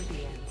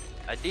champion.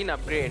 I didn't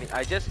upgrade any.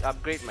 I just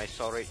upgrade my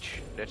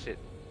storage. That's it.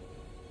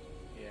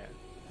 Yeah.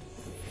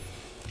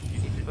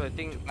 So I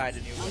think On the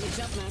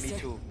jump, master.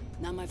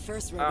 Not my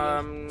first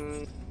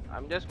rodeo.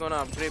 I'm just gonna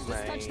upgrade my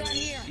Let's touch down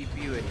here.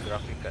 CPU and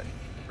graphic card.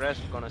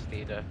 Rest gonna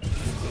stay there,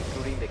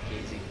 including the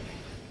casing.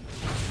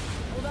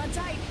 Hold on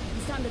tight.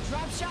 It's time to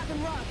drop, shock,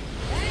 and rock.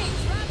 Hey,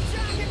 drop,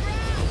 shock, and rock!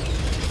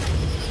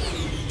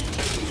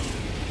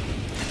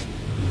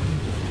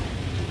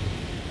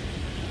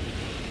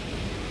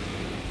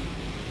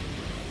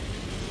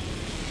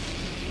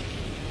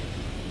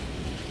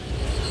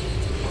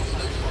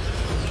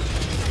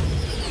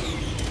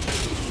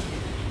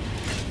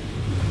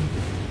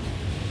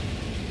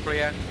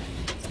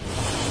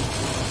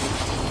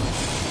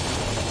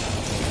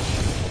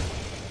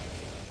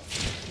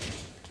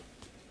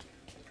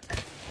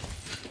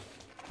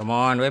 Come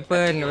on,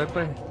 weapon. An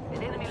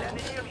enemy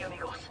landed near me,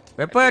 amigos.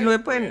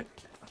 Weapon.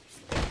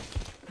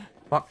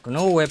 Fuck,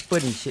 no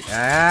weapon. Shit.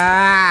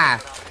 Ah,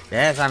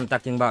 that's what I'm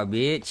talking about,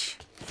 bitch.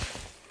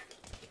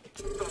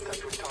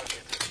 Contact with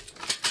target.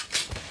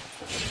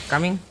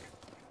 Coming.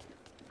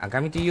 I'm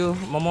coming to you,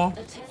 Momo.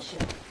 Attention.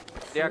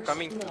 They are First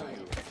coming to blood.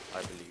 you, I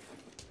believe.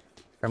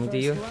 Coming to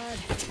you. Blood.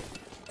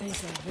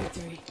 Thanks for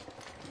victory.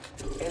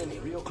 Enemy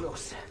real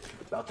close.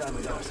 About time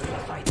we got ourselves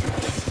a fight.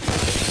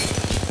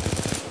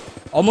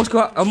 Almost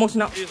not.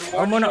 Just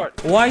Almost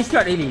not. One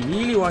shot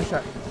really one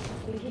shot.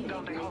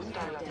 Downed a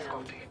hostile at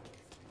Scotty.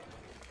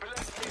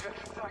 Let's leave it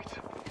sight.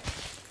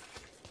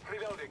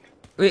 Reloading.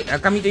 Wait, I'm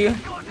coming to you.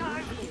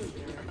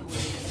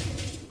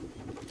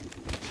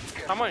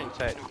 Someone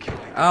inside.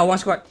 One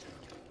squad.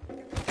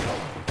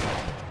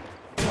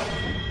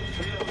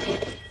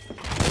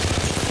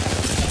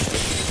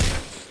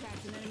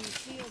 Cracked an enemy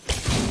shield.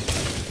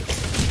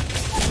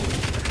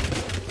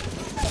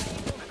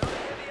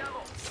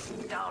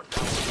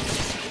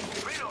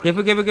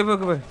 Careful.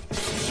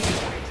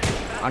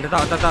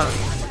 Tak.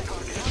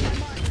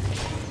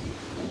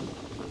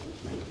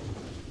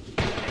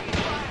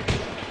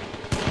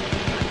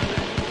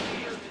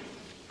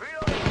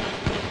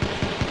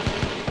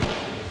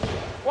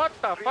 What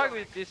the fuck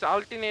with this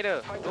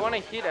alternator? Don't wanna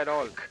hit at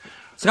all.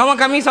 Someone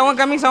coming. Charging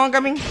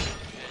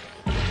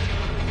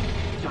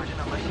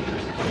on my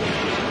shields.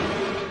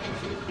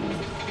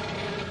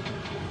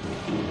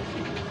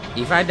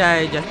 If I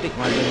die, just take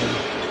my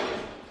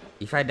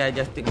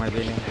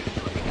banner.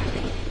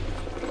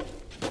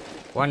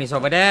 One is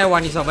over there.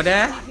 One is over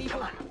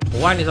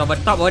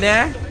top over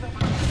there.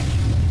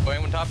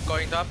 Going top.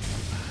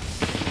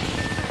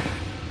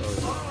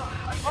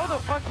 How the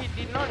fuck he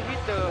did not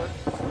hit the...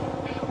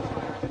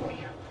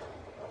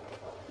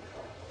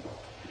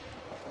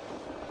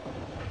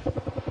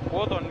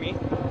 Both on me.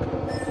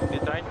 They're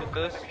trying to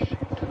curse.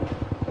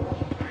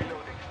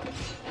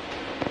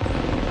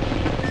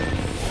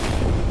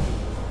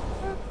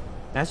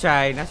 That's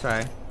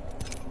right.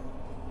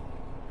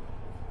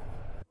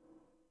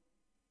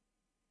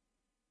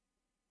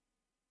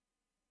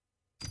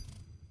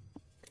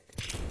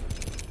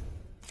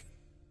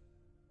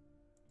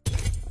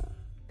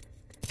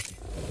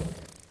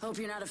 Hope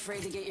you're not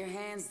afraid to get your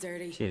hands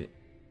dirty. Shit.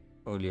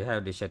 Only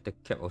have the shutter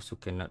cap also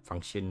cannot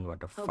function. What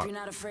the Hope fuck? you're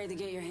not afraid to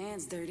get your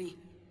hands dirty.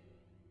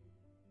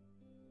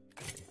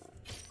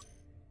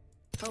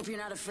 Hope you're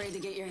not afraid to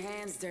get your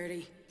hands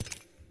dirty.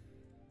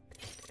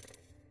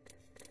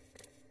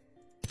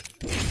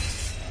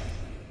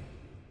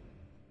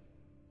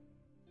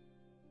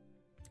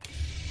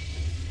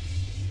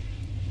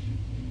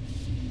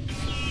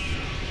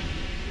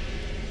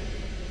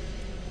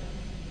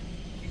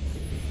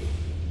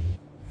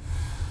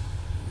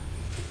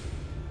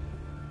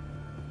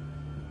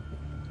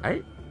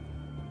 Right?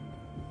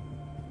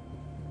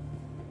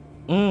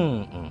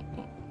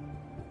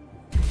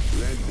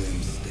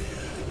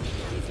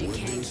 If you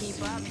can't keep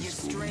up, you're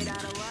straight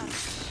out of luck.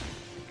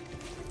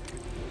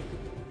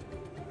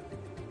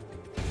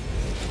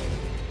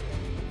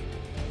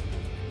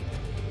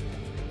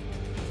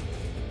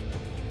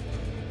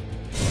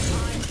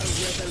 I'm a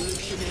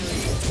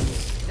revolutionary.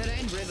 That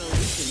ain't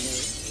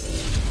revolutionary.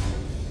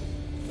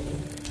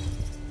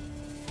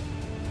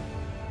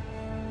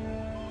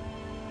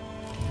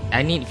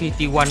 I need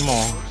 51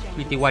 more.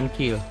 51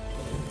 kill.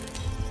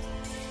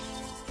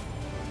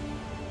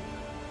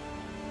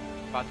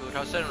 About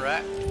 2,000,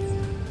 right? I'm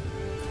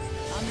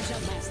the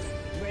jump master.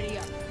 Ready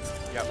up.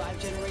 Yep. 5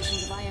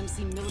 generations of IMC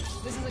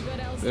military. This is a good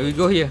LZ. Where we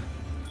go here?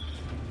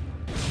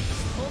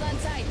 Hold on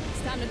tight.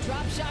 It's time to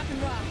drop, shock,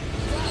 and rock.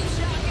 Drop,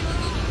 shock, and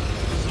rock.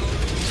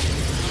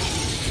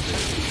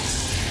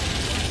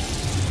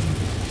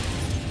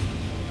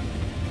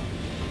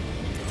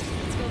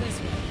 Let's go this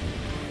way.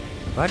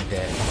 What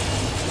the?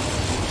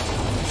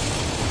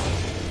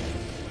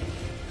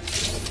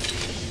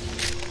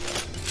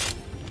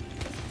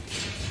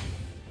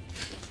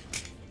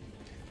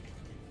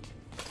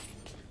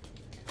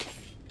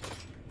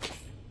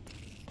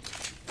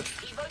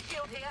 Evo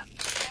shield here.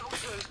 Level 2.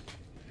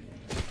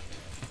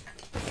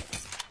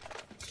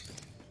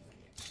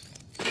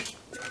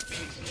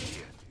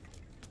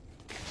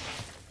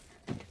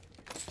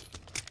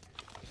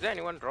 Is there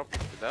anyone dropped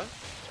with us?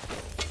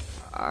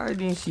 I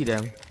didn't see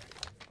them.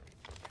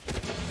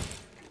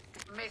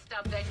 Messed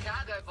up that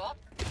cargo bot.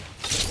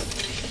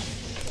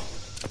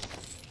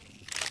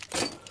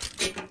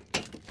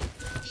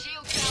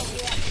 Shield cell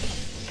here.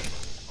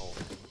 Oh.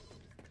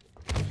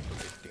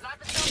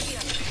 Sniper cell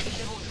here.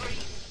 Level 3.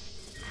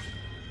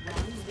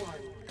 Round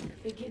 1.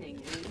 Beginning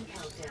ring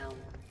countdown.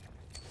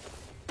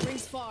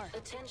 Rings far.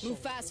 Attention. Move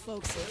fast,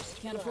 folks.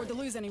 Can't afford to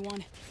lose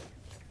anyone.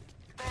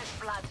 First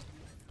blood.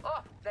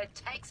 Oh, that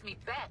takes me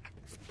back.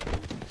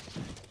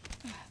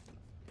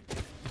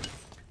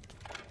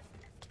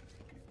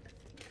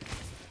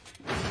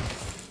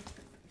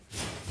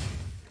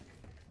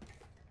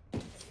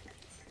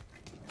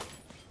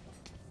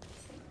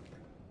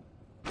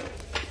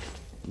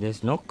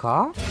 There's no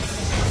car?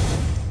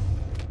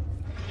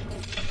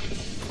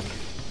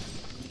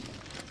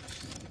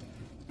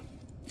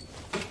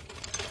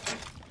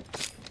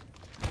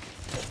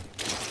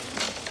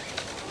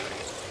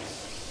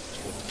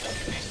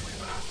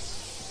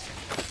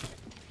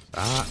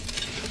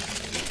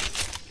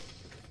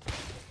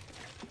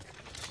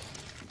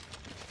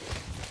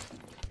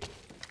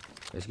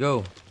 Let's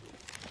go.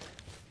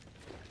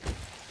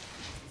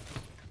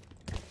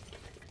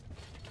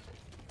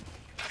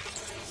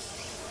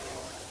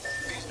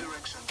 These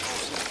directions.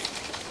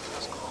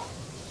 Let's go.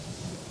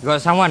 You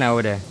got someone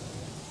over there.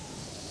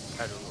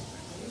 I don't know.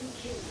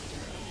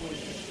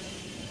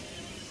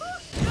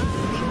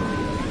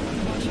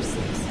 Watch your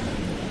six.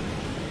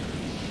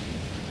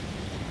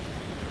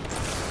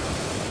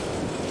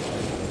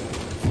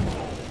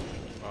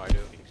 Oh, I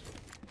don't think so.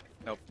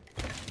 Nope.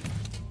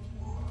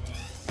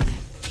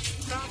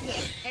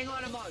 Hang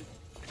on a moment.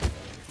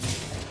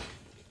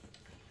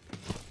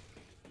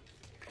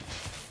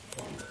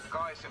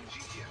 Guy SMG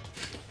here.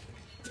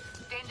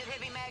 Standard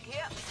heavy mag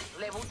here.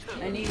 Level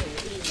 2. I need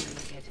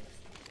it.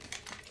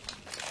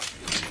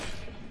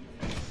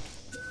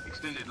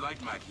 Extended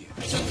light mag here.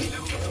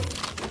 Level 2.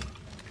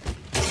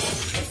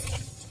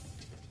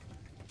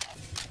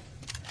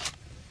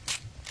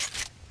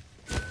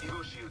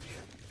 Evo shield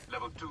here.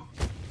 Level 2.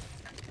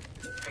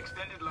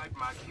 Extended light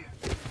mag here.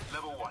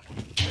 Level 1.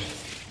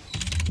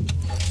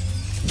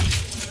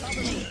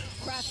 Cover me.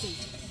 Crafty.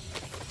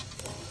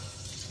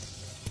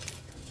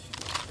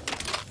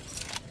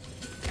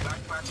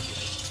 Backpack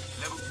here.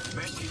 Level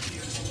med kit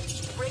here.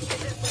 Break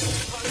it in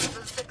closer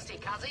than 60,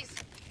 cuzzies.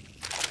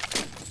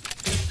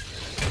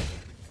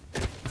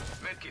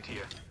 Med kit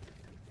here.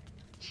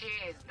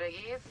 Cheers,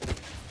 biggies.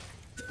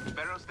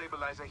 Barrel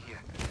stabilizer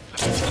here.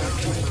 Barrel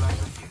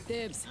stabilizer here.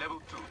 Dibs. Level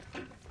 2.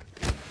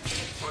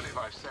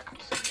 45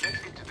 seconds. Let's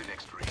get to the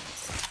next ring.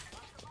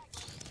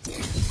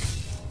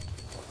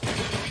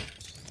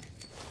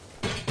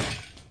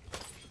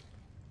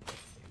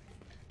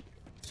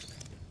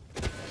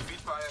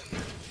 Speedfire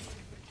here.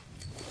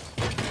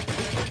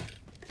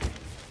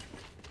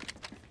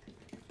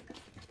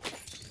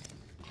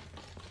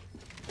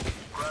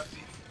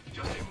 Grassy.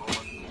 Just a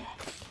moment more.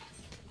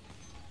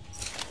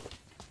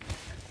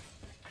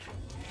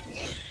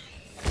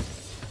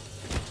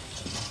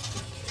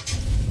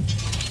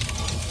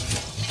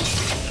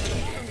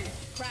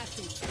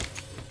 Crafty.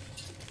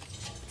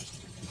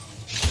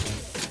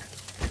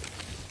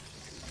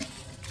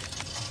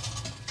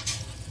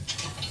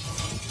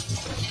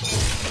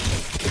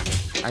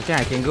 I think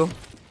I can go.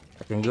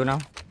 I can go now.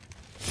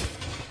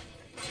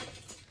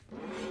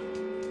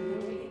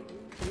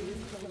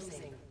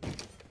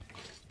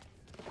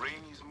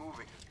 Ring is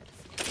moving.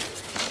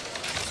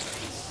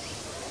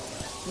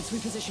 Let's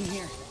reposition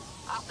here.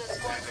 After the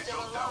squad's There's a still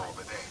drone tower alive.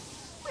 over there.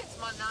 Where's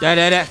my knife?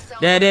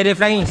 They're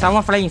flying.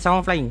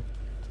 Someone flying.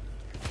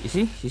 You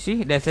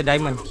see? There's a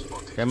diamond.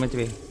 Diamond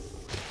tree.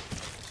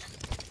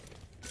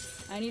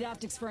 I need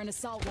optics for an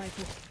assault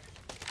rifle.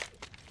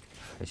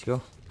 Let's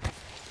go.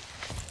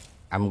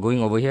 I'm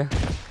going over here.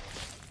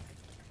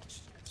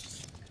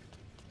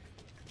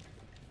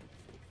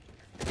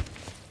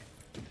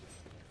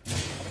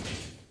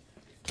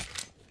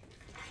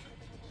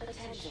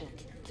 Attention.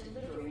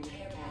 Delivering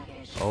care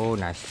package. Oh,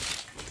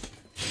 nice.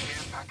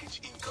 Care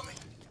package incoming.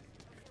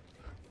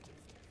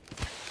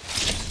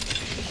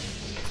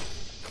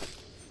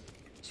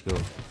 Let's go.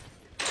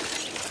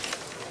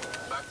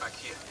 Backpack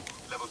here.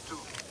 Level 2.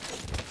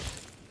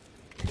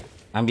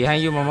 I'm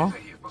behind you, Momo.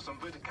 Here for some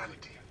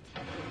verticality.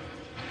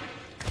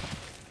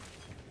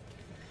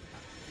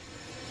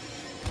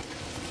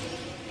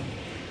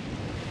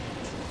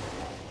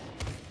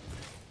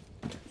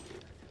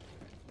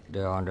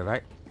 They're on the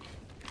right.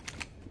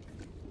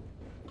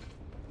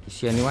 You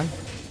see anyone?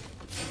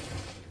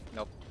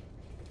 Nope.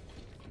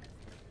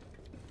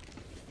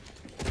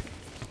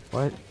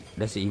 What?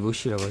 There's an Evo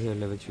shield over here,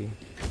 level 3.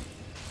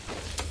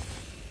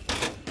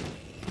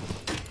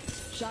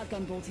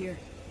 Shotgun bolt here.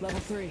 Level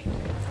 3.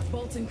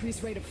 Bolts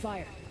increase rate of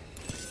fire.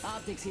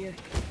 Optics here.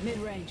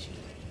 Mid-range.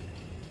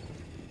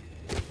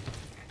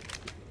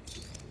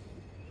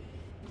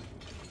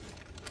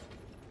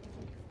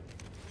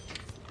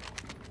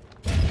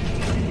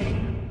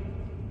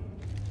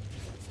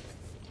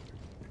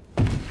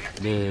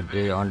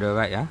 They on the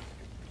right, yeah?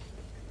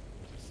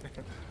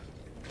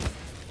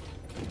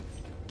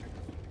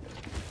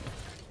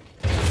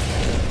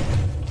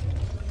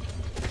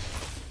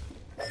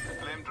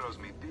 Flame draws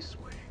me this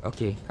way.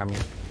 Okay, come here.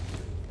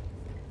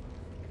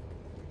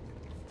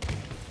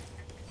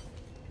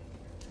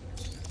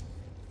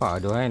 Oh, I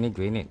don't have any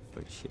grenade.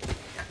 Oh, shit.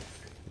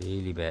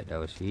 Really bad. That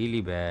was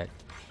really bad.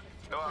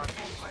 No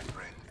argument, my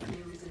friend.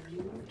 There is a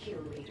new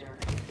kill leader.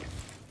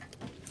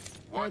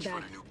 Watch for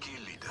that. the new kill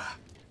leader.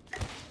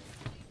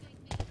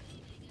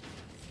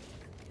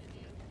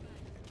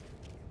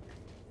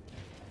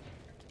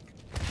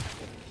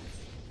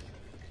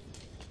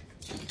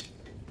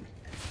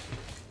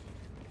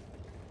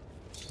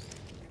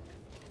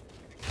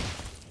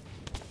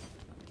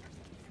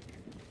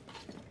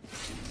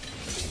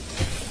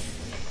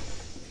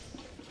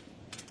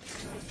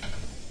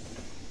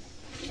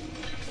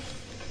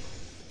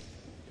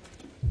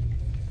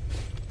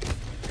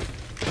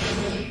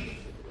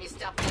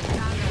 Mr.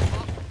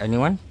 Petang.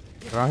 Anyone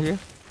around here?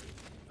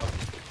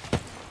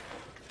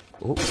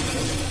 Oh,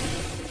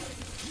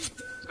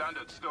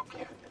 Standard stock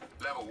here.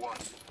 Level 1.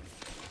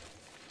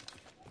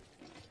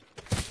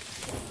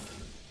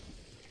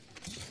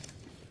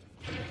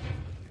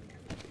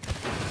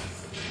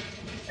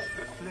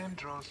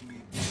 draws me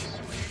this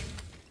way.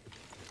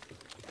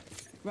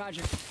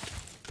 Roger.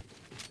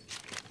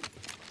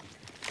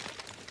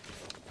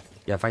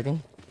 Yeah,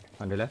 fighting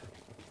on the left.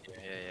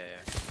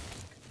 Yeah.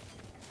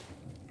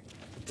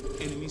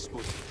 Enemy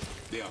spotted.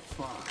 They are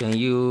far. Can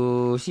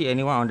you see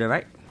anyone on the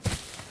right?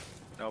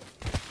 Nope.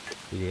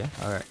 Yeah.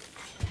 All right.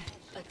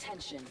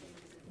 Attention.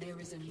 There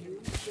is a new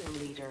kill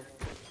leader.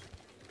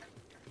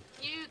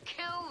 You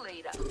kill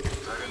leader. Only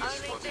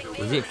thing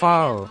Was it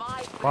far?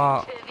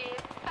 Far.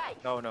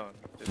 No.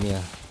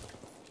 Yeah.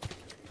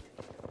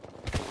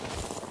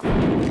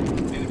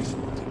 Enemy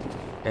spotted.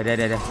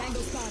 There. Tango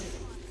spotted.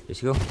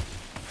 Let's go.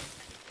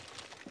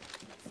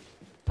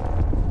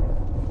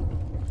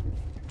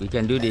 We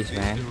can do this,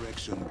 man.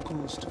 Direction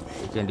calls to me.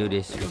 We can do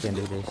this.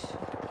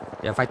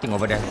 They're fighting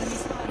over there. Enemy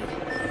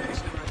spotted.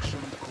 This direction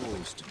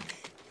calls to me.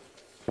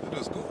 Let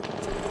us go.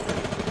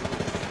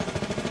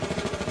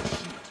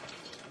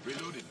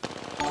 Reloading.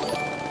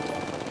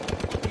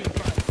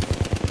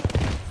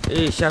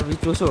 Hey, Shaf,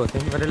 itu also.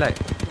 Thank you for the like.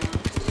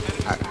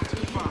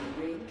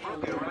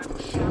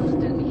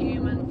 Just in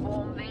human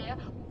form there.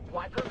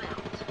 Wipe them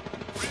out.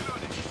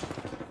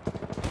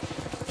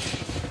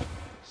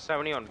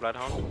 70 on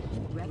Bloodhound.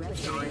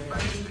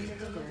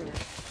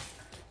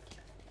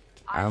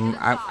 I'm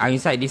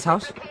inside this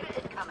house.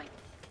 Incoming.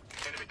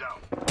 Enemy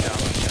down.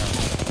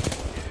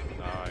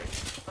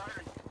 Nice.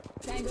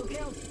 Tango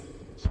killed.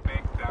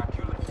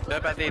 Spectacular.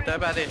 Third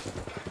party.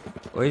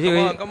 Oh, is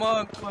it? Come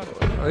on.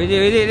 Oh, is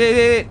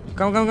it?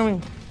 Come. Follow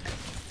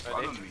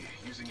me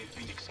using a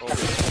Phoenix.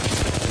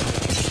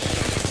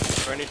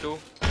 22.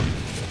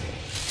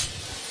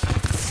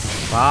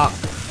 Fuck.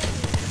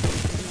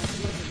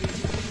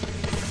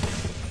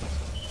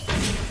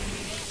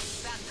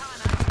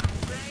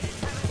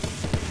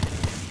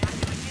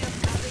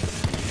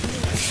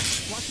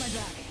 Watch my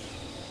back.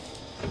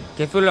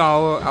 Careful,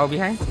 our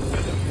behind.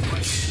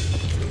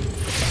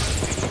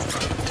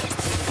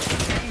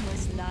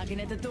 Aimless knocking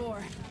at the door.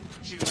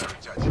 Shields are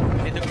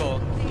recharging. Need to go.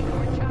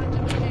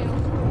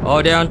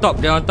 Oh, they're on top.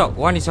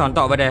 One is on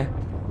top over there.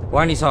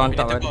 One is on We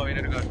top. need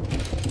to go.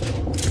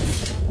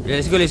 Yeah,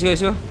 let's go.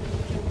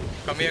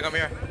 Come here.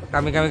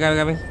 Coming. Come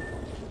here.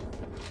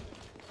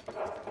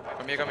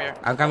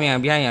 I'm coming.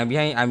 I'm behind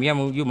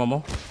you,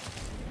 Momo.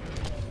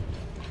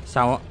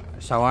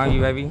 Someone,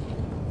 you baby.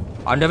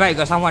 On the right,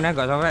 got someone.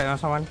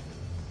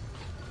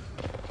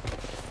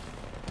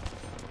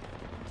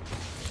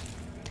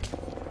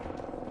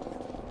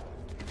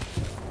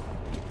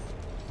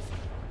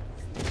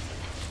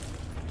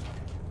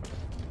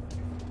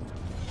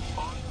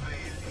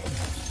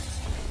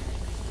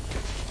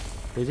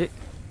 Is it?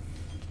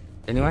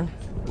 Anyone?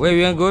 Where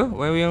we wanna go? No.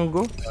 Where we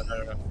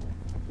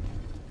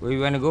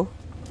wanna go?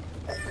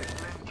 Land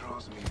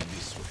draws me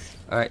this way.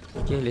 Alright,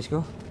 okay, let's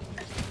go.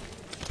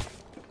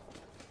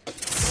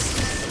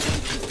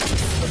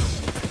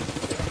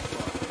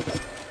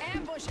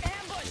 Ambush!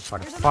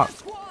 What the There's fuck? another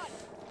squad!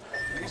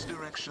 This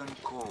direction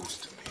calls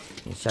to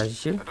me. Charge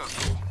shield. Let us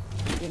go.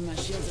 Give my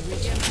shields a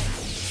reach.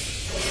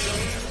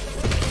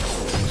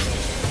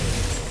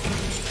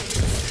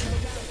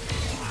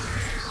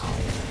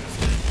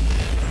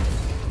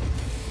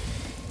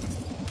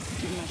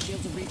 Give my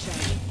shields a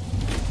recharge.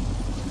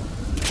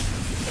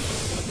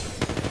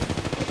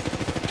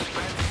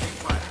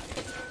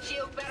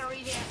 Shield battery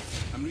here.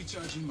 I'm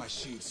recharging my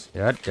shields.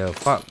 What the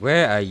fuck?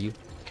 Where are you?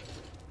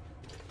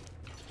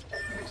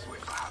 This way,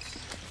 perhaps.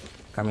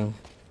 Coming.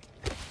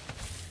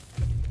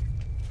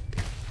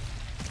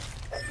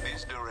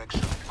 This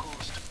direction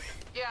calls to me.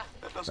 Yeah.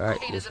 Let us Alright,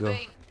 go. let's As a go.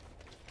 beam.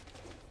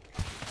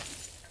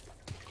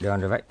 They're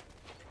on the right.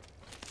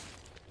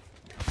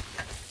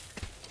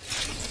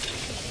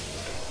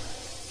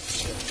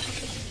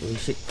 Oh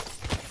shit.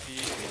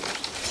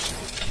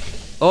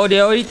 Oh,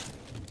 they already.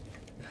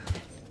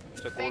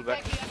 It's a cool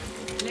back.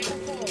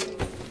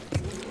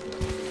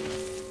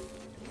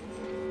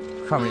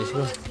 Come, let's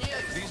go. This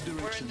We're in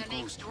direction the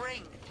calls next to me.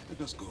 ring.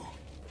 Let us go.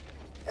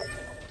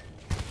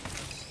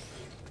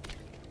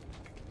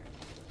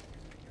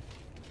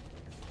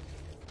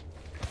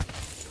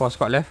 Four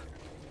squad left.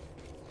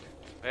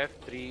 I have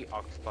 3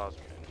 Ox stars,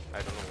 man. I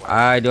don't know why.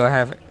 I don't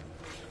have it.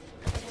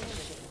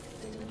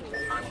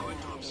 I'm going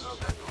to observe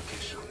that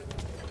location.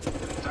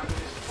 Target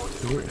is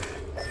spotted over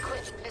there.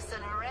 Quit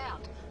messing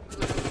around.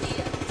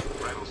 Here.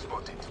 Rival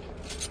spotted.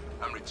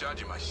 I'm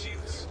recharging my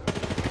shields.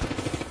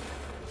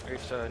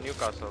 It's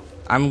Newcastle.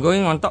 I'm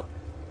going on top.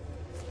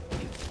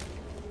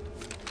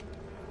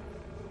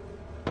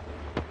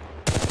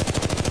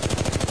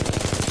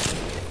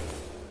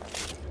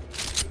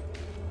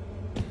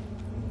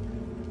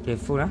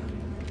 Careful, huh?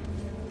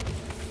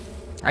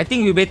 I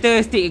think we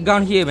better stick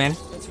down here, man.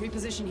 Let's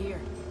reposition here.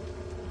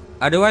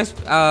 Otherwise,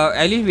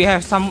 at least we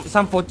have some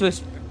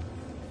fortress.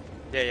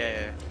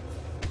 Yeah.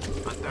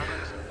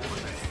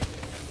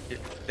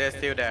 They're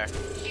still there.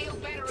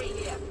 Shield battery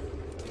here.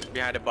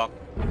 Behind the box.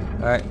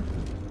 Alright.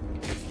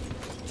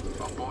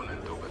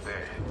 Opponent over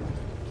there.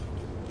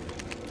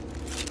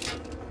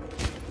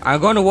 I'm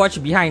gonna watch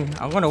behind.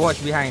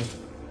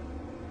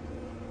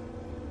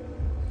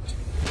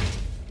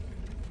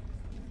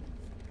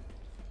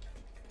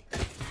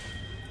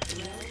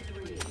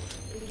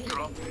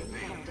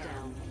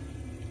 Countdown.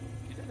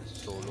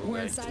 Solo We're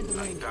guy. inside the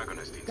ring.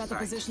 Antagonist in Got the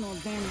sight. positional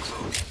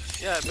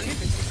advantage. Yeah, I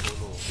believe it's a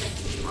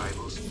solo.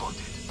 Rival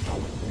spotted.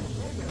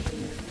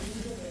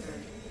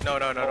 No.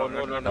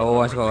 Oh,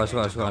 let's go.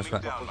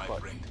 Down, my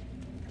friend.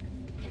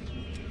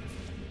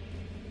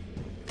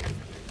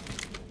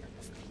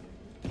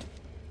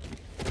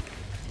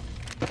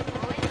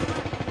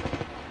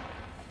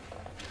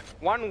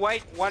 One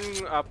white, one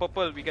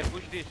purple. We can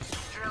push this.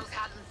 Drills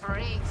hunting for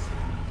eggs.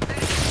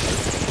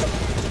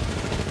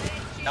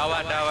 Down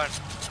one.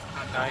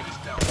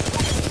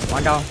 Nice.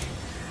 One down.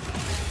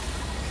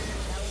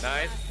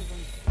 Nice.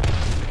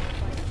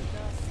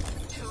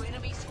 Two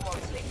enemy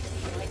squads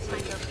left. Let's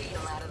make a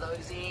meal out of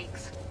those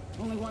eggs.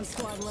 Only one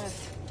squad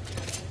left.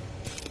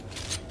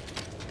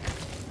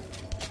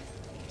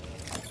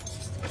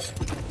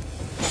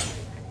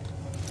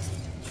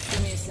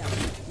 Give me a sec.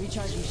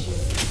 Recharging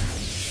shield.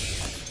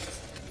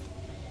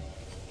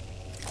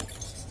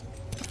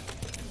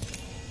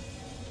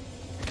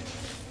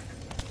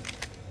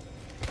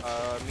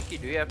 Mickey,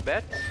 do you have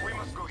bets? We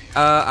must go here.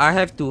 I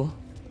have 2.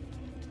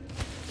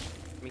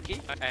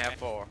 Mickey? I have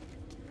 4.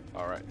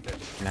 Alright,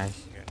 that's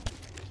Nice.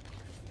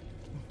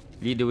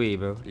 Lead the way,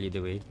 bro. Lead the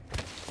way.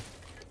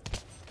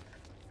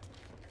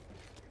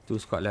 2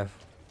 squad left.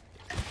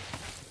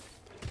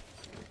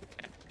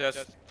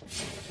 Just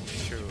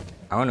true.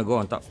 I wanna go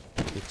on top.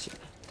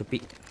 To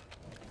pick.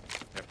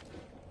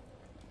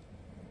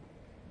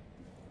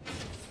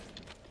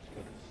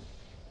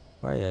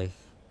 Why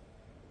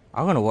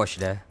I'm gonna watch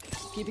there.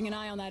 Keeping an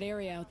eye on that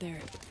area out there.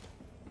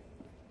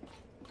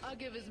 I'll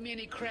give as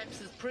many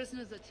craps as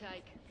prisoners a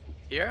take.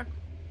 Here?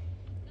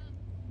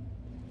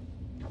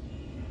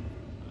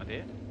 are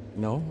there.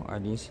 No, I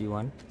didn't see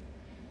one.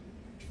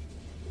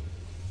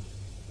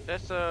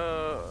 There's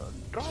a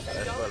drop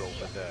as well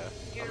over there.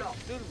 I'm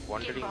still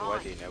wondering why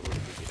they never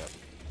pick it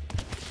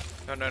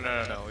up.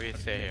 No. We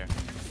stay here.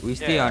 We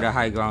stay Yeah. on the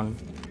high ground.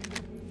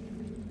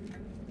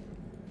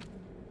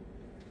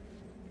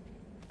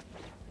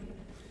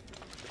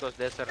 Because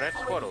there's a red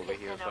squad over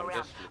here, so I'm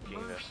just looking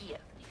Move there. here.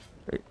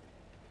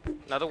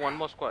 Another one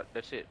more squad,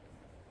 that's it.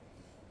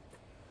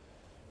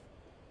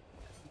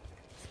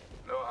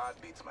 No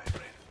heartbeats, my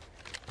friend.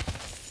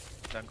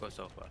 Don't go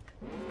so far.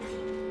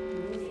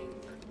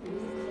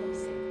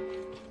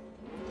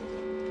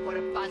 What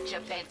a bunch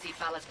of fancy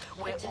fellas.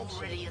 We're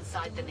already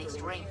inside the next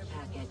ring.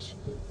 Package.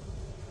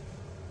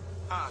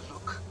 Ah,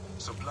 look.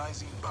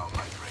 Supplies inbound,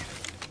 my friend.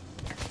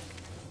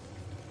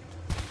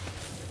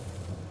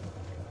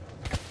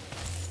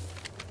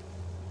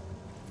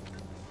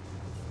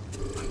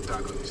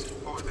 Antagonist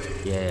over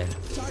there. Yeah.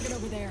 Target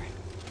over there.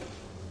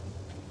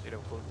 Is it a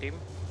full team?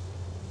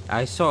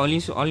 I saw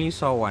only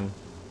saw one.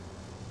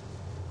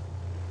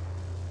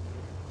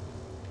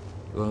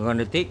 We're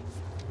gonna take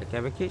the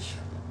care package.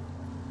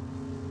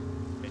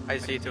 I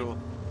see 2.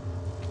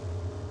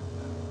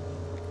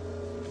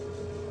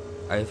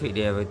 I think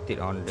they have a take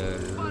on the.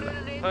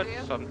 Heard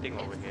something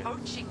over here.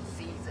 Poaching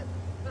season.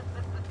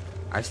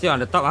 I stay on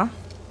the top, huh?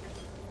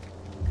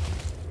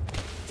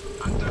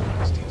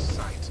 Antagonist in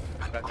sight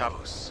and Got top.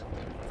 close.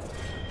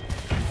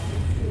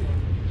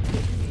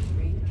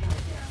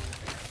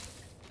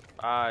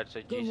 Ah, it's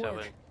a Good G7.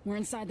 work. We're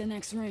inside the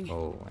next ring.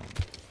 Oh man.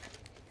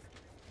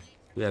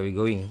 Yeah, we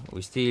going.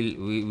 We still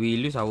we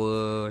lose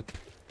our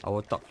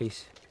top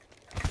place.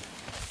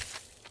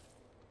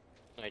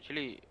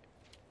 Actually,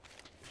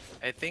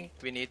 I think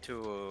we need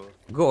to.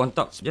 Go on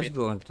top. Split. Just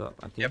go on top.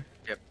 I think.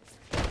 Yep.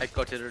 I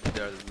go to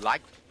the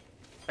right.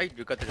 Hey,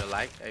 you go to the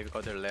right. I go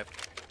to the left.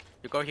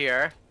 You go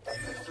here. The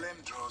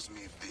flame draws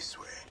me this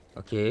way.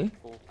 Okay.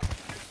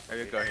 I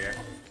will go here.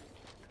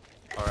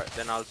 alright,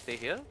 then I'll stay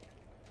here.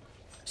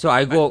 So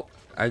I go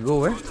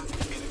where? Is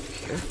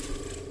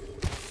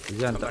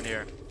it on Come top? on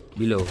here.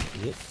 Below.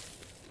 Is it?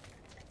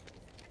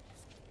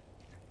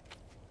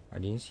 I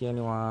didn't see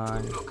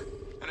anyone. Look,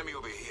 enemy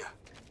over here.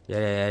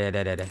 Yeah.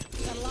 Got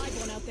a live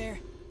one out there.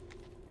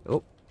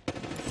 Oh.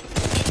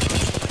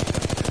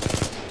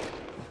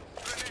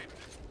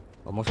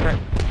 Almost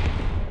cracked.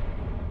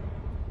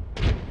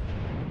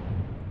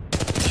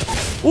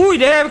 Ooh,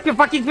 they have a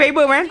fucking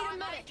Kraber, man.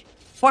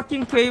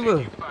 Fucking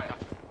Kraber.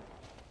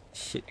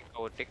 Shit.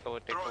 Take over.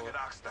 Throwing an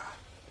Oxstar.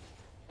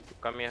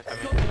 Come here.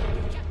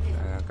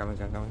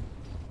 Coming.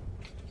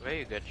 Where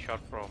you get shot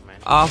from, man?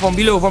 From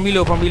below.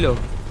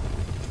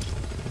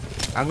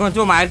 I'm gonna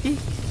throw my RT. Go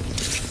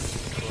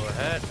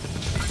ahead.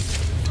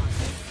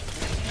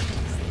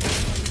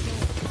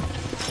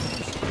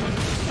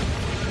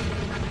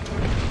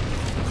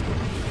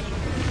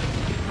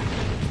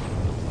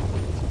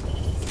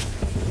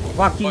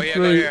 Fucking Go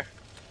Kraber. here.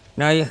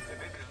 Nah, yeah.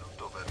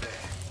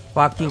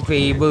 Fucking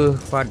Kraber.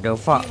 What the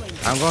fuck?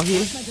 I'm gonna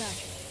heal. My back.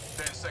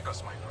 10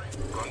 seconds, my friend.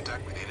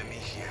 Contact with enemy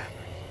here.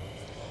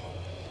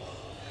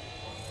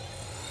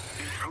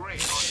 Feel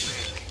great on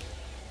sailing.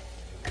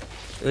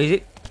 Where is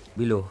it?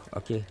 Below.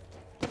 Okay.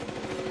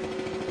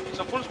 It's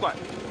a full squad.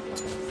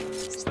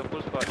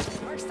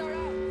 Mark start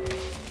out.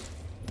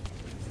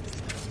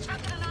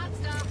 Chucking an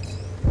Oxstar.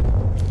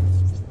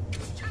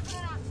 Chucking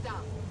an Oxstar.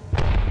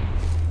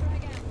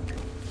 Frag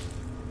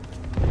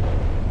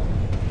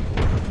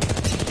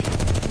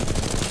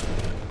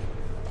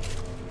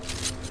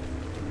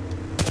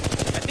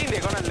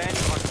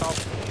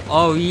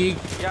Oh, we...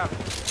 Yeah.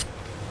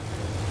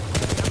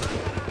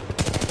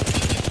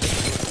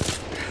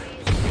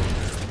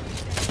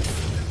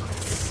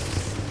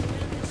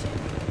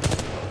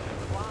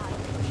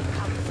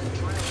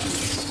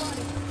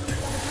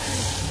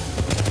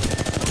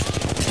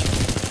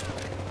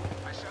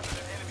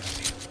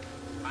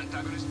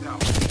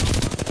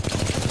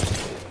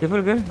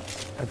 Careful, girl.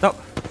 Top.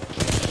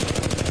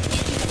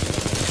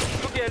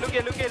 Look here, look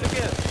here, look here, look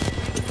here.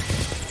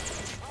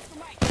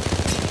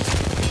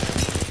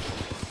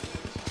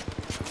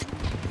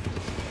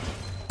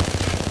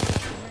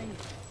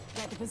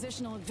 Got the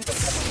positional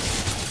advantage.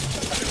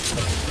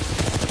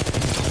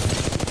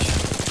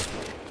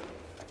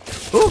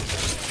 Oh!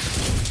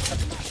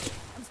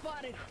 I'm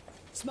spotted.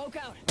 Smoke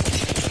out.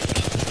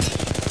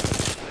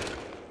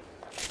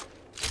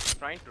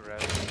 Trying to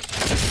rally.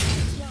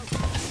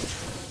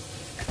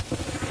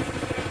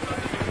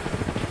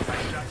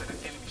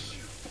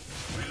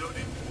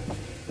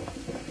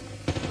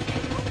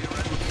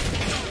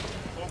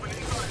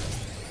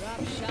 Drop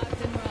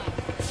shots and run.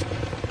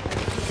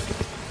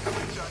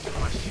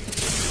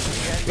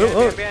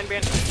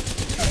 Behind.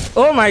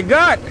 Oh my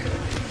god!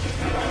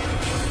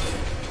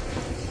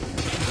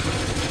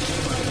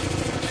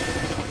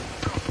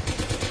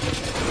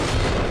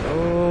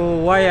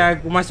 Oh, why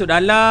aku masuk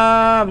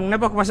dalam?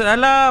 Kenapa aku masuk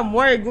dalam?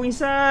 Why go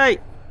inside?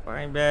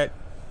 Fine, bad.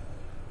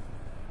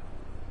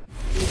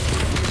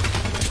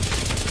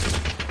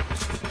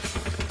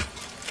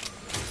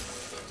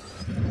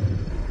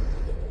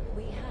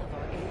 We have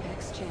our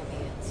Apex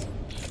champions.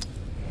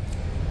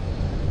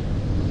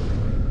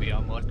 We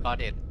almost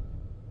got it.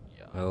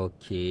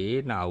 Okay,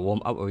 now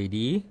warm up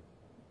already.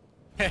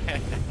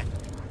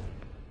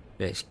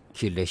 Let's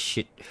kill the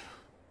shit.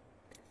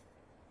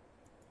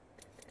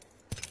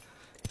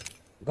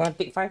 Gonna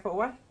take 5 for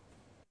what?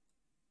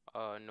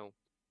 No.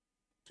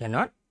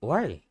 Cannot?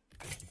 Why?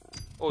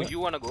 Oh,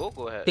 you wanna go?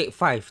 Go ahead. Take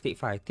 5, take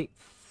 5. Take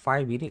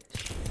 5 minutes.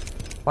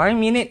 5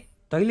 minutes.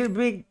 Toilet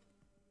break.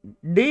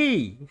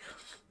 Day.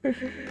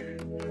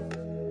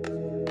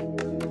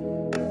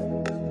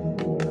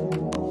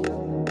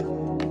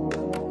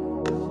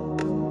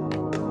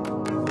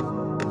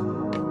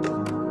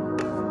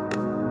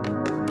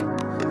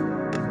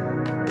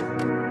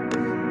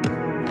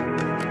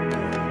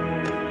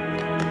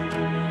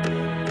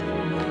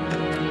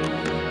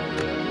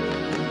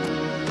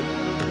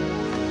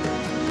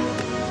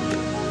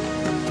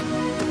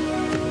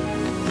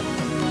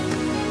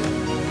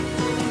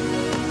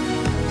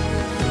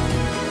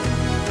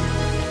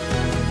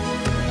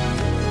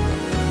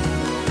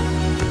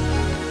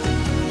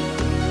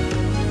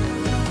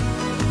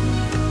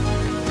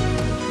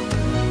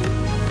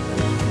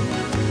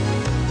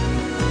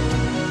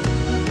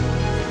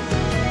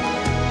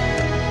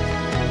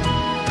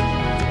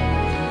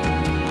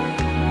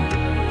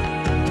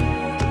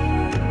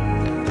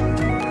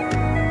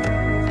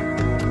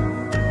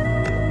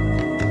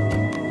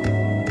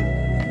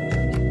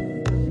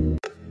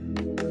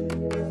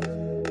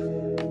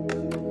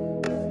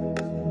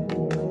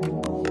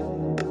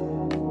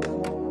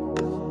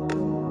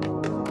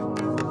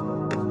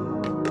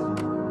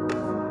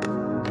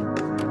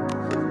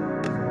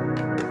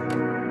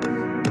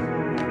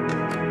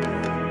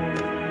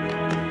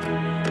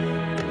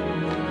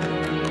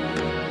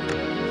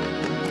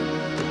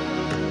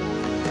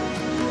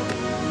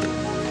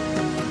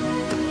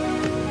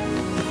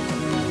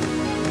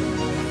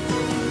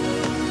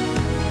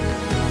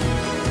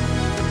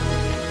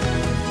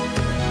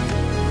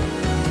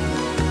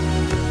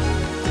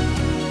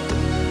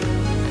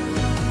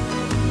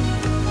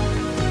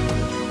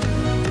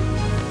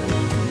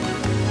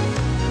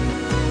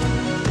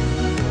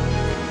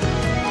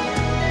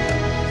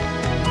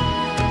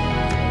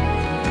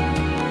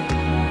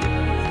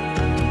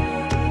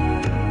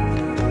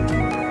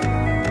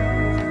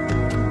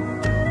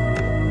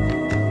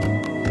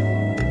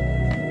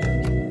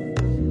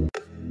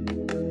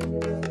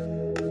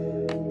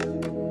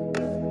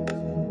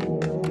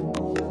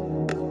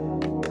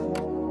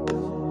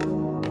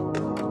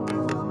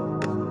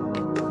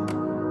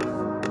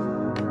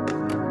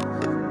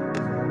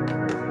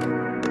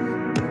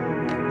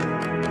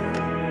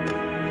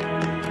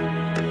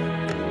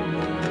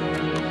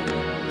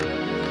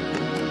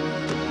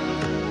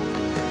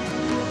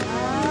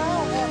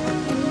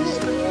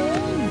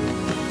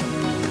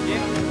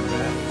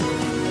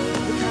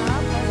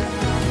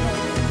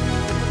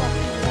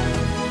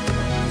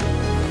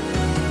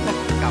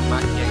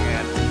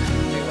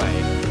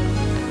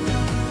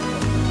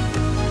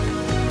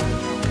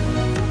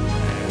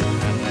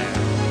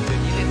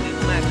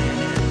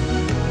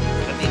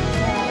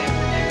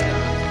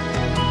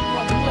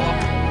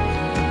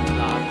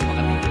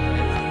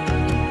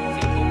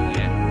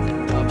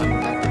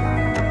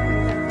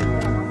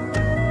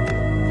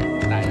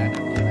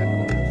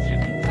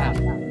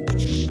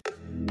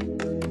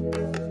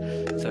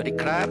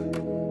ครับ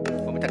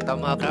ผมจากต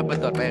มครับมา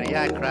ตรวจใบอนุญ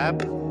าตครับ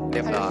เรี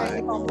ยบร้อย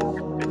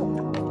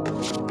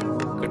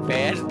คุณเฟ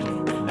ส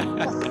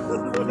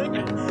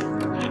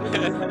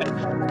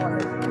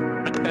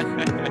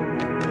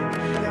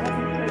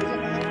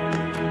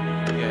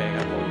โอเค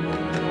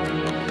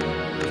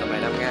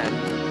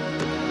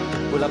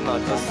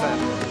about yourself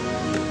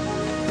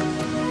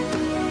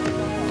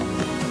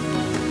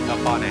ก็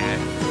พอนะฮะ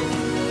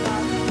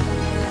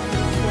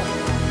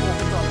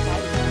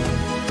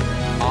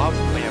อ๋อ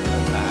ไม่ใช่ผ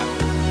มนะครับ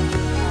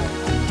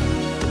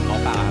อ๋อ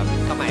เปล่าครับ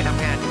สมัยท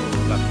ำงานอยู่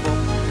แบบพวก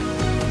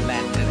แล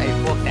นด์ไอ้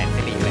พวกแดน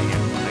ซิลีอะไรเงี้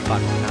ยเมื่อก่อน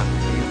ผมท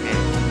ำที่ UK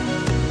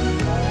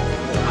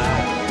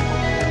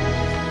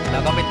แล้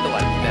วก็ไปตรว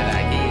จหลา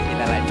ยๆที่ห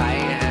ลายๆไซต์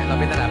นะฮะเรา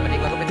เป็นสถาปนิ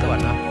กเราก็ไปตรวจ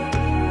เนาะ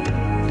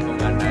ตรง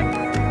นั้น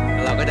แ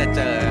ล้วเราก็จะเ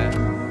จอ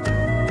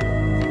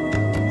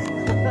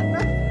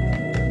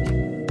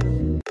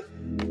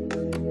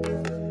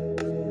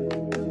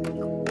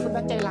คน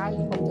นั้นใจร้ายห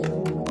รือคนจริง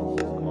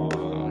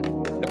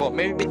แต่ผม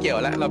ไม่เกี่ยว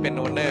แล้วเราเป็น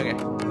โอนเนอร์ไง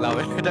เรา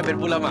ถ้าเป็น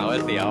ผู้รับเหมา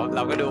เสียวเร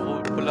าก็ดู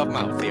ผู้รับเหม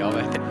าเสียวไป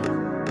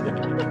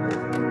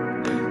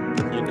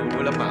ยืนดู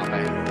ผู้รับเหมาไป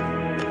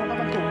เพราะว่า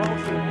มันถูกว่าโอ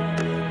เค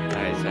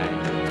ใช่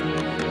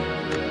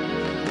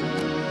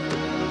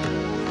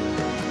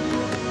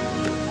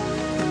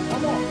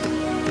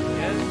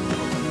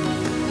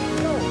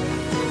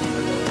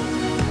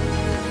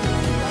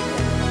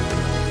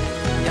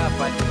Yeah,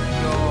 but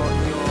your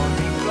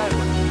reply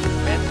was the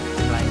best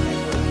reply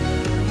ever.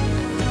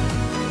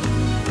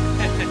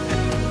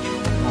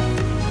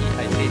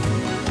 I said,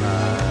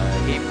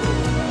 hey bro,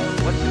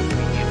 what's your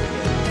opinion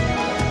again?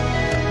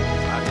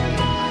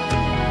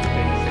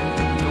 Then he said,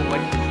 you know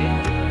what he said?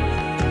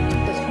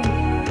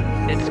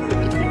 That's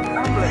good.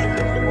 I'm like,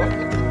 what?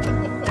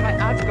 I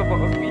asked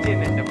about opinion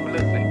and the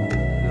bullet went,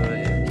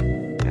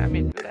 I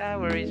mean, no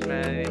worries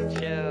man,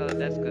 chill,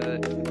 that's good.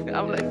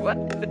 I'm like, what?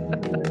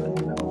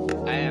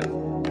 I am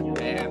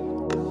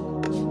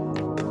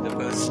the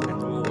person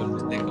who will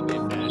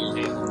recommend that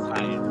in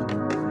fire.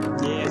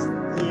 Yes,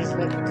 he is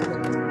like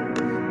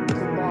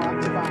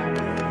to buy.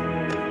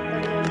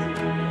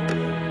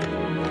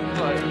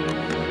 But, I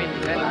mean,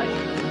 then I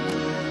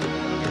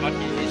got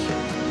the issue.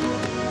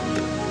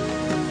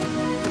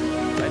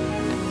 But,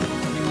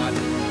 you got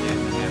it.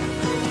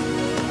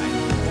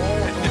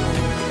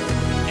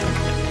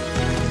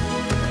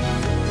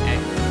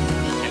 And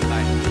he can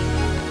buy it.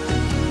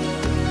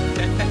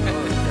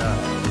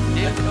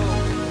 Yeah, so,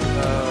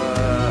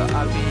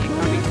 I'll be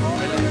coming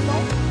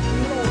home.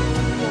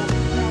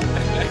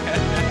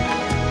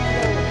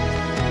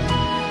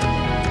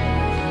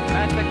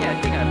 That's okay, I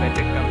think I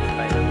better come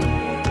by the way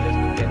just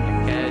to get the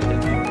cash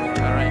and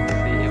alright,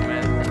 see you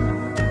man.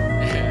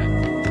 Yeah.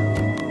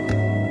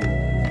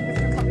 If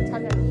you come to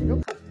Thailand, you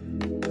look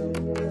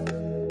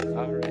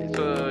Alright,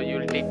 so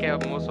you'll take care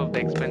of most of the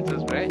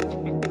expenses, right?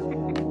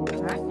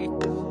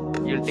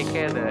 You'll take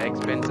care of the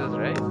expenses,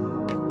 right?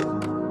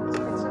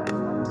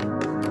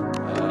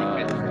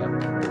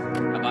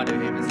 About the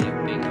embassy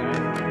thing,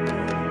 right?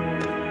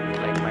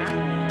 Like my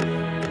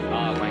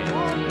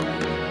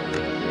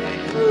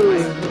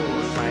food,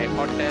 my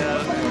hotel,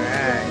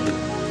 right?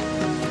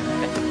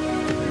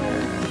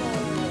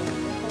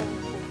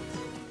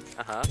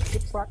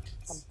 Good luck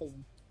something.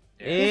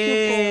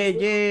 Hey,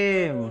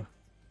 Jim.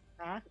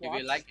 Huh? If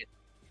you like it.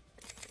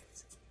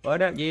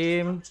 What up,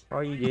 Jim? How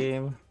are you,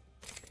 Jim?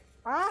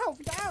 Wow,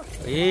 down.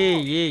 Yeah.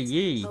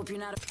 Hope you're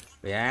not.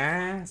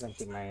 Yeah,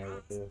 something my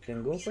can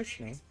go first,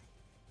 man.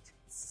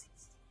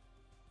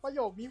 ประโย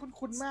คนี้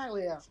คุ้นๆมากเล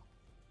ยอ่ะ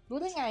รู้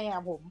ได้ไงอ่ะ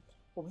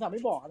ผมสามไ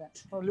ม่บอกเนี่ย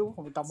เรารู้ว่าผ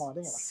มเป็นตม.ไ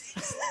ด้ไงวะ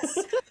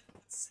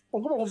ผม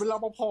ก็บอกผมเป็นร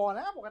ปภ.น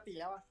ะปกติ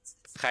แล้วอ่ะ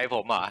ใครผ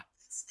มเหรอ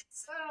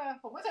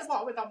ผมไม่เคยบอก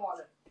ว่าเป็นตม.เ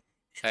ลย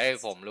เฮ้ย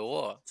ผมรู้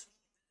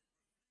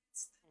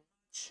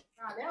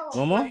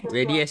Momo,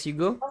 ready as you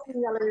go? ต้องมี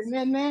อะไร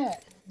แน่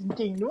ๆจ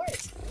ริงๆด้วย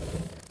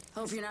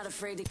Hope you're not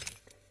afraid to.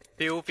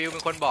 ฟิวเป็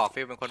นคนบอก ไ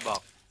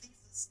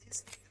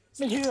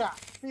ม่เชื่อ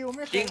ฟิวไ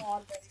ม่เคยออ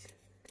นเลย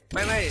ไ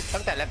ม่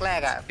ตั้งแต่แร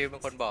กๆอ่ะฟิวเป็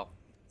นคนบอก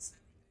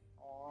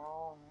อ๋อ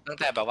ตั้ง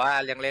แต่แบบว่า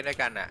ยังเล่นด้วย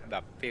กันอ่ะแบ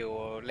บฟิว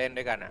เล่น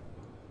ด้วยกันอ่ะ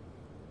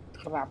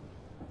ครับ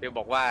ฟิวบ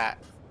อกว่า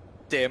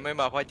เจมไม่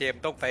มาเพราะเจม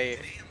ต้องไป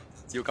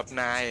อยู่กับ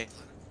นาย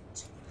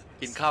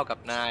กินข้าวกับ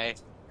นาย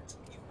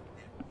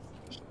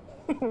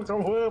ก็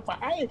เวอร์ไป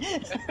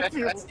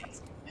ฟิว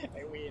ไอ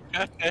เวน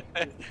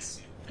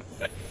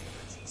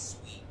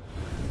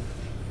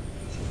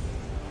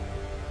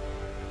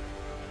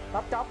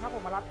รับจ็อบครับผ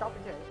มมารับจ็อบ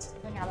เฉยๆไม่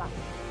ใช่งานหลัก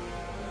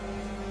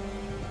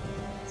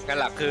งาน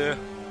หลักคือ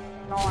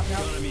น อนครั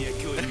บ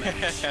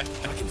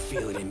I can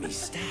feel it in me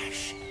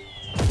stash.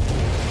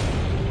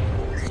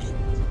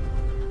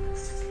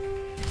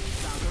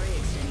 Valkyrie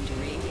extending to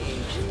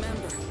re-engage.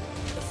 Remember,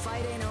 the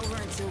fight ain't over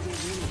until we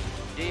win.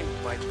 James,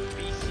 my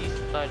PC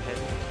started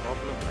having a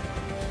problem.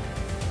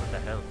 What the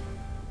hell?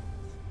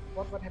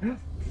 What happened?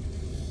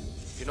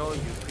 You know,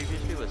 you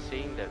previously were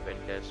saying that when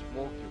there's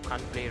smoke, you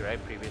can't play,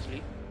 right? Previously.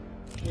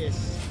 Yes.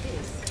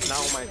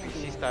 Now my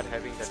PC start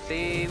having the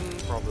same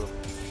problem.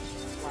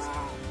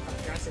 Wow.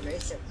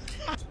 Congratulations.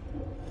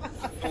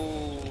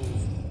 Oh.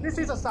 This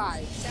is a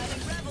sign.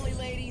 Sounding reveille,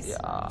 ladies.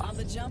 Yeah. On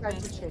the jump.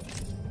 Time to check.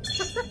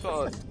 So,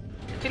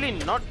 actually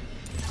not.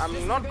 I'm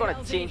not gonna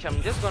change. I'm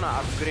just gonna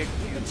upgrade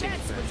few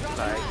things.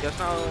 Like just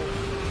now,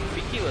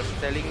 Vicky was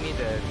telling me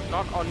that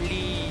not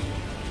only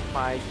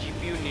my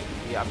GPU need to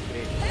be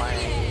upgraded, my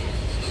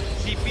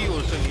CPU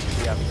also needs to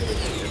be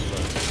upgraded as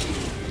well.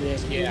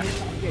 Yes, Yeah.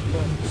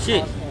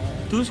 Shit.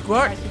 2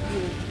 squad?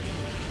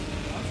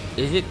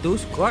 Is it 2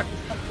 squad?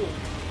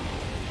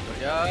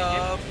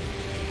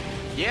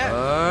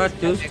 Yeah.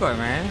 2 squad,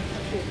 man.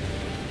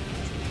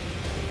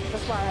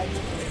 That's why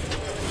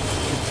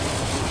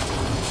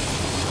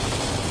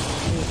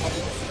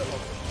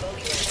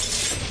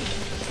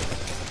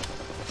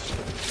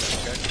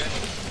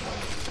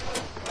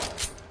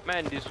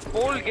Man, this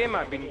whole game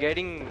I've been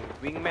getting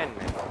wingman,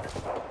 man.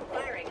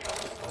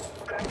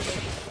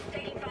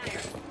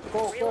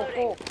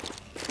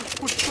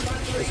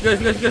 go.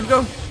 Let's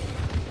go.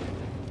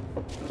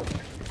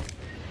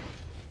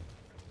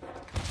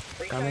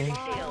 Coming.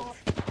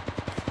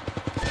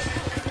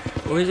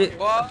 Who is it?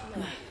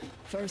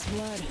 First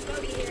blood.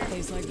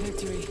 Tastes like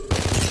victory.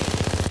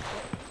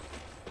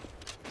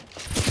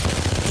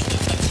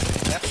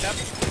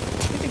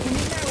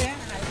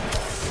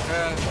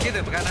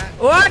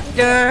 What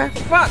the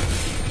fuck?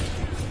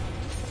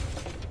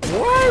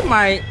 Why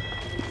my...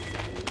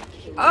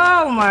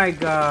 Oh my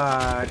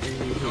god.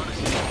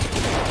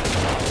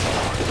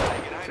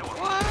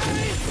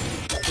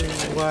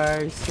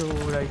 Why so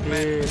like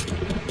this?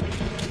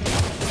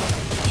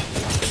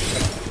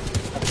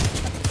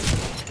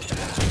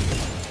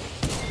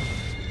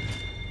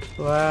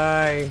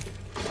 Why?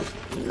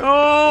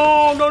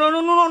 No!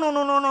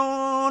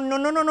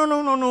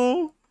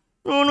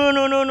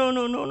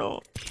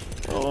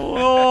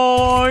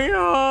 Oh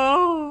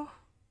yeah.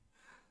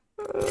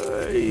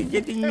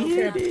 Getting me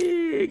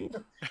headache.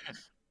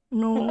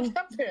 No.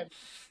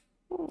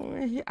 Oh,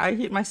 I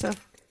hate myself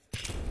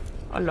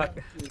a lot.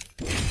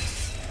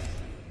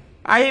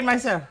 I hate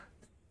myself.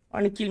 I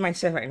want to kill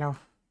myself right now.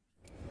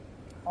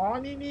 อ๋อ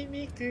นี่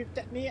คือ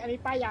นี่อันนี้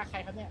ป้ายาใคร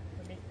ครับเนี่ยค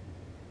นนี้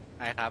ใ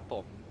ช่ครับผ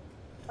ม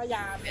ป้าย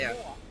าโมโม่เ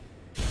หรอ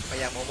พย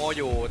ายามโมโม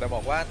อยู่ แต่บ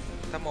อกว่า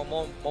ถ้าโมโม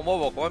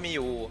บอกว่ามีอ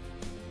ยู่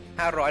$500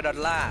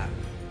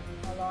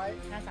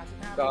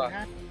 535 ก็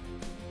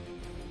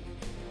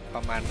ป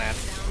ระมาณนั้น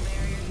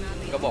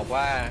ก็บอก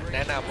ว่าแน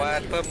ะนำว่า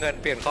เพิ่มเงิน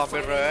เปลี่ยนคอมไป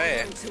เลย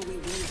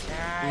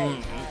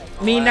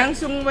มีหนัง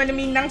ซุงมัน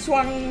มีหนังสว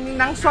ง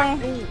หนังสวง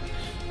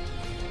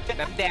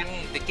น้ำแดง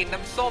จะกินน้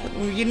ำส้ม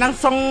มีหนัง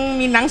ซง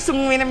มีหนังซุง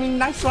มี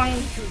หนังสวง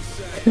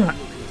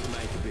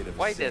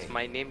Why does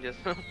my name just...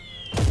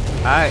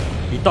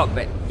 He talked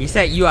back. He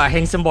said you are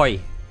handsome boy.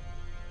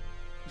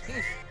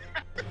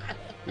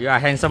 You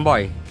are handsome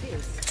boy.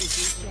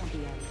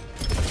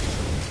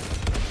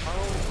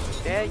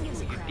 There you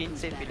didn't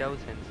say without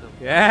handsome.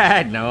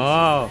 Yeah,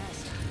 no.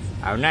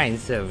 I'm not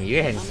handsome.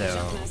 You're handsome.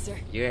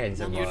 You're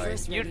handsome boy.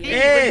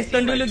 Hey,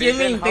 Stone dulu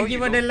gaming. Thank you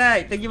for the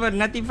like. Thank you for the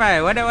notify.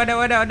 What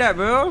up,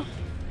 bro?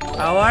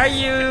 How are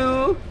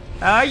you?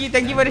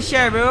 Thank you for the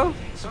share, bro.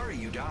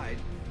 Sorry you died.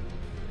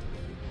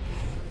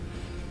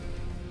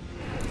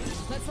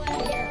 Let's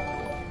land here.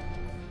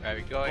 Where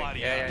we going?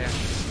 Yeah.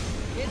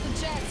 Hit the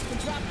jets. We're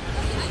dropping.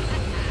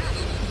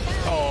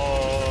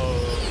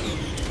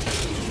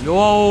 Yo.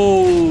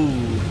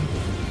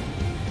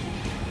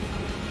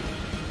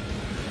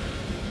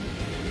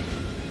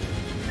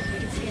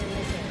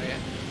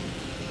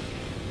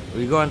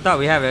 We go on top.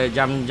 We have a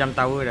jump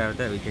tower there.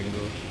 After that we can go.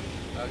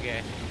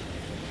 Okay.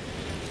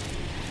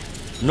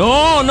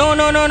 No. Don't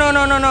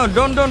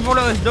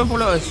follow us. Don't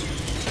follow us.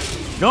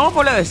 Don't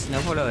follow us. No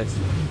follow us.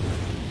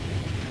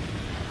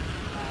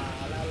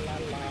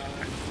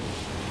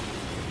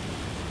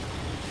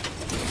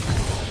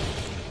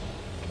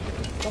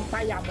 ต้องป้า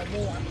ยาโมโ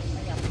ม่อะ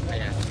ป้า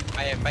ยาโมโ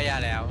ม่ ไปยา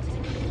แล้ว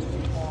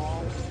อ๋อ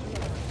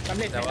สำ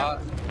เร็จ แต่ ไหมค ว่า รับ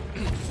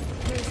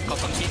เขา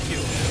ต้องคิดอ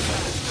ยู่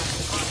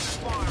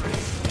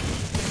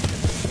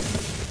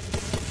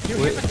อยู่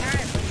ให้มันได้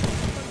โม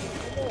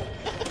โม่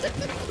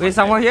Wait,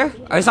 someone here?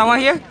 Someone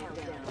here?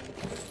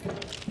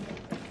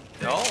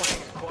 No.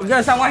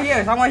 Yeah, someone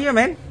here,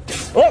 man.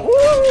 Oh,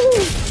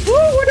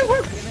 what the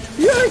fuck?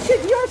 Yeah,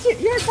 shit.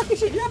 Yeah, fucking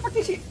shit.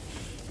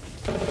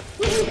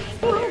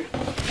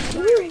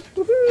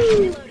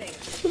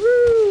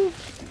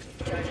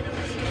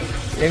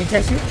 Let me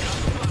test you.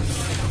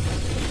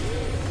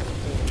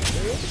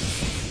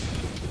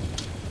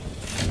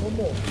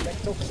 Momo,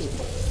 let's go kill.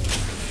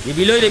 Dia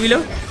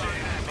below.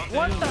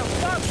 What the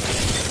fuck?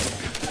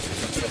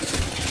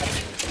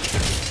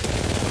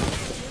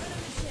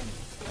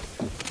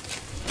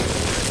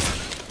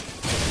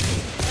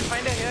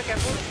 Find it here,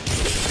 careful.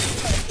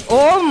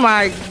 Oh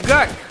my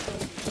god.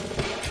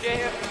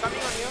 Here, coming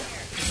on you.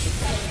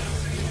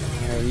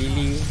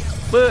 Really?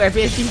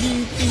 FPS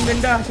tinggi, ting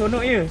rendah,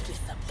 sonok je.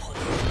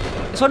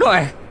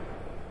 Sonok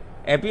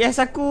FPS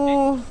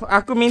aku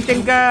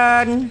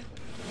maintainkan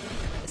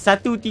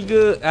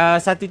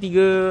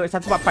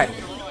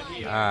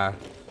 144.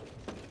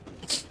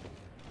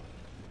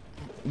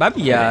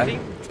 Babi lah.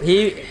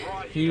 He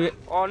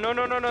Oh, no,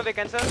 they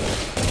cancel.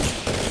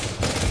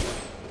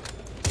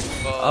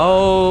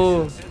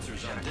 Oh.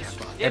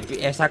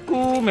 FPS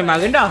aku memang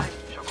rendah.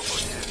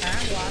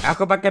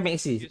 Aku pakai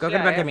Maxi. Kau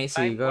kena pakai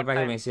Maxi.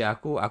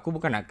 Aku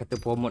bukan nak kata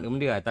promote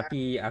benda lah,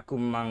 tapi aku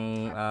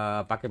memang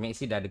pakai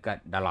Maxi dah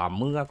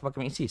lama aku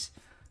pakai Maxi.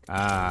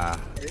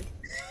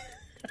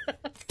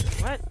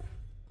 What?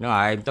 No,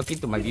 I'm talking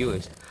to my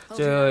viewers.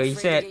 So he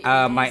said,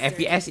 my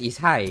FPS is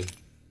high,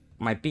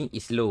 my ping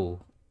is low.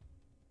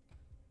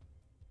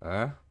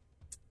 Oh.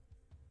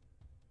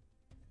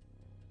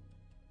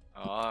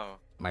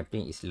 My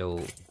ping is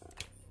low.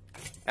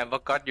 Ever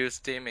got you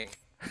streaming?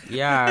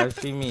 Yeah, I'm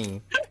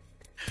streaming.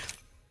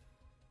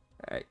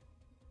 Right.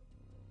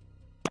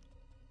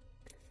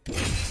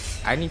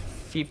 I need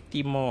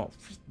 50 more.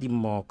 50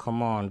 more.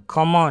 Come on.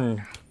 Come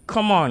on.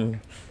 Come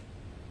on.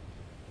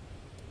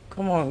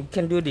 Come on. We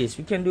can do this.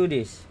 We can do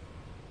this.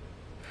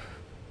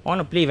 I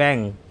wanna play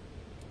Vang.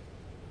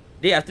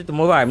 Day after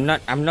tomorrow, I'm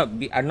not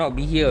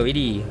be here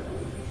already.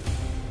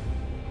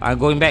 I'm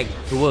going back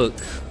to work.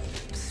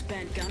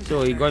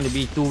 So it's going to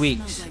be 2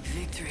 weeks.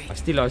 I'm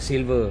still on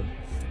silver.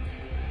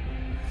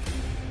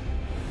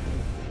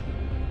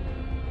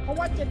 เพราะ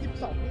ว่า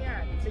 72 เนี่ย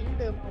ซิงค์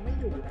เดิมเอาไม่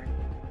อยู่นะ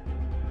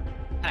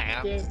ไหนครั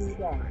บ JD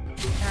บอก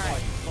ใช่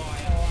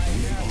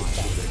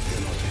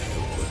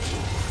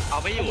เอา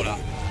ไม่อยู่เหรอ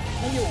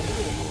ไม่อยู่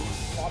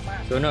ร้อนมา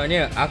ก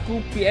Seronoknya, aku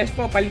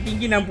PS4 paling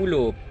tinggi 60.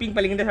 Ping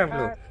paling rendah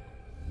 90.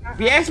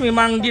 PS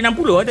memang dia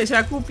 60. Tak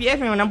silap aku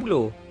PS memang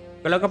 60.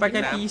 Kalau kau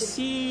pakai PC,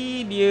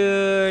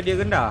 dia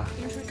rendah.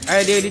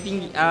 Dia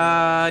tinggi.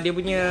 Dia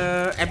punya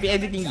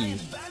FPS dia tinggi.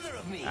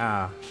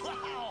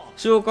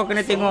 So kau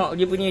kena tengok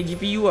dia punya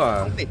GPU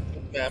lah.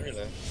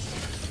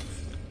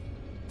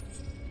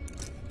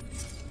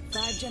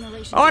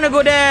 I wanna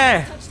go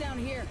there.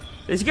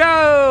 Let's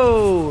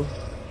go.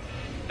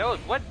 No,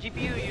 what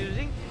GPU you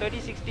using?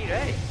 3060,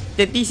 right?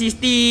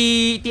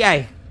 3060 Ti.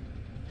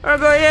 I'll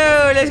go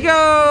here. Let's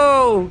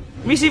go.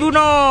 Missy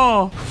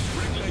Bruno.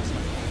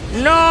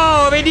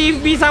 No, ready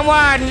be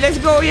someone. Let's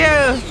go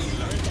here.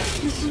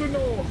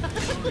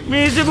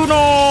 Missy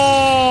Bruno.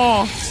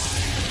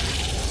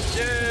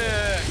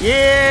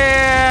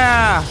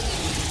 Yeah.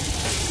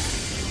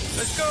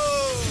 Let's go.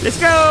 Let's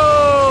go.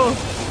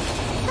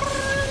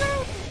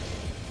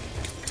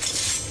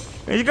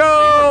 Let's go.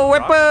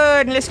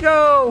 Weapon. Let's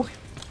go.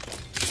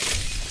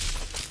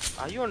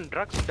 Are you on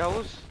drugs,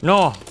 Daus?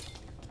 No.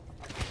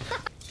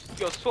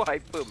 You're so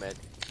hyper, man.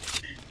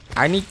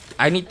 I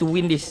need to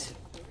win this.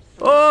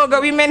 Oh,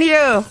 got women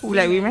here. Who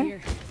like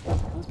women?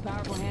 Most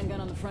powerful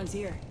handgun on the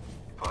frontier.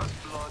 First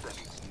blood and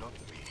it's not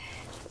me.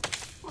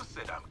 Who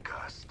said I'm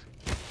cursed?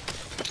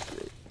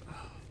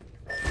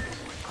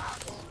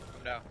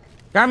 No.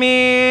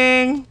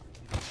 Coming.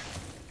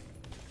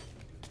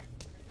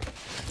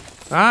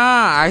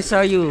 I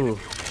saw you.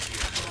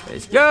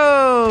 Let's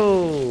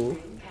go.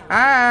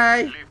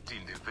 Hi.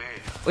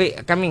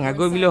 Wait, coming. I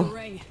go below.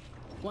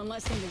 One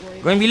less thing to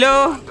worry Going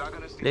below.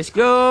 Let's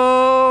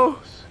go.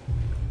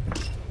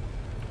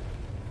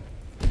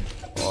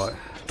 Oh.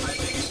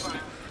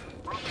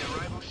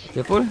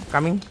 Careful,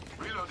 coming.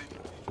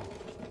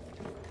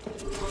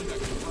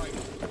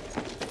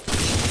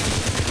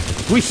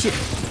 We shit.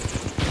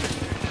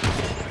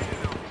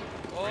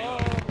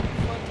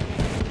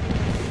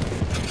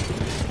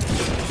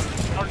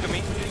 Not to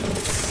me.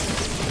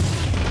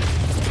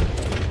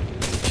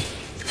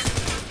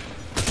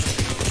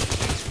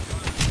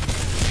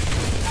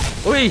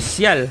 Oi,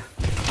 sial.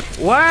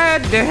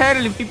 What the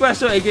hell? People are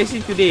so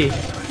aggressive today.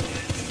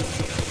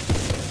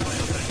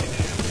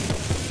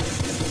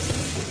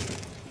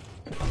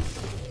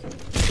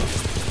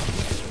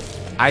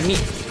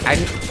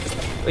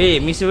 Wait,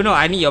 Mr. Uno,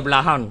 I need your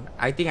bloodhound.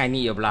 I think I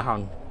need your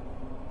bloodhound.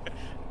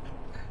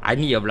 I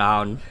need your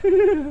bloodhound.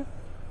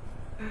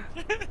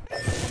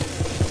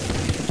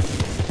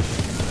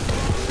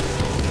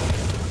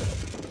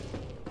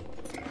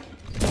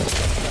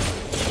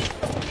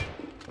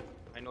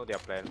 I know their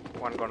plan.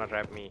 One gonna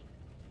trap me.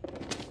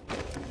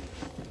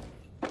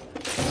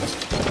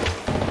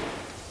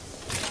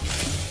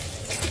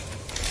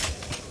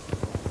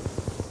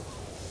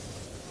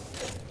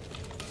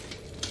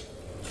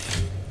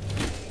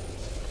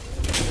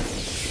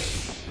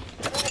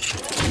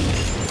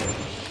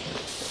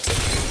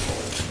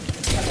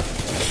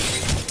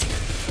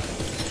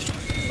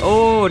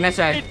 Oh, nice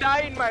try. He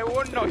died in my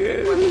own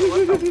noggin. What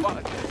the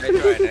fuck?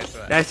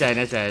 That's right.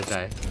 That's right.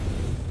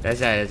 That's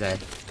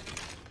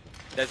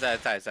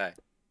right.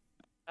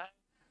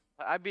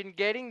 I've been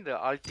getting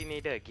the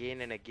alternator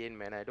again and again,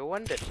 man. I don't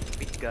want that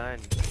big gun.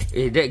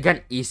 Hey, that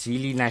gun is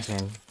really nice,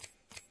 man.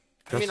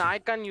 I mean, I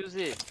can't use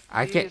it.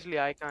 I can.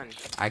 Seriously, I can't.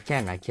 I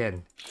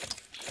can.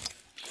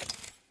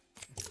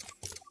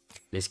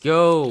 Let's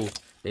go.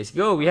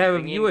 We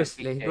have viewers.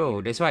 Let's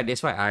go. That's why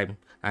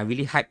I'm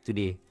really hyped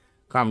today.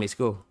 Come, let's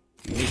go.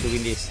 We need to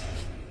win this.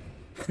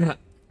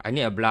 I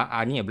need a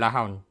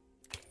bloodhound.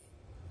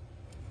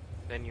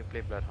 Then you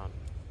play Bloodhound.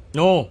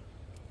 No.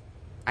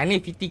 I need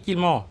 50 kill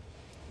more.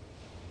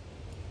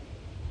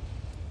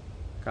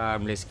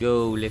 Come, let's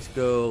go.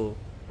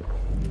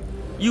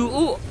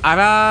 You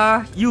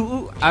ara.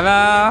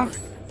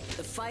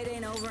 The fight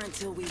ain't over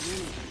until we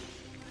win it.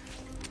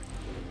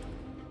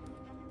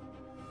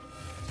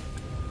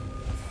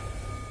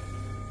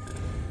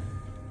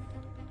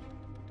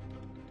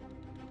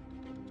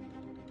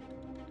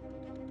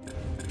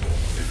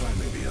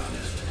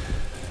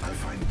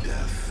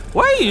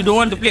 Why you don't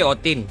want to play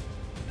Octane?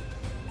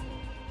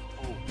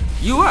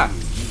 You are.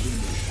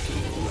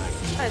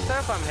 Sir,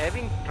 if I'm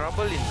having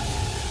trouble in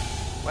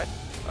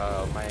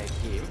my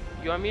game,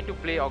 you want me to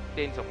play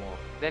Octane some more.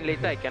 Then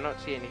later I cannot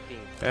see anything.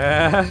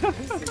 In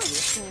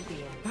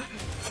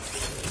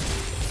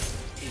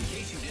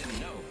case you didn't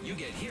know, you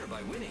get here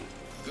by winning.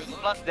 Good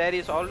luck. Plus there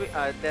is always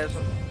there's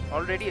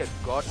already a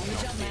god On the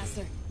jump,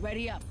 master.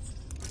 Ready up.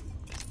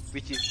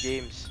 which is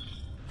James.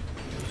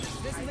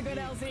 This is a good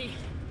LZ.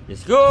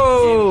 Let's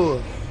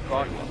go.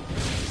 God.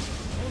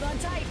 Hold on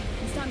tight.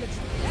 It's time to.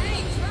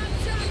 Hey, drop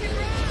shot,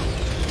 bro.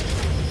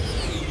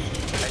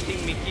 I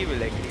think Mickey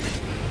will agree.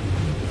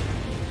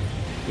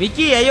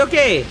 Mickey, are you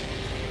okay?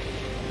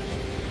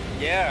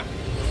 Yeah.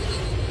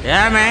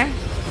 Yeah, man.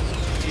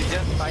 He's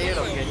just tired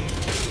of getting.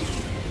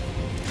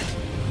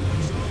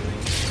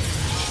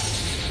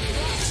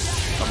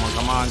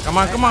 Come on.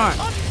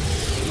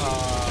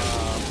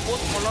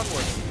 Post Malone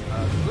was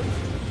good.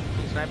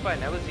 Sniper, I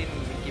never seen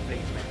Mickey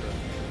playing sniper.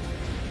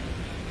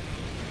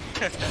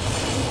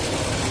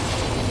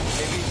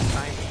 Maybe it's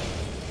time.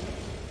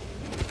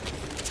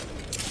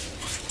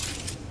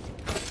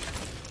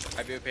 I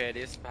will play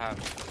this part.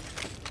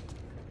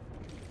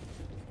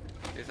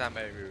 This time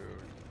I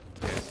will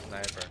get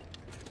sniper.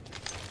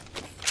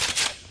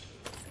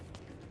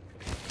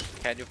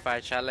 Can you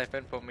find shot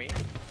rifle for me?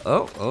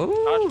 Oh.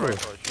 Charge rifle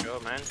for sure,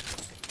 man.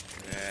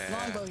 Yeah.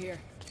 Longbow here.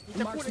 Just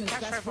put Marksman's a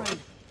cash best rifle.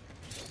 friend.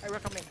 I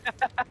recommend.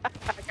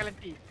 I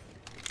guarantee.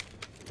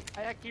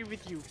 I agree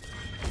with you.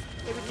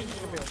 Everything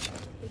you will.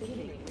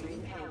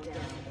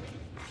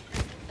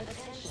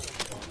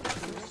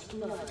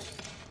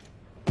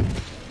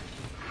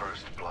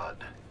 First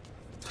blood.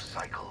 The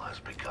cycle has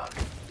begun.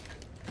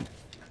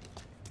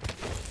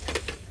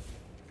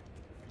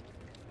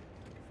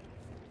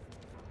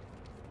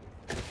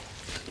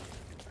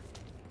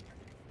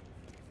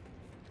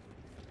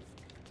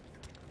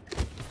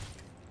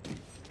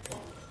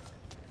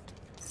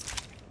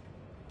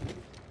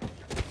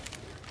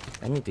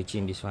 I need to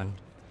change this one.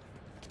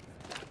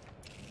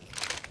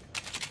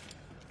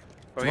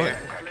 Oh yeah. Back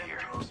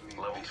here.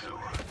 Level 2.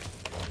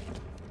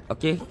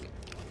 Okay.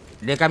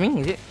 They're coming,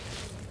 is it?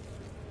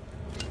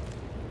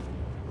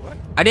 What?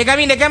 They're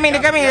coming. They're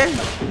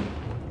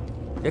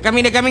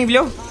coming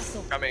below.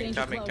 Coming.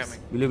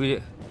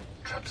 Below.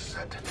 Trap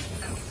set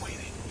and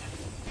waiting.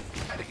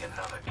 Adding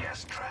another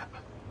gas trap.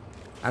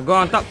 I go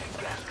on top.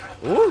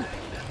 Ooh.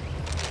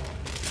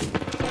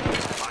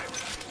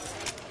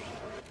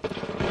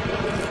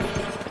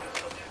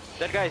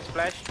 That guy is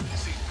flash.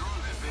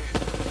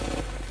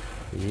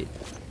 Is it?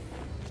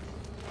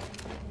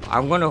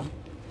 I'm gonna.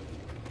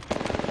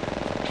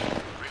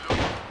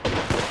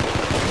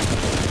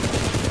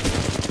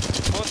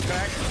 Both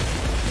crack.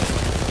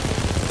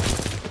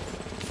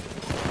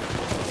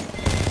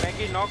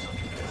 Maggie knock.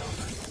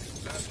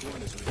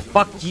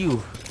 Fuck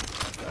you.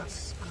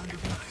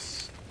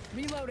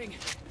 Reloading.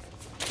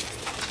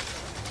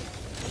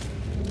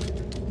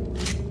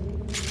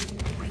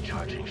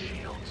 Recharging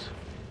shields.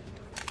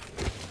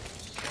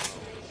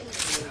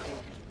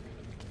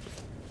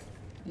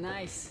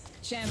 Nice.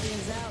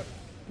 Champion's out.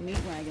 Meat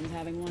wagon's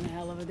having one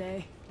hell of a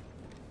day.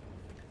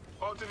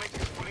 Ultimate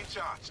is fully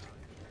charged.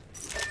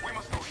 We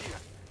must go here.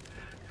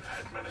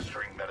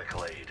 Administering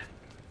medical aid.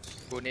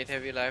 Who need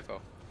heavy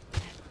rifle?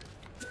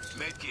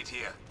 Medkit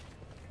here.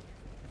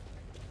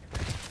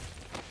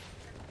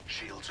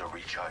 Shields are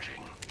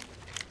recharging.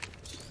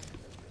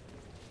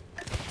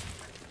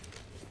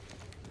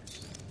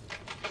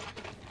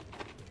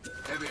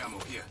 Heavy ammo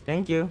here.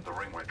 Thank you. The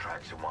ring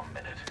retracts in 1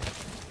 minute.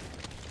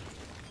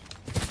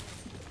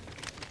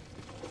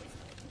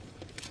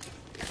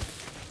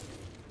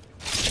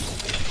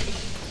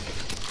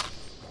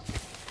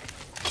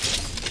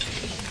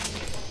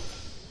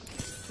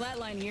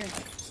 Flatline here.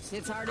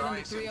 It's harder than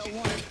the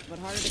 301, but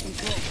harder to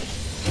control.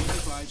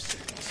 5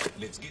 seconds.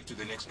 Let's get to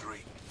the next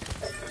ring. The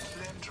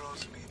flame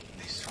draws me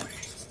this way.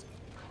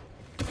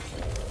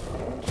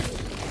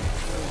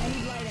 I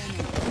need light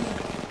ammo.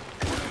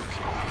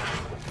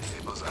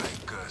 Tables eye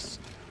curse.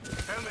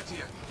 Helmet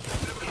here.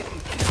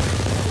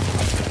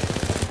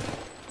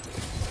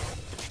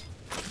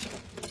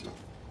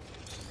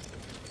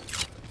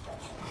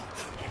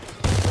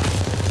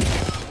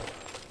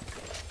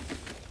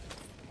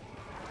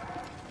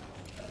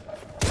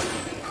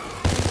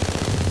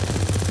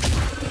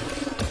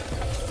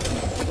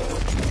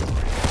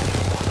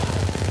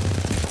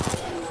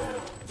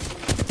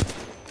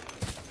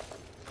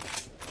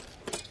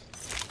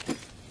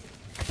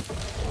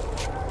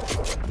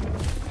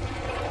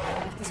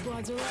 The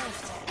squads are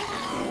left.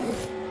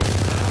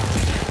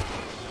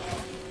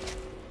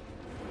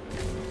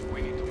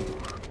 We need to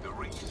move. The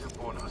ring is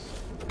upon us.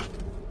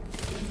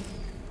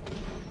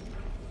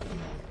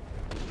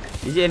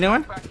 Is it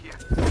anyone? Back here.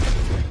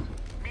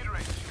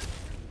 Mid-range.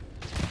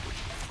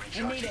 I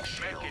need it.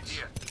 Medkit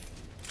here.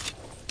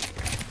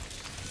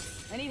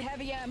 I need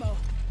heavy ammo.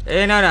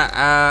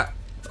 No.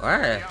 What?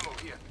 Ammo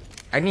here.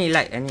 I need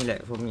light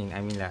for me. I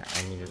need light.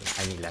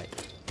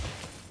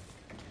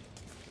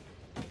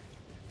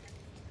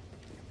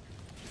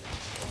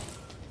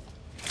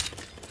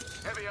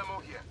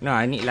 No,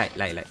 I need light.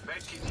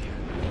 Medkit here.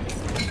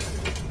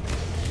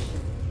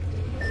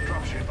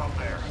 Dropship up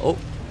there. Oh.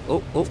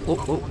 Those care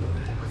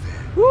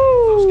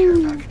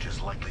Woo!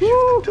 packages likely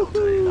shift the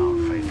delta in our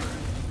favor.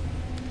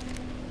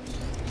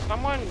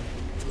 Someone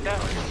down.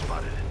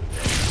 Spotted.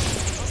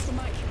 What's the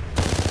mic?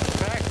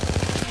 Back.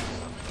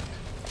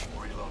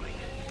 Reloading.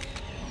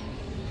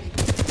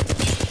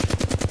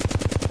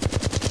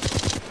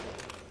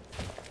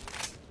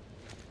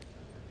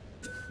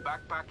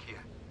 Backpack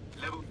here.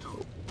 Level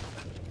 2.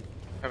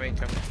 Coming.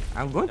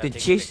 I'm going to Taking the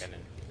chase.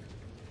 cannon.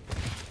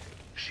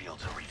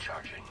 Shields are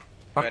recharging.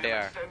 Where they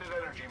are? Extended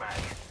energy mag.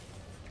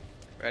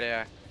 Where they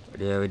are?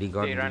 They already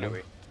gone. They ran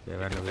away. They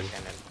ran away.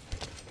 Cannon.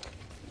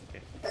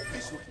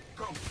 This way.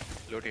 Come.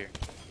 Loot here.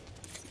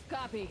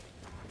 Copy.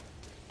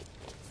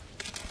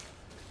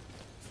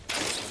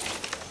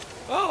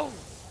 Oh!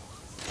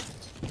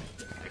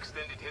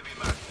 Extended heavy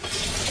mag.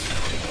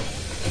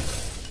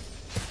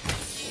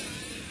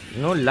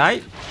 No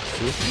light?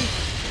 Seriously?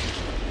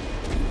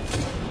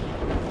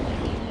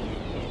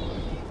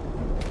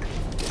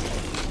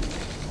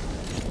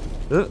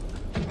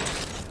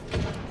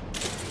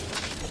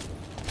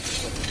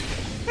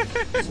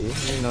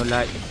 Seriously, no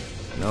light.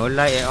 No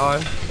light at all.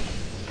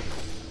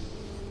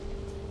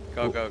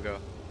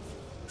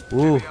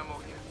 Go.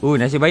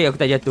 Nasib baik aku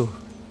tak jatuh.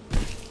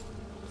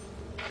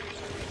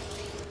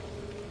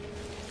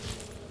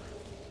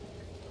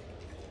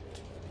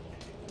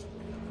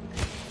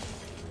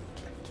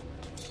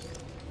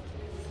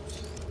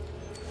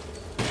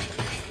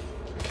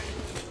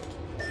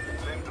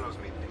 Flamethrowers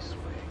meet this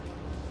way.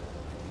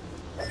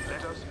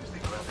 Let us use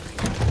the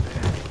gravity.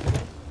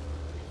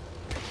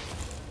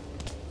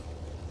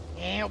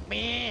 Help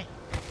me.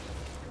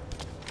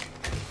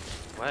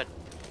 What?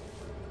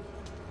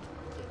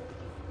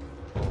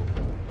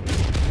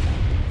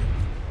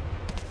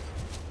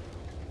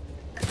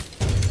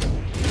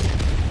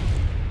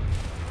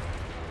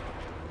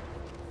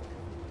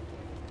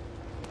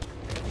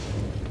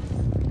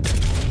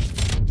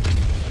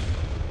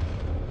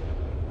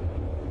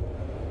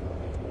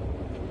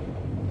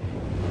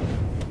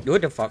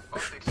 What the fuck?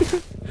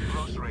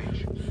 Close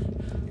range.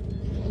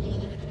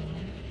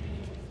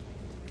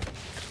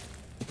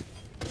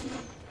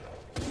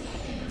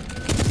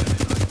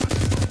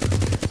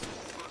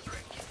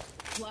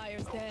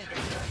 Flyer's dead.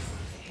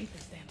 I hate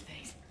this damn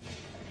thing.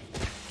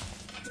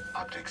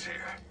 Optics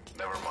here.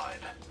 Never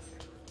mind.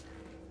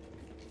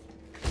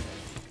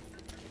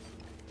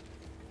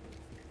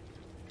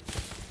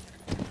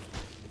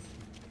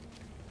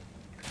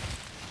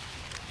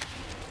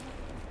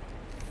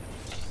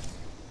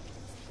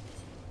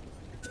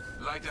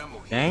 Light ammo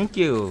here. Thank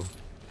you.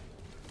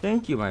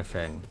 Thank you, my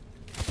friend.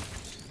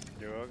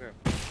 You're welcome.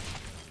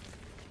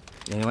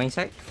 Anyone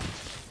inside?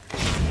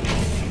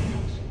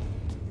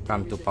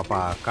 Come to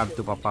papa. Come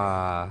to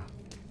papa.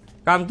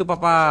 Come to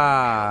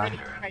papa.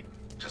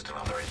 Just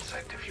another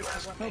insect if you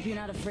ask me. Hope you're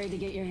not afraid to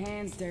get your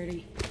hands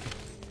dirty.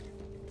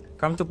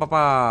 Come to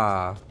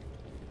papa.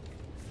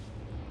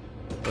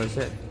 What is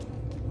it?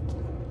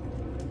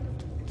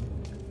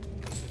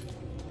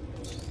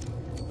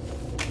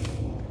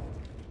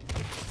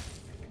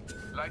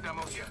 Light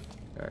ammo here.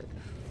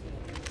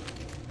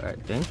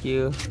 Alright, thank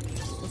you.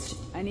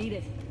 I need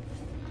it.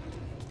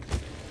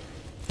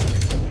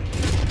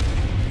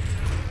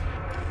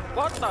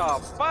 What the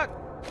fuck?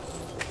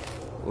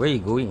 Where are you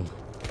going?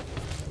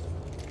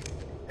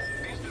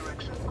 This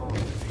direction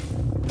goes.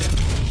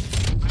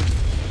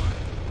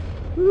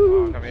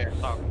 Oh, come here.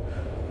 Talk.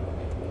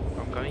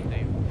 I'm coming to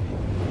you.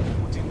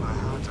 Putting my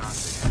heart out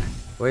there.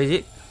 Where is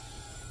it?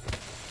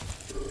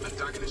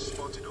 Antagonist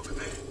spotted over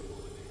there.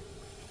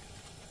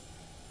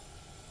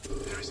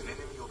 There is an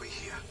enemy over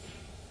here.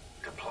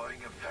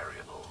 Deploying a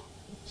variable.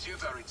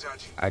 Shields are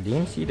recharging. I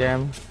didn't see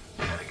them.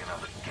 Setting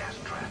another gas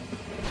trap.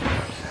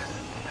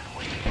 And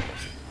wait.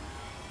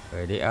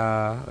 Where they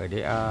are? Where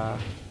they are?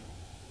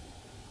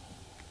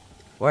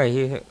 Why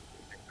here?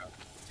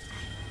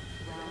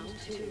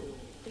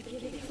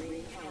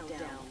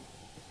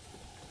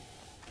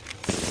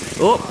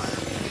 Oh!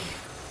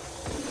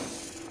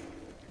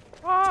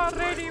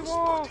 Ready,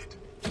 war.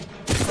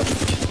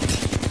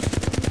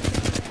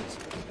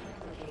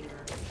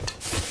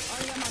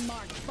 Already on my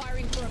mark.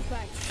 Firing for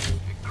effect.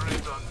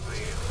 Great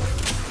unveil.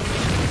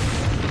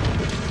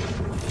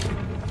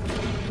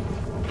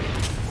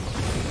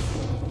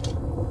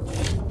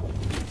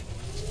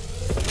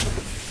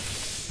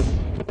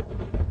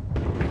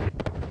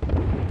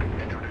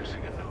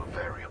 Introducing a new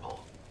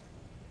variable.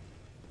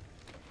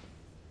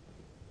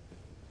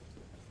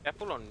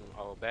 Careful on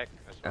our back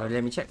as well.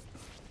 Let me check.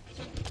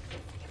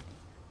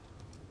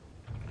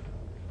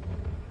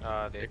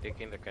 They're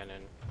taking the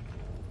cannon.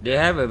 They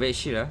have a red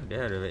shield. They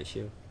have a red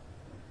shield.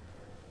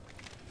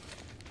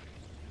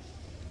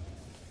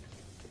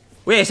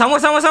 Wait,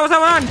 someone! It's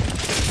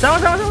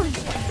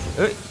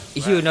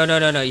you. No.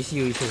 It's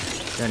you.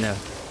 No.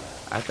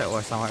 I thought it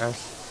was someone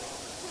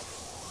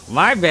else.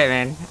 My bad,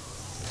 man.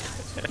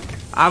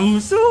 I'm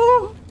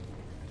so...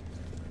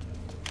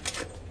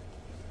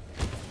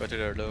 Go to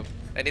the loop.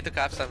 I need to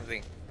craft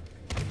something.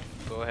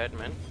 Go ahead,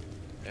 man.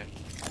 Yeah.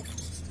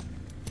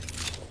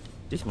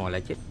 This more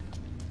like it.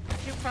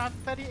 You found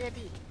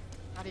 3080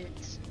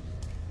 RTX.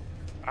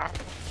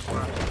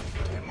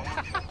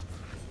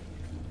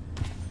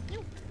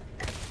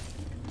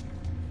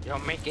 You're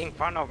making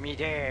fun of me,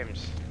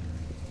 James.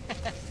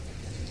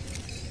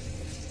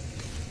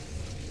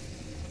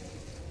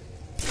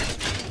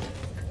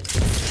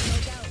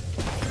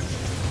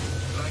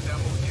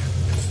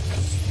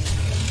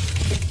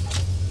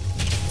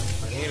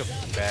 I need a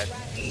bed.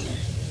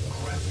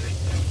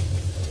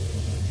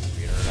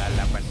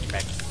 Irrelevant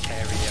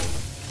bacterium.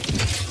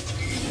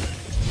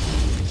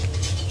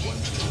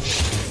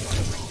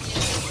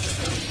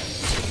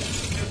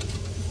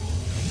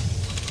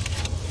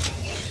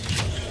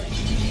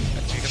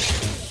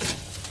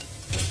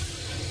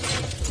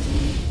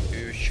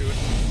 You shoot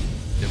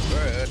the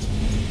bird.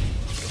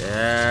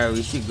 Yeah,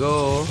 we should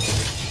go.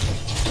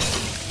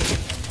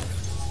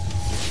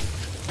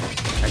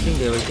 I think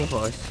they're waiting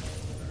for us.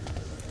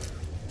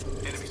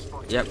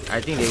 Yep,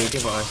 I think they're waiting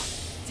for us.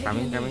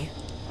 Coming.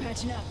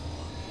 Patching up.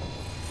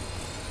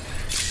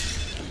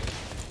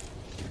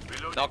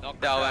 Knock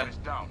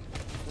down.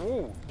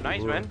 Ooh,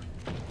 nice, man.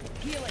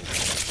 Healing.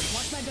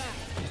 Watch my back.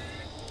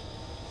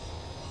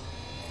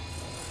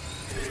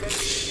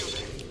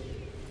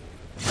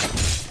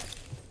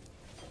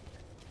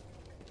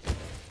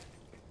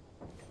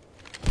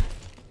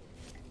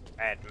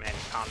 Batman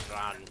can't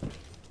run.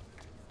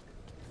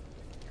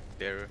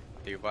 They're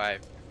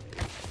revived.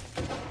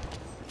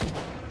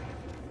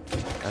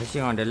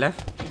 Rushing on the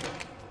left.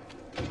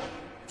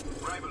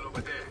 Rival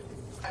over there.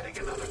 Adding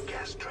another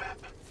gas trap.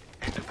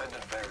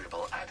 Independent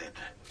variable added.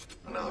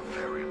 Another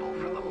variable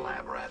for the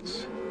lab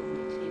rats.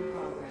 In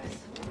progress.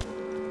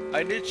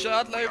 I need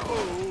shot like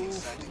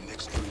Exciting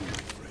next to you,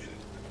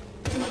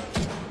 friend.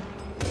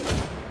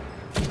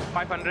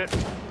 500.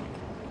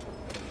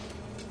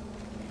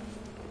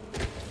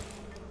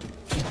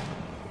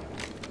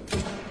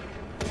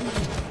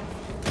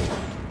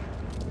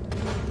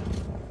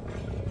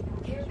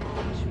 Care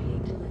package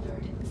being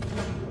delivered.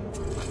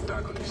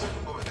 Antagonist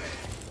over there.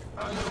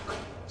 Look.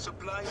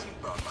 Supplies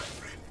inbound, my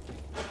friend.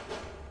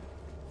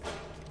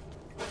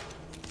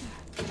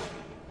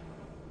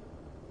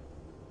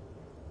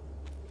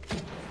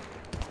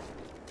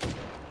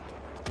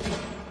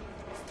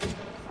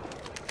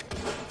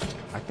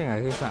 I think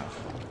I hear some.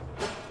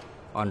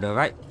 On the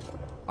right.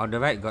 On the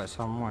right got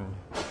someone.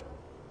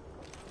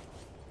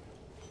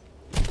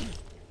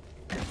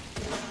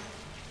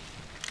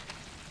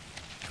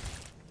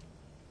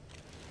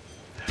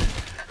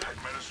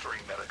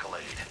 Administering medical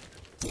aid.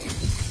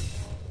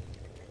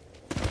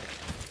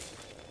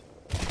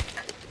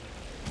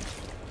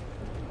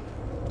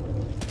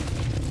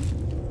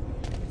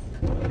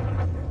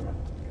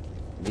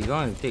 We're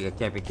going to take a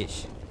care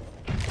package.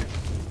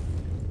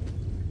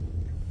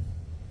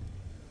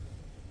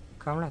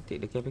 Come lah, take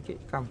the care package.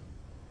 Come.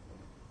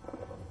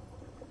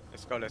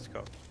 Let's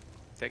go.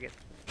 Take it.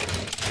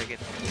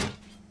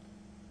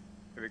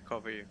 We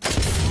cover you.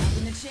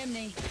 In the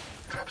chimney.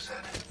 Trap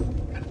set.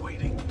 And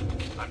waiting.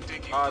 I'm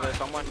taking. Oh, there's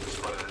someone.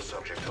 Spotted a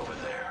subject over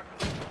there.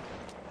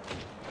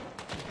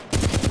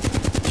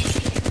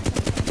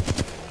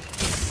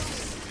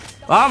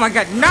 Oh my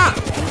god, no!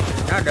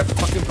 Not the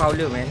fucking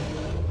Prowler, man.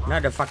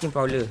 Not the fucking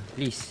Prowler,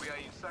 please.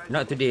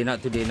 Not today.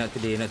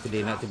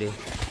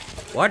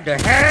 What the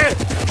hell?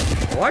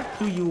 What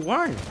do you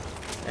want?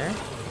 Eh?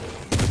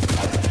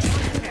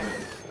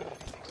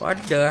 What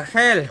the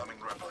hell? Coming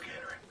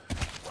replicator.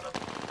 One up.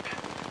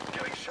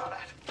 Getting shot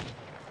at.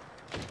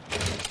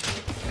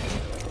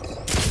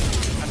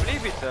 I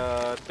believe it's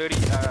 30.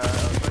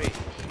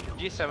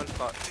 G7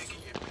 slot.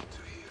 Taking it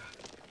to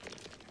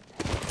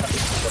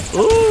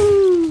here.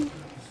 Ooh!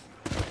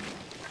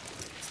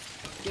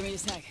 Give me a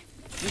sec.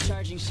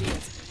 Recharging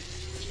shields.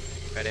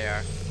 Where they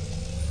are.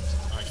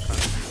 I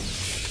can't.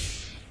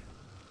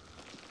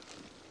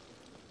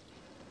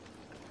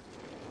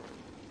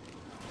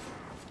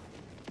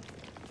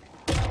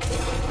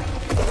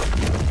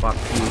 Fuck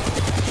you.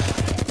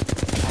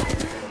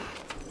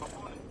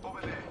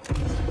 Over there.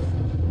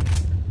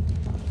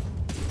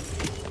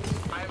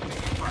 I am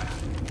taking fire.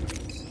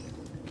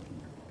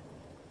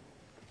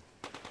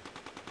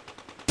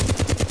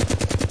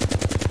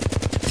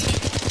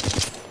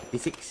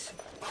 P6.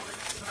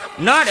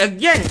 Not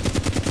again!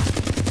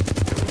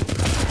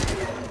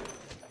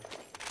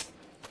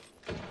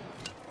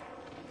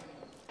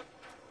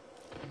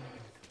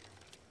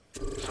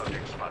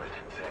 Subject spotted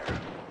there.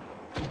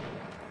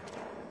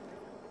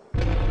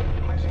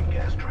 Placing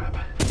gas trap.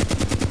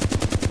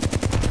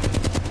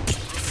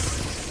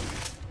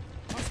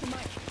 Watch the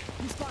mic.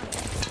 You spotted.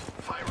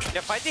 Firing.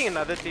 They're fighting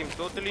another team,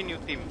 totally new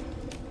team.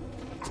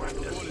 Crack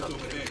this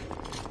subject.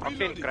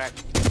 Octane crack.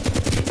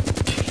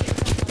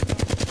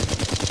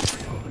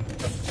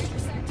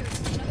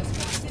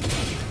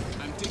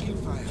 I'm taking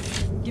fire.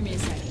 Give me a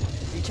sec.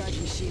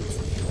 Recharging shields.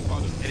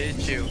 It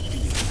is you.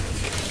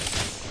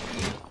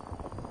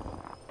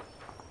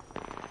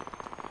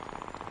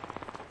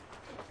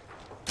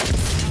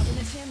 Out in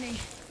the chimney.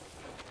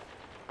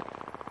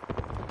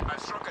 I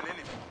struck an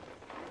enemy.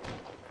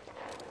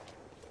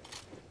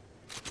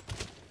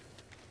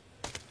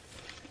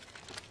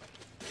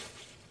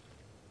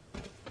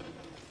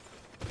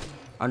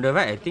 On the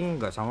right, I think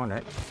got someone,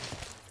 right?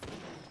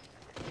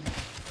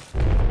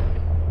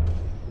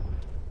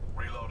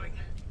 Reloading.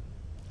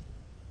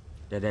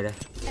 There.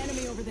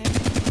 Enemy over there.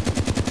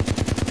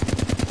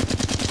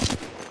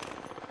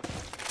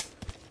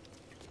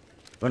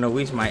 Gonna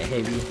waste my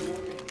heavy. Good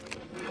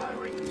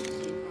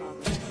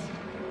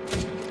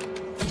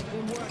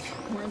work.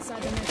 We're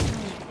inside the next room.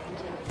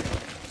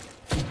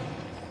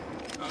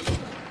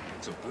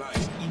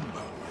 Supplies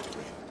inbound, my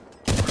friend.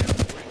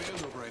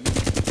 Rebel over enemy.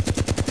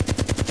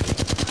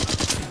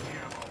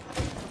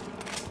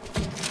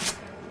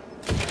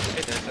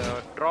 Hey, there's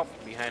a drop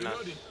behind us.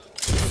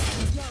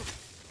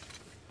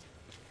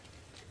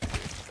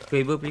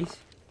 Favor, please.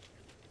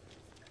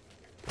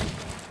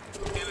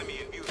 Enemy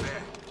in view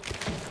there.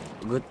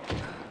 Good.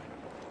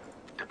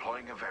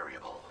 Deploying a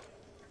variable.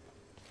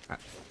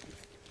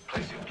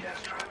 Placing gas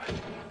trap.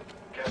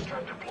 Gas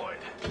trap deployed.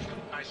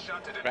 I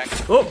shot at Crack.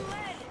 Oh!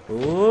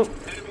 Oh!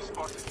 enemy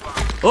spotted bomb.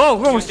 Oh,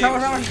 go!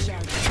 Someone!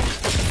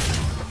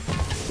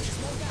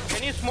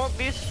 Can you smoke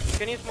this?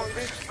 7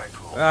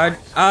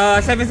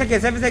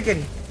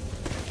 seconds.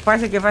 5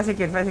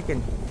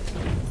 seconds.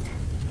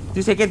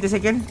 2 seconds.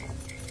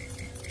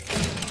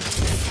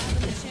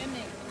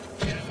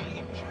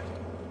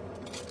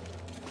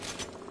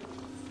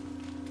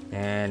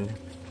 And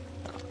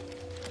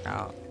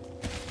out.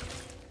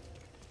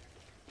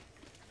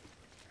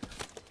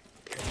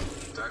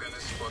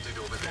 Antagonist spotted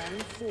over there.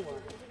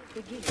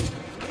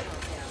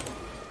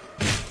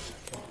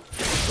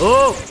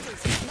 Oh!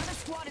 Another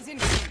squad is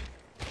incoming.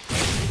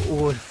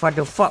 Oh, what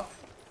the fuck?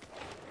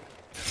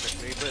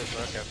 The Reaper is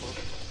not careful.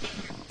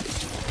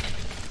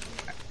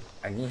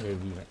 I need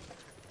heavy, man.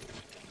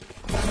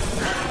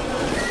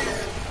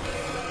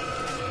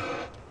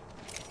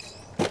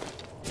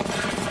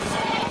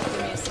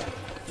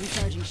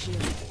 Recharging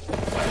shield.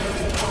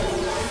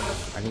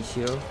 I need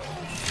shield.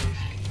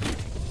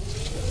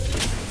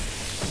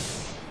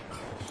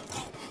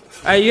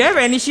 You have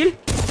any shield?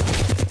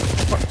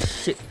 Fuck,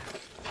 shit.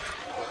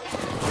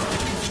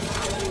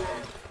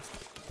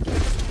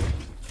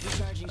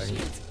 Recharging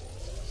shield.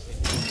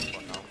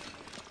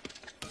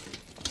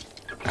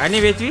 I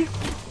need battery.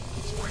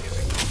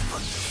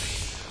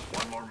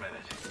 One more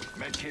minute.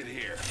 Medkit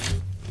here.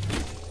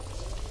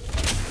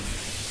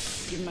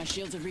 Give my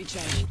shield a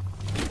recharge.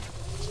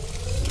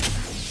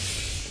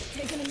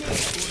 Taking a minute.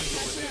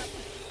 Catching up.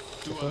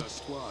 2 other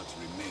squads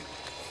remain.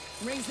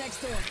 Rings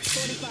next door.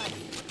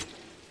 45.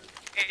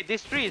 Hey,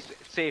 this tree is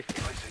safe.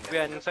 We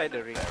are inside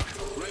the ring.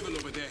 Rival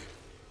over there.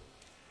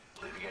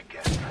 Leaving a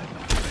gas trap.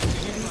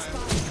 Enemy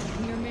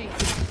spotted. Near me.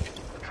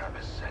 The trap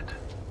is set.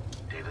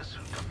 Data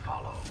soon to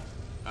follow.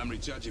 I'm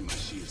recharging my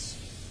shields.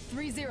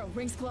 3-0.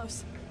 Rings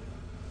close.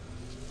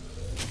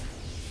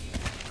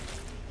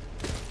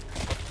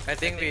 I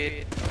think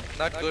we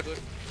not good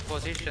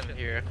position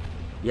here.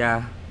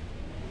 Yeah,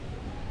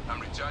 I'm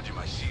recharging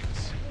my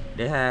shields.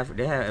 they have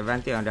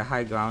advantage on the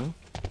high ground.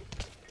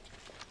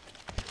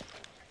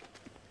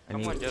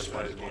 Someone just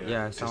was here.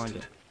 Yeah,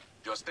 someone.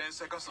 Just 10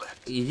 seconds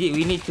left. Is it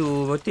we need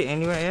to rotate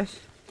anywhere else?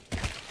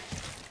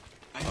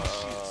 I need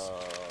shields.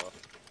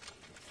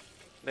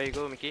 There you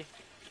go, Mickey.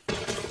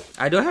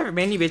 I don't have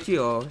many battery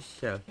or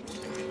shell.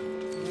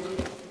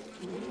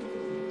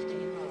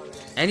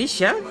 Any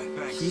shell?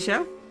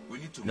 Seashell? We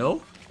need to No?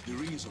 move. The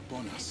ring is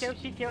upon us. Seashell.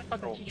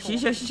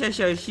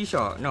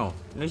 No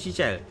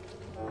seashell.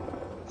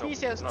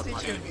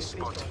 Enemy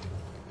spotted.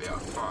 They are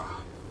far.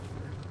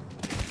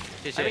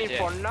 I mean,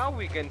 for now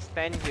we can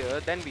stand here,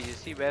 then we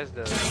see where's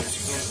the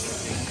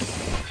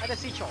Ada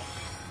seashore.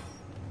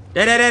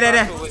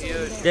 There. Over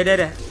here.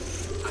 There.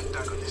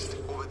 Antagonist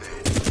over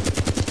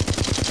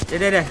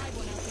there. There.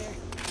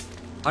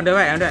 On the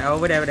right,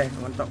 over there.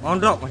 On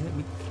top.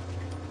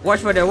 Watch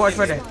for them.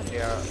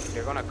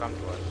 They're gonna come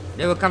to us.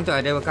 They will come to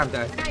us.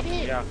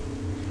 Yeah.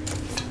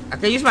 I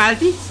can use my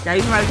ulti.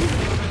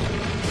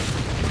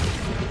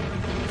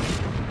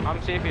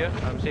 I'm safe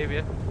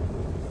here.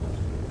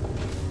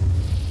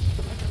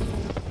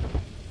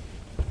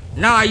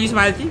 Now I use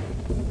my ulti.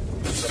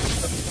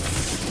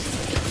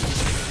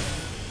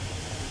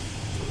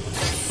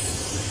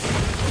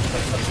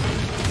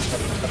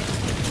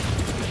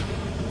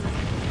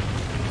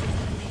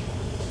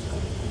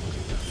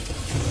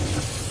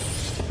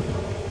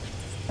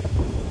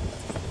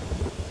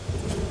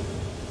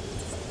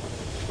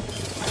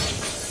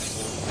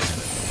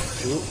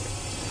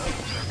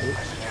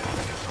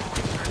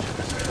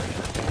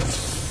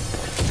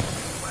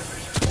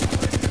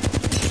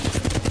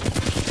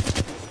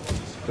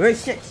 Wait,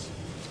 shit.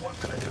 One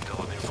minute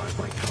until the nearby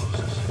ring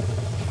closes.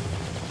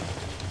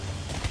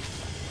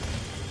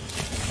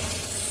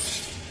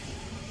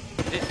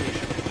 This way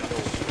should be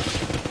low.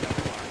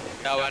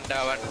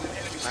 Down.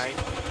 Nice.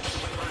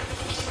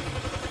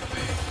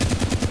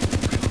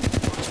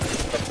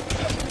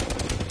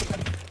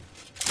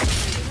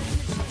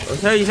 Oh,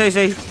 sorry.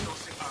 Sorry.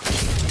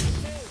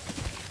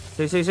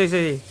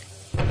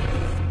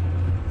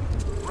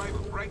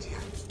 Right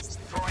here.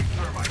 Throwing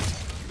thermite.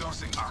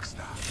 Dosing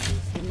Oxstar.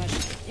 Give my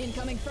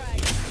incoming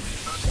frag.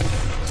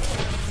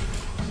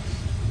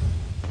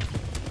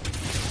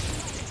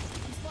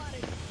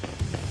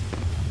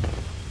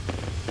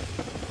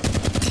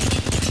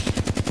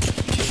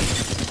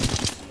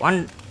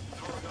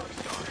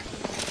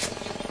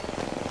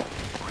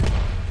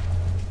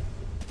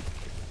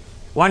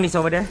 One is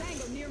over there.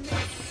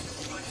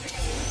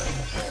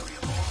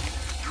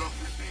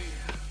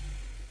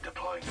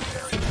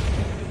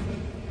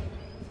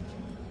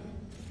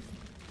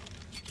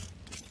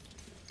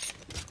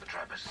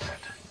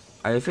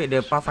 I afraid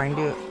the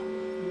pathfinder.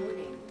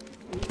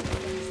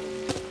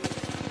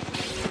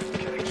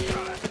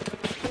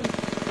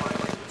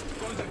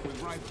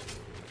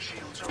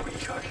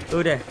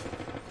 Oh there.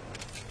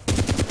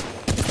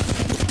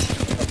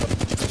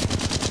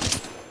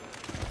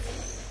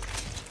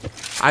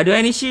 I don't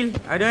have any shield.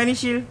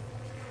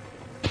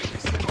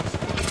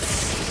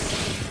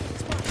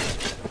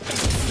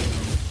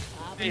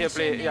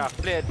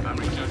 Play it.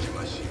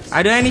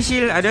 I don't have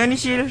any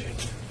shield.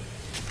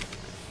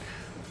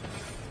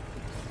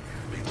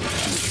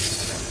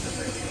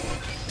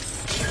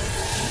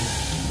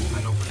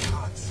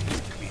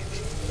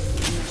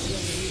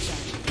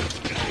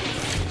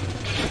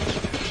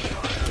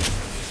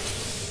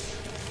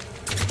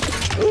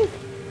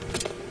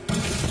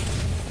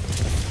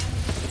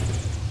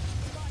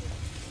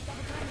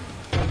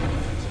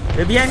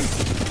 Dia behind.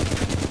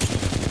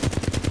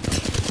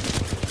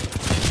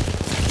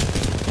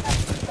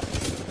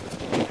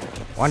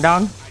 One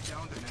down.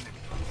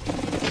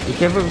 Be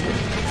careful.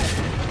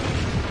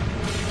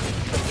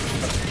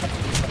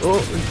 Oh,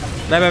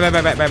 back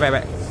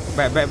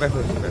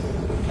first.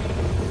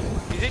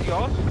 Is it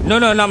yours? No,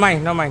 not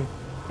mine.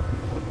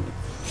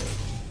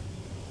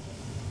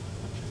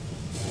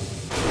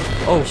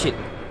 Oh shit.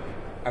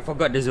 I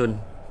forgot the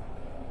zone.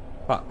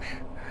 Fuck.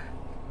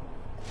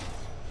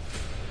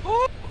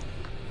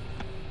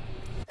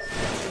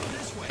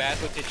 Bad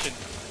position.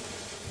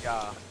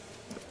 Yeah.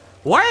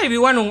 Why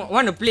everyone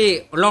want to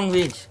play long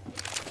range?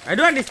 I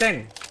don't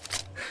understand.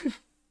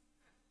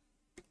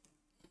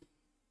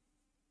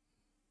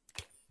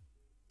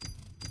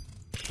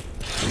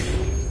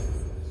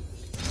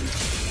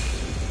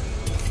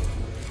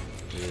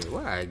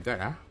 What I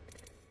got,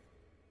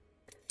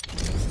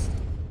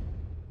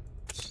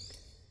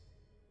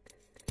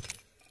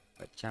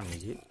 What charm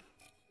is it?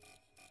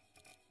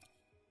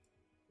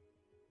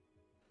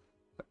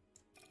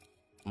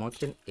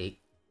 Molten egg.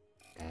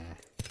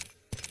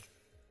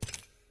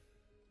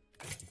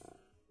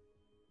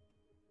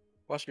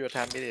 What's your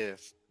time it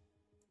is?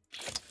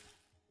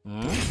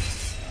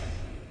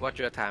 What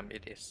your time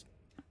it is?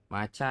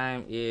 My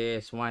time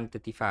is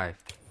 1:35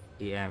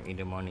 AM in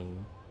the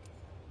morning.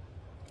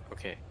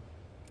 Okay.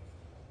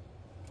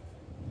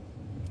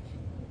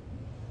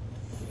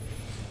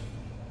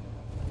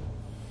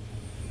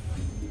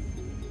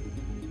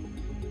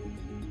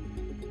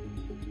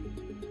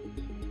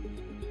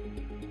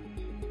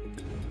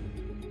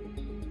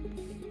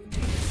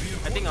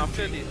 I think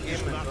after this game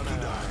I'm gonna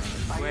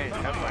go and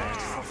have my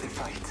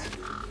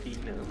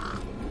dinner.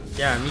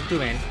 Yeah, me too,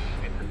 man.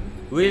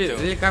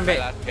 We'll come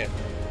back.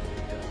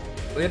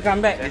 We'll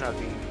come back. Then I'll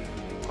be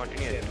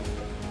continue at 2.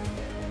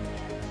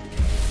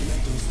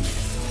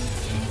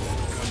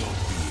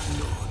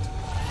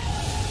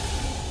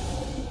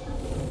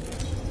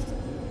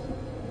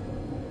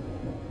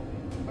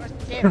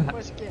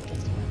 First game.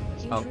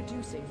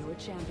 Introducing your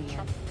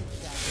champion.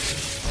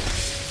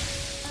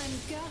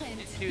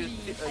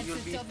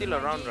 You'll be still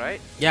around, right?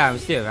 Yeah, I'm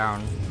still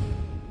around.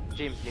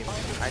 James,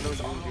 I know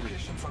you will.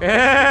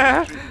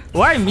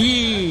 Why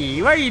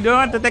me? Why you don't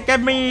want to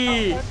attack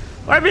me?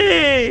 Why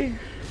me?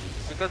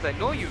 Because I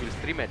know you will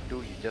stream at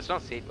 2. You just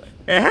not say it.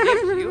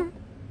 James,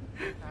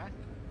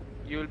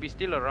 you will be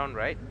still around,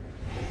 right?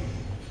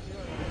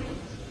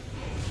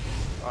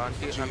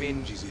 Until, I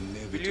mean,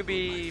 will you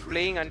be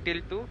playing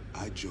until 2?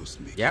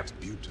 Yep.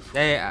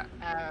 Yeah.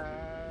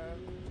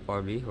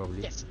 Probably.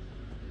 Yes.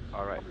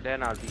 Alright,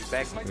 then I'll be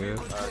back at 2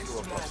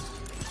 o'clock.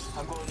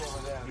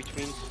 Which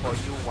means for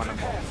you 1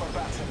 o'clock.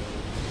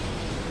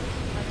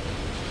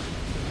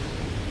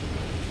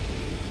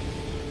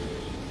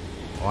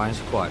 One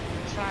squad.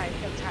 Try.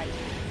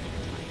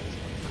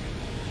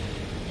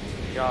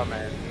 Yeah,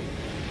 man.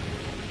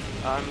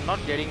 I'm not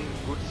getting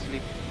good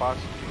sleep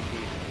past 2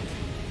 days.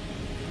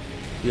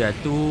 Yeah,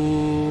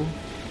 2.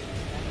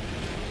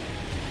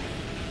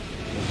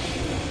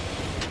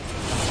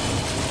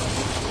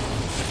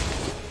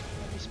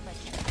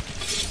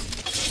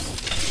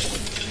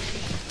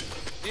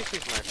 This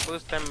is my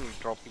first time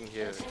dropping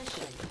here.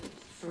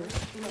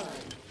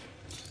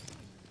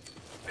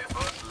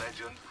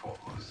 Legend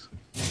falls.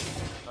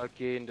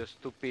 Again, the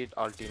stupid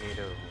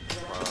alternator.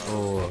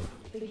 Oh.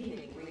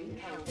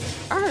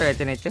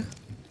 Alternator.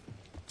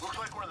 Looks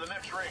like we're in the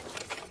next ring.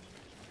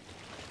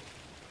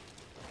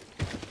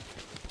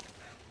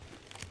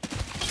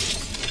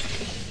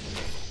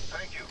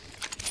 Thank you.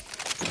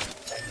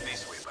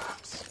 This way,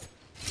 perhaps.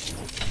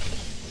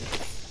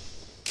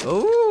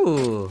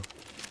 Oh.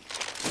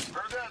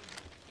 Heard that?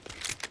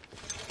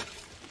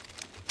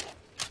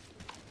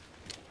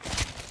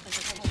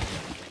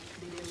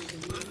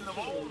 Of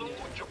all those,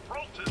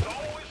 Gibraltar's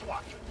always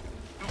watching.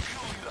 Do you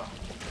lead up?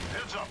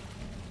 Heads up.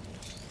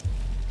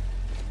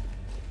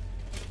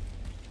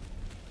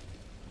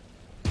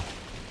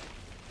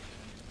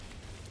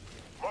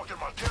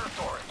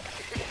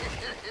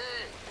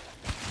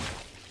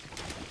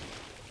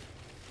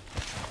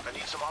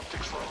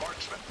 for a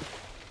marksman.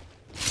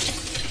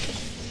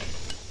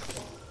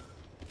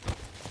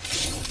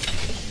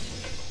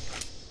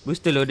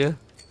 Booster loader.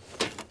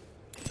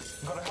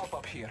 Gotta help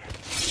up here.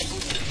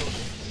 Booster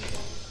loaded.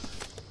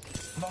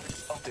 Not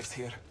optics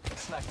here.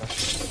 Sniper.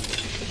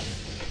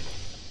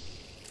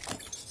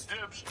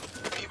 Dibs.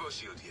 Evo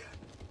shield here.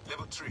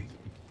 Level 3.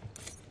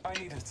 I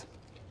need it.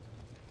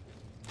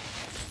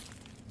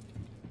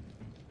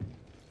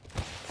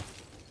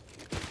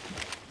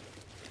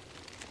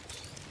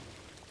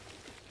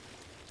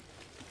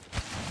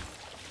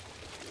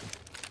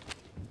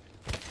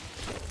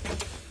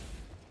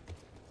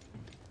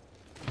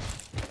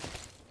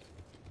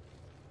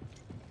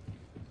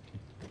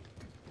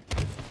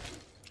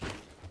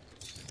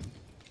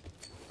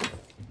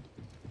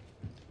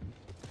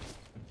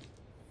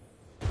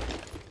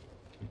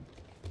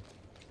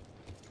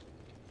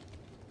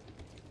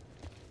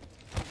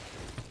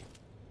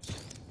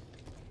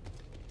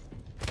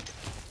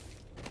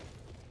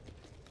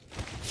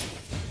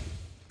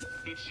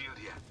 Heat shield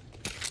here.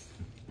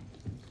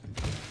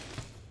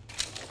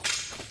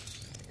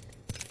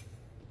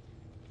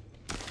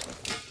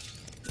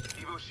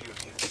 Evo shield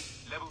here.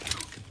 Level 2.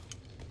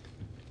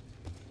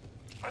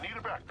 I need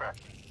a backpack.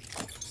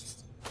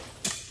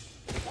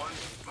 One,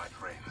 my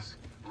friends.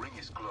 Ring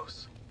is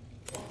close.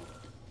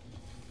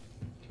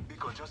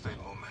 Because just a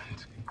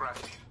moment.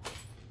 Crafting.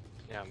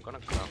 Yeah, I'm gonna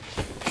craft.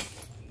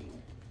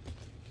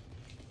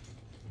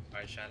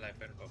 Buy shot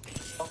rifle for me.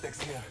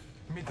 Optics here.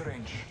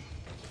 Mid-range.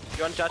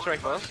 You want charge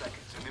rifle?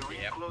 Seconds and the ring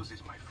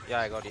closes, my friend.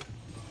 Yeah, I got it.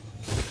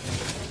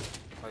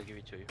 I'll give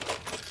it to you.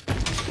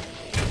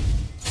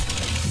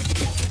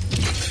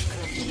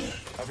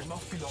 I will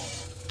not be long.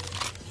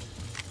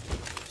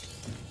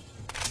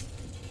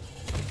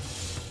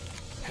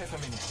 Half a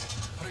minute.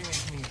 Ring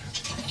is near.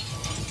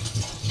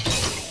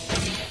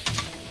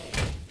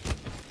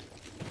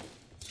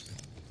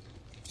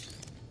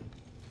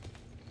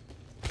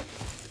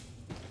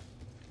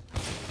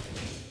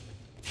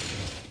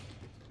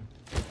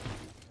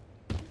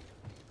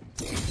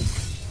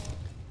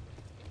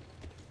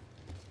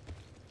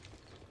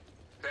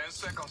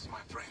 Seconds, my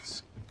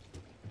friends.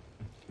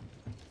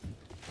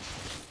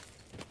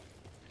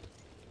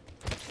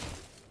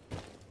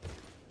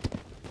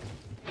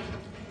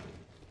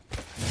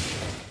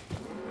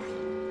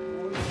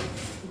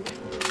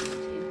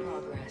 In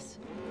progress.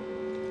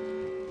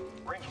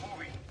 Rings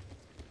moving.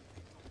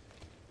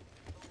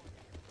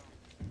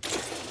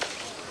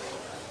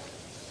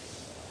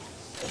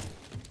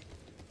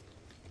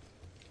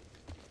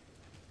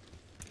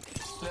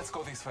 Let's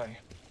go this way.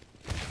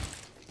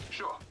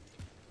 Sure.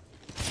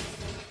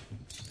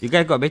 You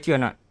guys got battery or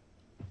not?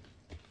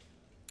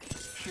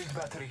 Shield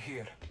battery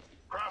here.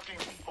 Crafting,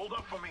 hold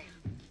up for me.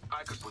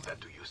 I could put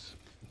that to use.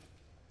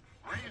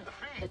 Read the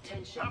feed.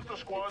 Attention. Half the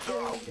squads The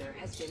are out. leader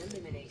has been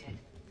eliminated.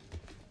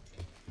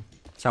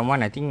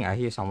 Someone, I think I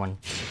hear someone.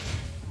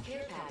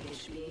 Care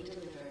package being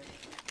delivered.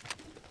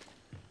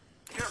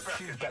 Care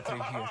Shield package. battery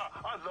here.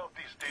 I love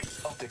these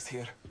things. Optics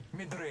here.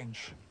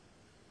 Mid-range.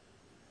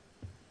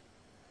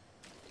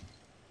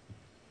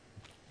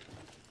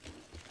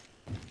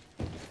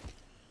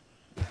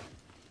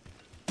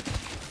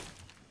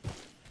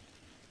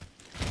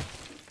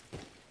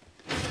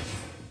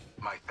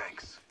 My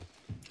thanks.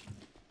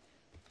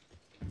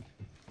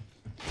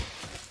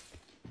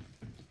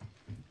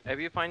 Have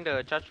you find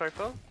a charge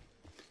rifle?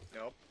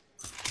 Nope.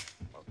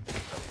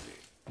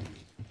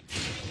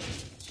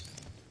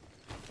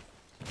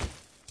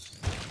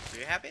 Do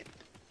you have it?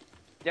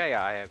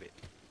 Yeah, I have it.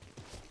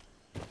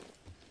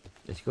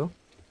 Let's go.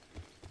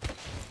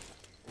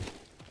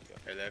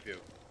 I love you.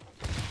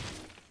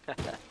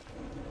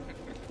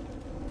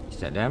 Is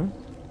that them?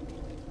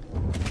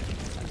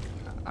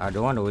 I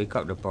don't want to wake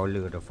up the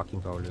prowler, the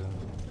fucking prowler.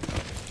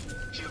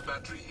 Shield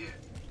battery here.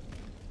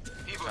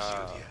 Evo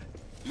shield here.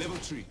 Level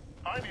 3.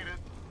 I need it.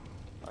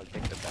 I'll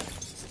take the back.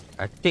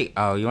 I take.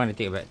 Oh, you want to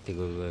take a back?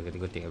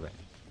 Go take a back.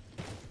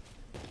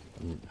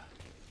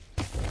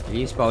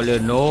 Please, prowler.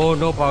 No,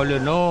 prowler.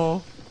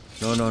 No.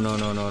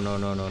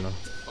 No.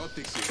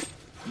 Optics here.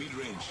 Mid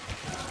range.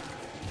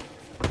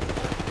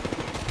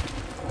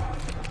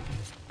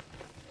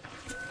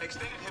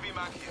 Extended heavy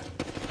mag here.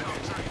 Level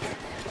 3.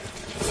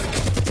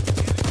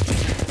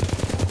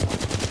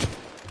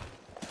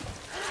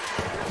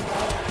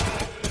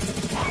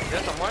 Is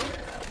there someone?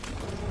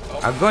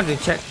 I'm going to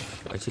check.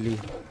 Actually.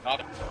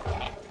 Knock.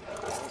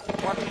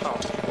 What now?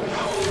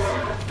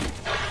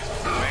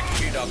 Max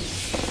speed up.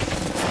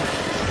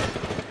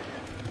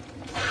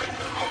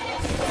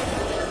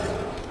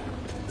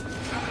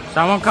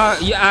 Someone car.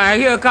 Yeah, I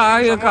hear a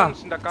car.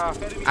 Someone's in the car.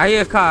 I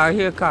hear a car.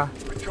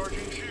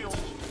 Recharging shield.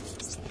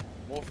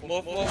 Move.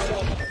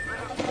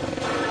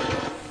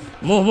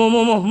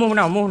 Move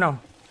now.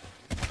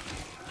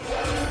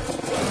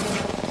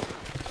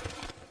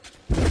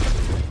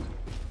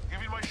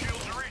 Giving my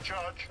shields a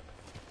recharge.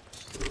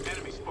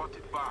 Enemy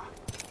spotted bar.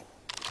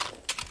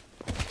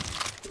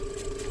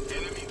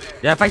 Enemy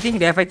there. They are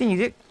fighting, is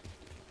it?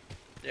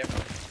 Yep.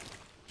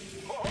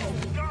 Oh,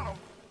 got him.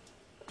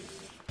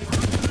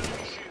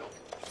 Shield.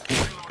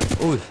 Reloading.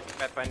 Ooh.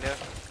 Pathfinder.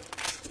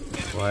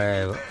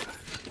 Wow.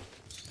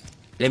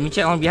 Let me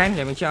check on behind.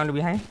 Let me check on the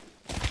behind.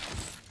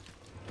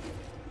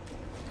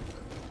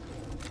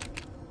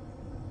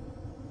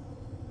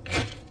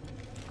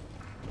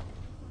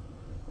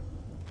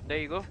 There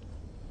you go.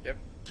 Yep.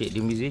 Keep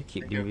them busy.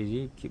 Keep them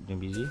busy. Keep them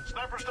busy.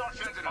 Sniper start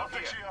sending out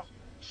here.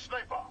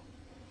 Sniper.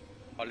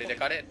 Only they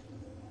got it.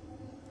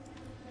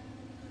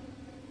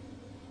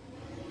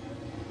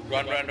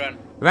 Run.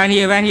 Run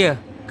here.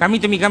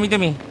 Coming to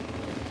me.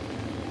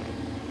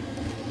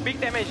 Big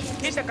damage.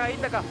 Hit the car.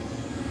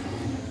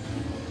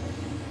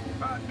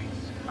 Bad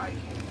beats. I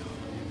hear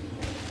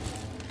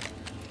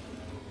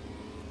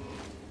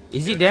you.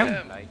 Is it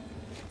them? Light.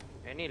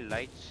 Any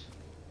lights?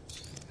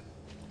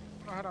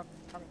 No, hold on.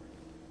 Coming.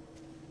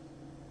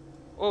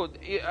 Oh,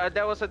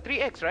 there was a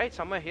 3x, right?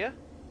 Somewhere here.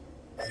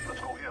 Let's go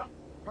here.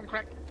 One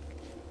crack.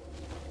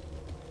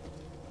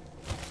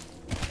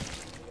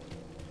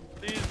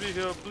 Please be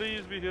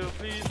here.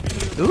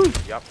 Ooh.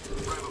 Yup.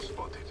 Rival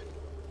spotted.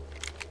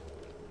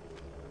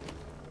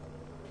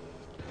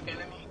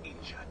 Enemy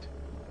injured.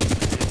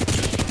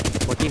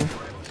 14.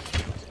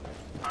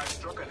 I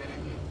struck an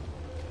enemy.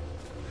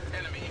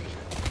 Enemy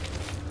injured.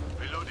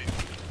 Reloading.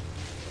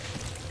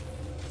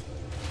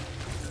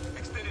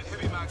 Extended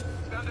heavy mag.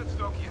 Standard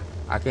stock here.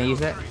 I can use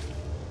that.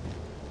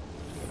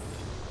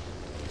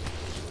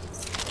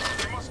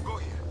 They must go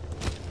here.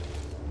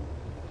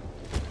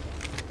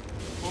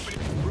 Opening.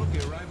 Broke a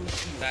rival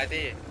shield.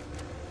 Tadi.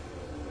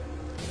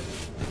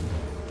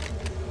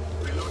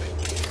 Reloading.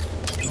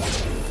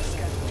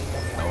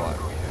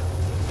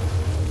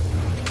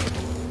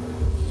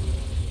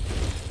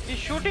 He's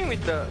shooting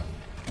with the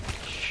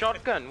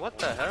shotgun. What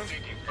the hell?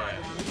 Taking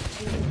fire.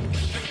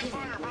 Taking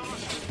fire,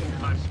 brothers.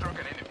 I struck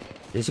an enemy.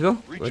 Let's go.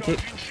 Rotate.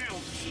 Recharging shields.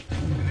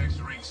 The next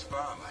ring's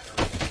far, my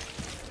friend.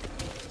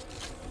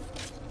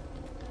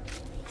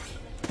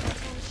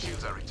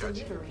 Shields are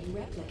recharging.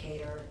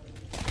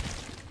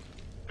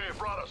 Hey,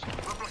 brothers.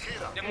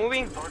 Replicator. They're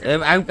moving.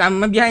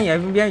 I'm behind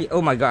you.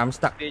 Oh my god, I'm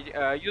stuck. They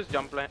use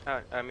jump line.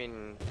 I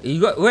mean,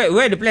 You got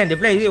where the plan? The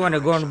plan is you want to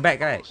go on the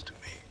back, right? Calls to me.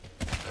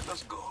 Let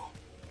us go.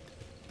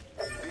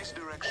 This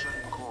direction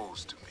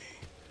calls to me.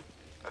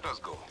 Let us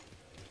go.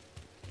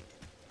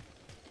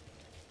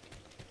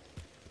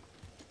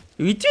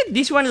 We treat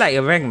this one like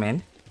a rank,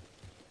 man.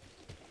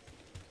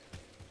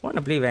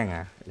 Wanna play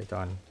rank later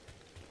on?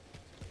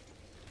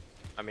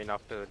 I mean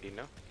after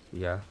dinner.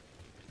 Yeah.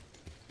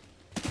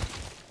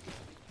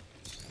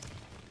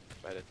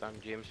 By the time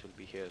James will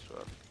be here as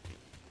well.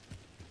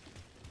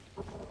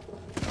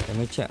 Let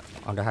me check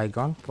on the high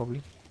ground,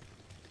 probably.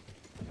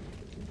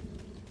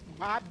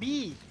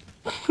 Barbie.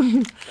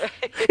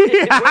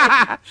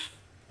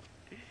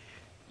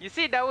 You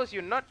see, that was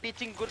you not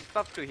teaching good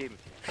stuff to him.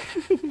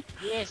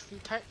 Yes, he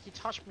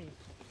touched me.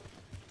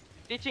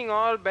 Teaching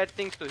all bad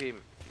things to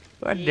him.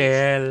 What the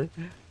hell?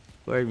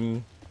 Why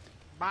me?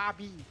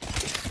 Barbie.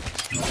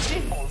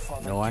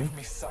 No one. Give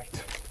me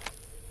sight.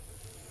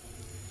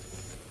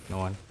 No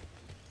one.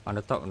 On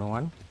the top, no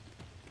one.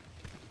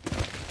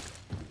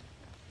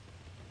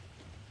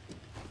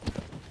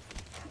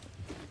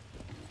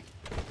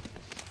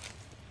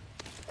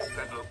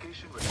 That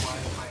location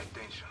requires my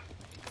attention.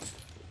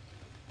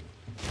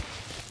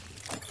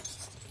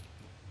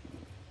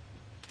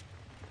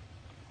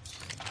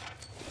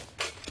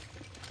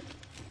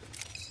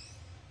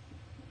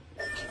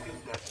 Keeping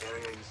that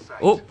area in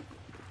sight.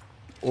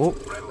 Oh,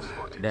 Rival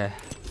spotted. there.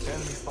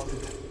 Enemy spotted.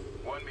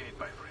 1 minute,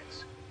 my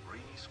friends.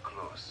 Ring is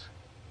close.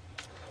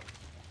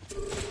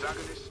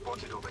 Antagonist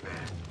spotted over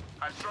there.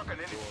 I struck an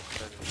enemy.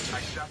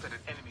 I shot at an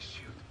enemy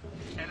shield.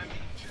 Enemy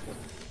injured.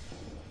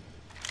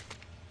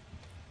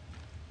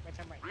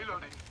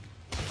 Reloading.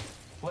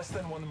 Less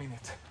than 1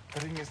 minute.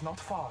 The ring is not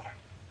far.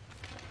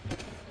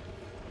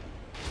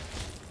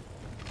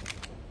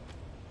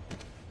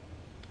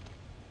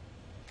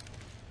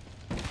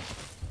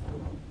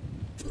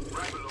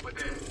 Rival over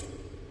there.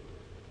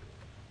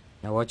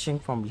 Now watching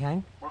from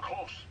behind. We're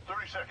close.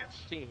 30 seconds.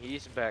 I think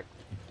he's back.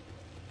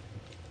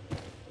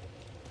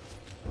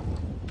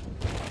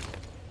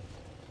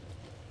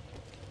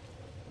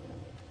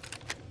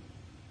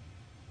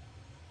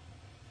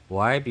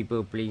 Why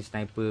people playing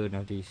sniper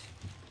nowadays?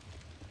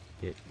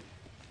 Yeah.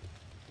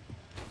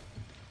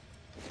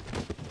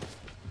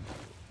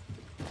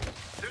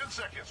 10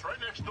 seconds. Right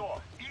next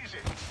door. Easy.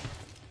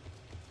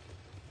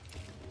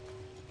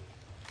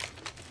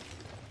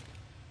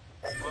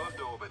 Closed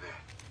door over there.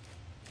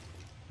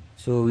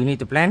 So we need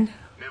to plan.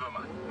 Never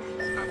mind.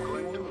 I'm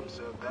going to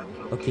observe that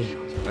Okay.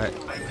 location. Right.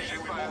 I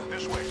think we move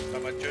this way.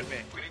 Someone shoot me.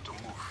 We need to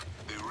move.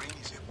 The ring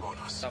is a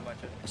bonus. Someone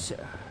shoot me. So,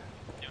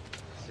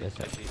 yes,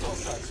 sir.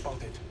 Hostile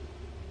spotted.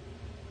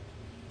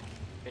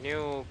 Can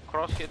you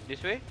cross it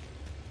this way?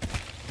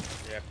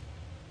 Yep.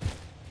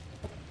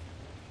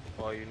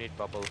 Or you need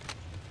bubble?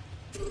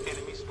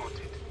 Enemy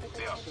spotted.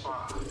 They are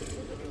far.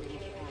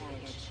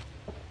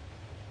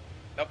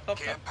 Top.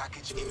 Care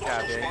package in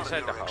Yeah, they're one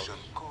inside the direction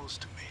house. calls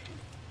to me.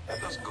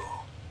 Let us go.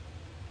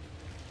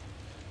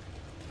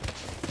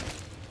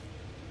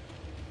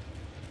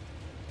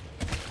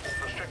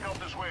 Let's check out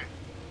this way.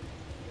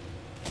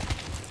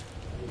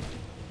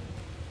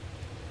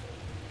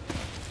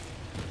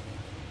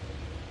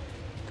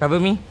 Cover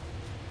me.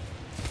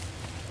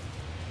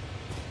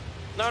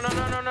 No.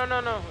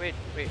 Wait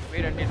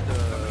until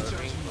the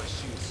ring.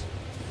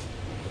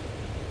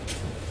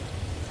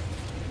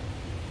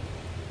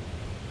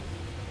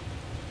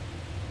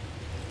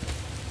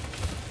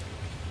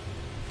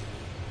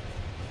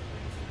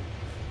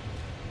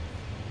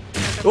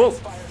 Oh,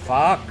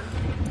 fuck.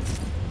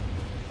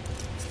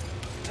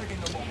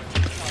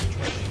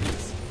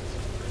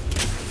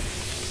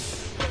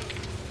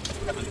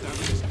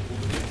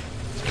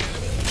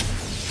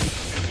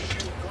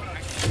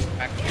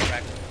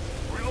 Back.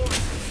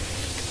 Reloading.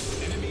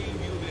 Enemy in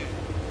view there.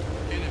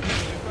 Enemy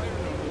in fire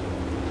node.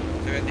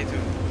 72.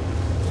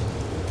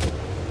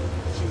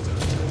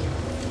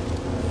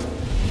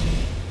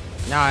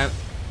 Now,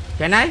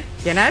 can I?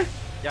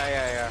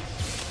 Yeah.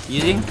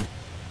 Using.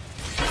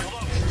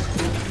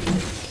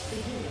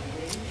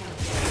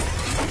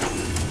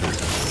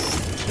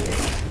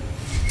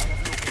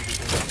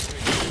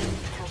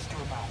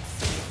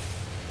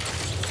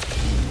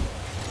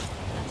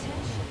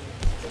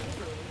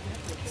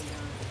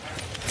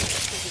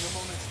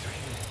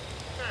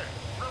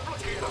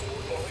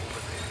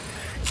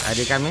 Are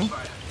they coming?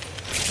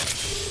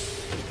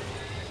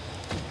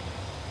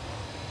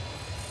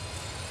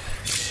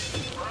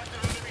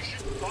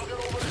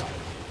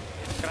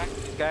 Crack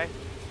this guy.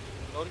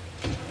 Don't.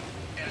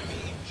 Enemy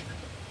injured.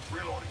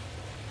 Reloading.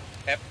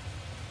 Yep.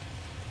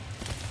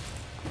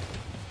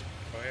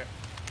 Go here.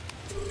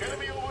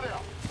 Enemy over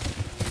there.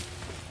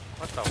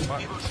 What the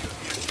fuck? Eagle shield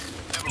here.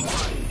 Level 5.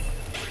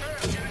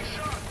 Getting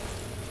shot.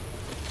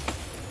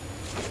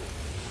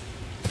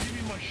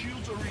 Giving my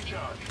shield to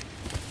recharge.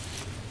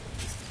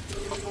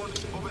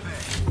 Opponent over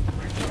there.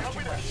 Help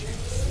me there.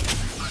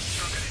 I'm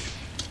struggling.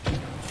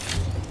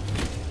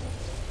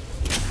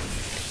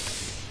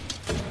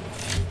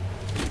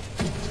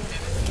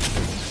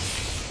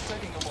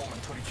 Taking a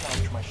moment to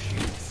recharge my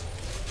shields.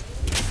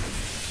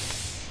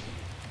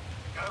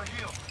 Gotta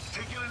heal.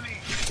 Taking a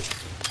knee.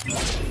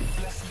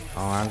 Bless me.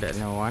 Oh, I'm dead.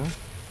 No one.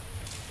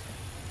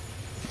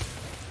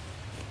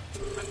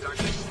 Attack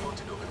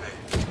spotted over there.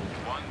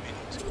 1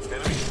 minute.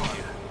 Enemy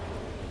fire.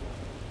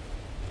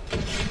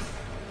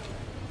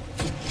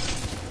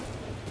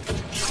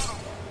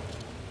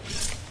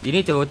 You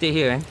need to rotate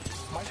here, man.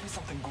 Might be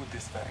something good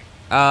this way.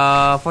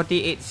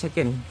 48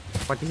 seconds.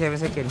 47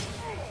 seconds.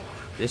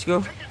 Let's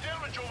go. Taking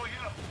damage over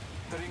here.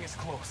 The ring is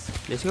close.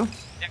 Let's go.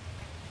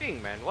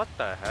 Thing, man. What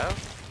the hell?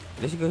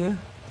 Let's go here.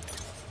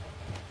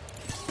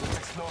 Let's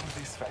explore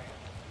this way.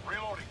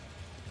 Reloading.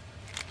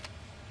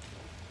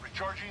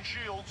 Recharging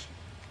shields.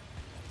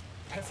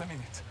 Half a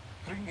minute.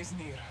 Ring is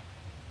near.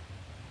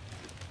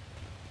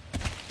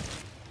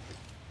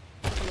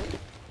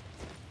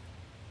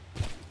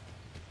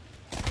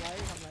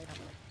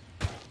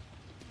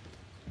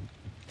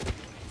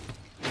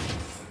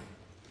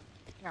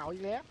 Ngạo gì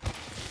lẽ?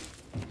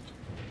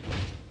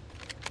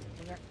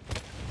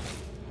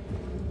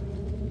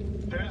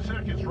 10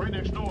 seconds, right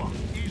next door.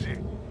 Easy.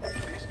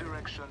 This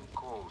direction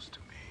calls to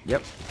me.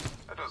 Yep.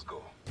 Let us go.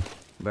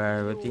 But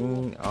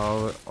everything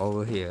all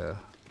over here.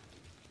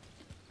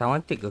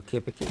 Someone take a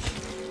care package.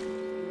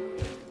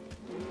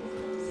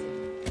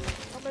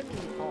 ก็ไม่มี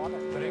คอร์สอ่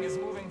ะ The ring is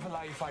moving for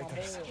live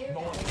fighters.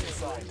 No one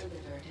inside.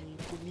 มี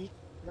คุณนิก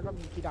แล้วก็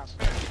มีพี่ดัก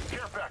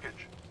Care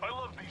package. I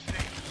love these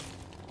things.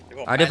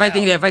 Oh, they're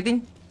fighting. You wanna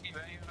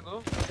go?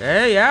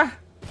 Hey, yeah.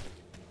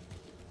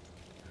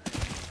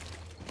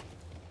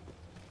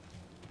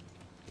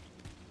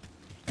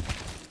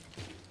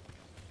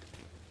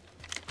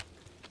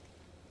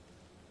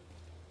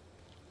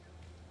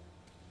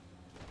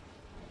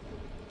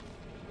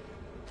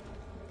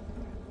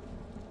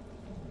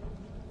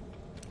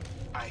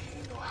 I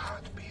hear no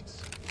heartbeats.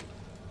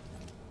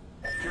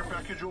 Care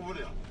package over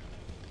there.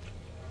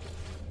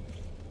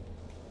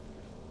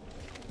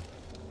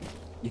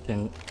 You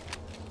can.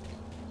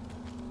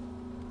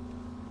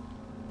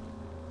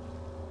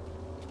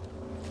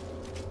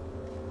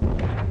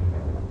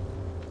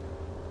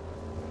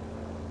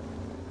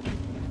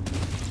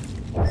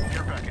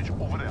 Care package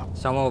over there.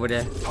 Someone over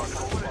there.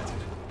 Target over there.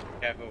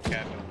 Careful.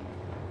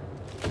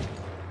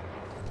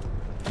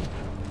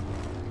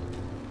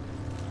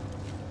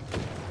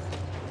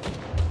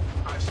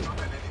 I struck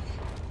an enemy.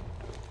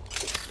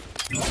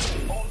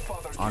 All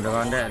father. On the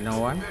run there, no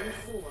one.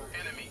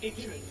 Enemy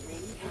injured.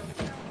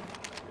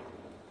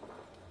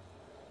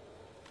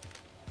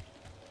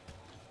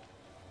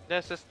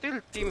 There's a still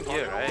team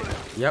here, right?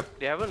 Yep.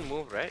 They haven't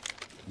moved, right?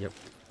 Yep.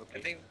 I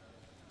think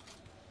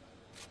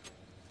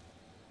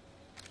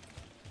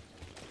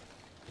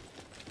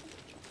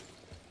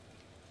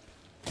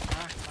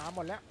น้ำหม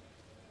ดแล้ว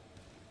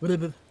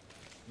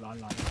ร้อน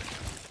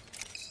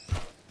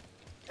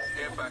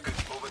Care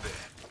package over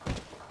there.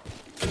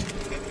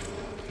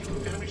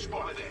 Enemy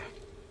spotted there.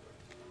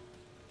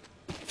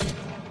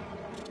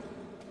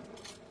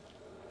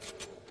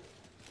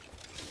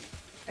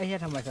 ไอ้เหี้ย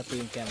ทำไมสตรี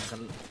มแกมั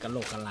นกระโหล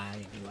กกระลา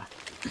อย่างนี้วะ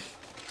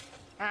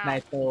อ้าว นาย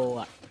โต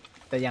อ่ะ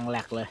แต่ยังแหล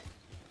กเลย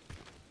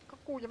ก็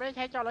กูยังไม่ได้ใ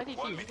ช้จอ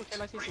144กูใช้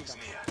140อ่ะ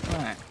Near. อ่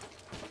า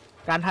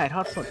การถ่ายท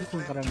อดสดที่คุ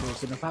ณกำลังดู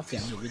คุณภาพเสีย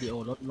งหรือวิดีโอ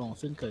ลดลง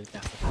ซึ่งเกิดจ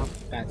ากสภาพ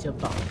การเชื่อม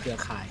ต่อเครือ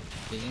ข่าย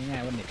หรือง่า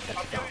ยๆว่าเน็ตกระ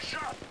จอก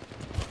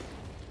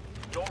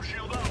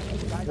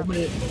ก็ไม่ไ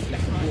ด้แหล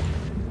กพวก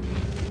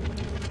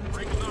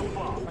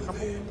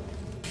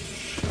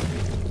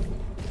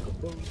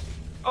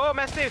Oh,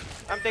 massive!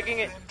 I'm taking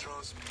it.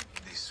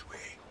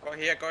 Go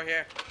here, go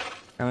here.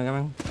 Come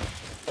on.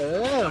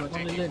 มันต้อ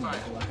งเล่นๆนะ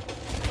วะ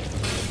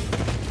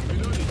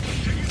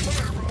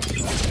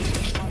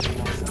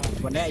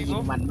วันนี้ยิ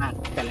งมันมาก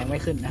แต่แรงไม่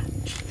ขึ้นนะ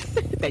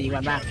แต่ยิง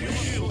มันมาก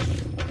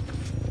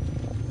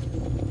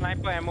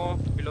Sniper ammo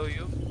below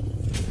you.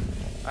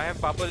 I have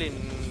bubble in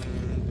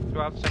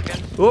 12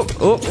 seconds. Oh.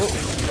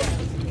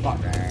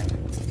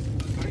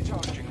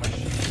 Recharging my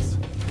shields.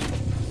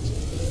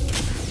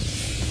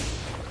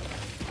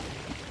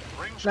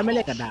 แล้วไม่เ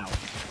ล่นกับดาว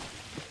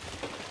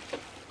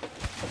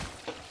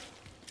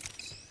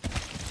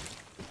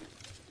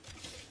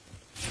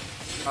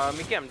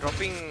Mickey, I'm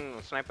dropping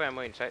sniper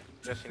ammo inside,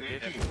 just in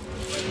case.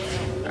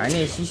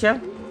 Ni shisha.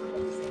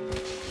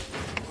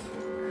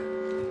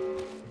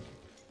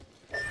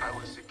 I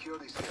will secure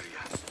this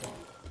area.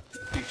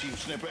 Teaching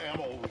sniper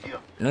ammo over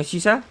here. No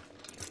shisha.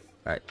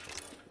 Right.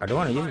 I don't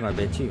want to use my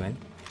battery, man.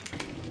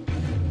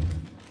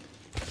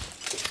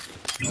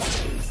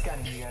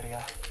 Scanning the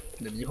area.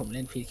 เดี๋ยวนี้ผมเ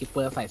ล่นพีคิปเป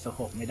อร์ใส่สโค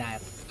ปไม่ได้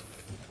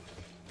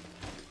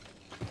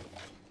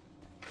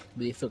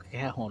ดีสุดแ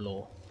ค่โฮโล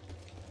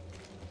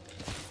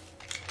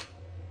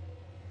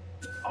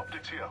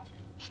Optics here.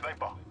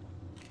 Sniper.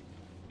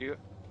 You.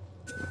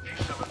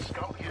 G7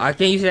 scout here. I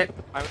can use that.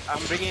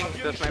 I'm bringing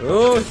the sniper.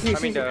 Oh, I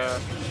mean the.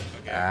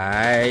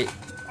 Alright.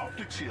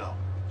 Optics here.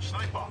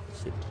 Sniper.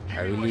 Shit.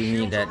 I really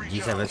need that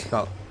G7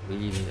 scout.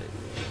 Really need it.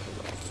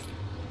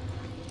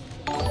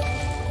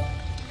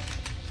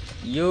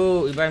 Yo,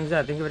 Ibrahim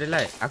Zah, thank you very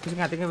like. Aku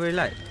sangat thank you very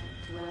like.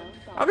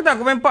 Aku tak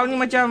aku main pop ni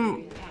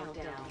macam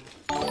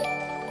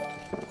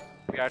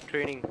We are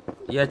training.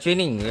 We are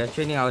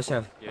training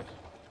ourselves. Yes.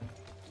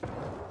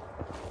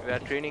 We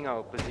are training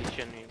our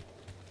positioning.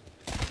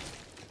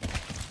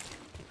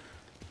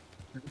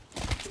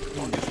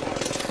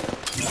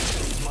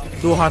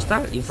 Two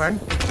hostile in front.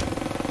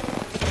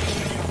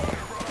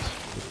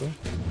 Okay.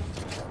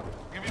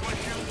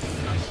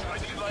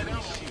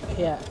 เ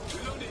ฮีย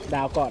ด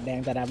าวเกาะแดง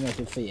แต่ดาวเมจ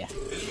14อ่ะ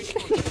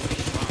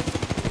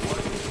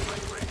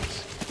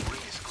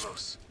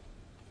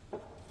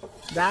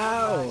ดา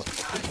ว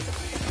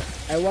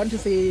I want to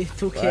see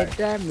 2k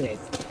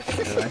damage.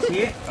 You want to see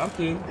it?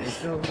 Okay, let's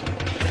go.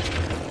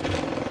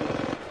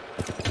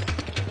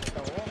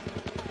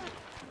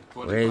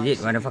 Where is it,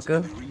 motherfucker?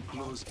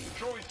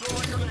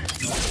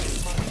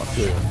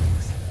 Okay.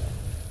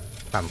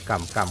 Come.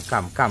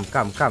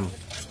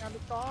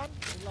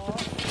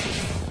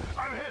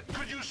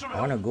 I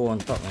wanna go on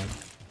top, man.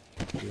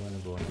 You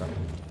wanna go on top?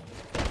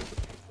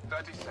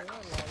 30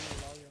 seconds.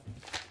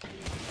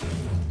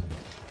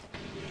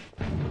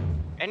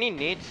 Any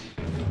nades?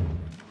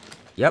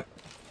 Yep.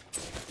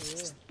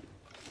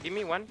 Give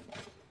me one.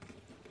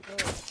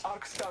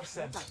 Arc star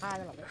sent.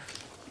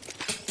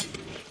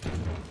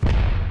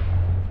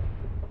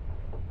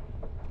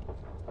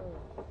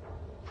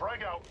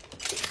 Frag out.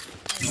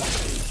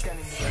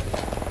 Scanning the area.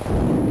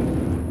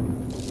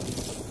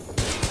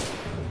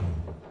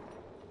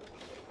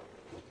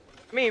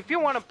 I mean, if you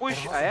want to push,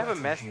 I have a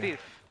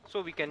mastiff,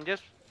 so we can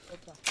just.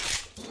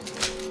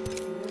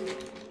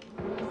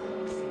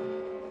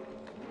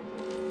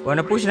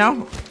 Wanna push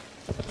now?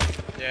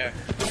 Yeah.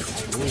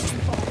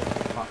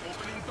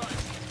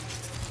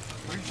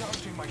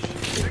 Recharging my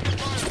shields.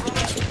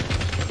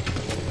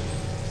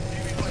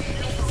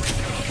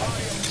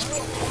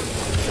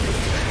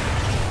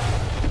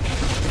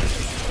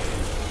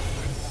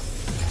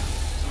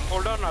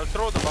 Hold on, I'll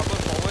throw the bubble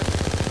forward.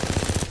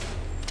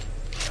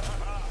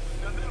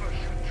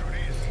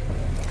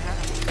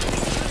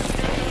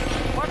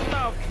 What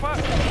the fuck?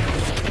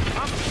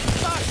 I'm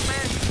stuck,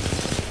 man.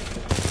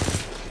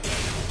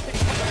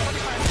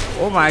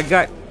 Oh my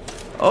god.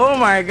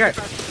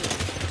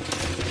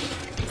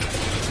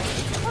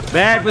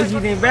 Bad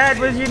positioning.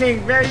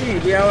 Very.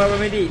 Dia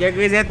Abangmedic jaga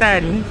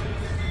kesihatan.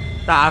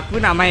 Tak,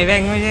 aku nak main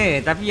rank je.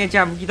 Tapi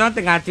macam kita orang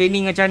tengah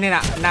training macam mana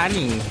nak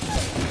ni.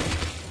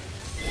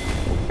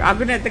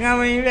 Aku nak tengah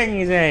main rank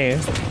ni saya.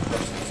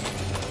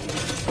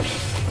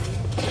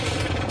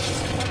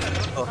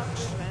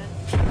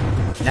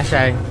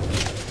 Nasai.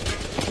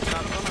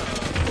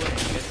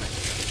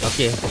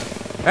 Okay.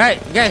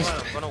 Alright, guys.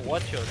 I'm gonna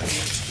watch your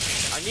stream.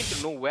 I need to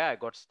know where I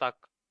got stuck.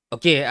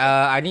 Okay,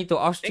 I need to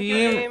off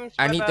stream.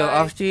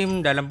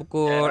 Dalam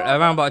pukul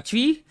around about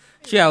 3.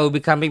 I will be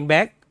coming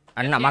back.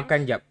 Nak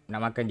makan jap,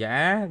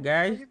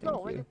 guys.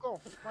 Thank you.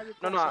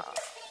 No,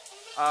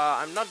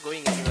 I'm not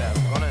going anywhere.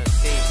 I'm gonna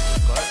stay in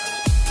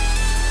Discord.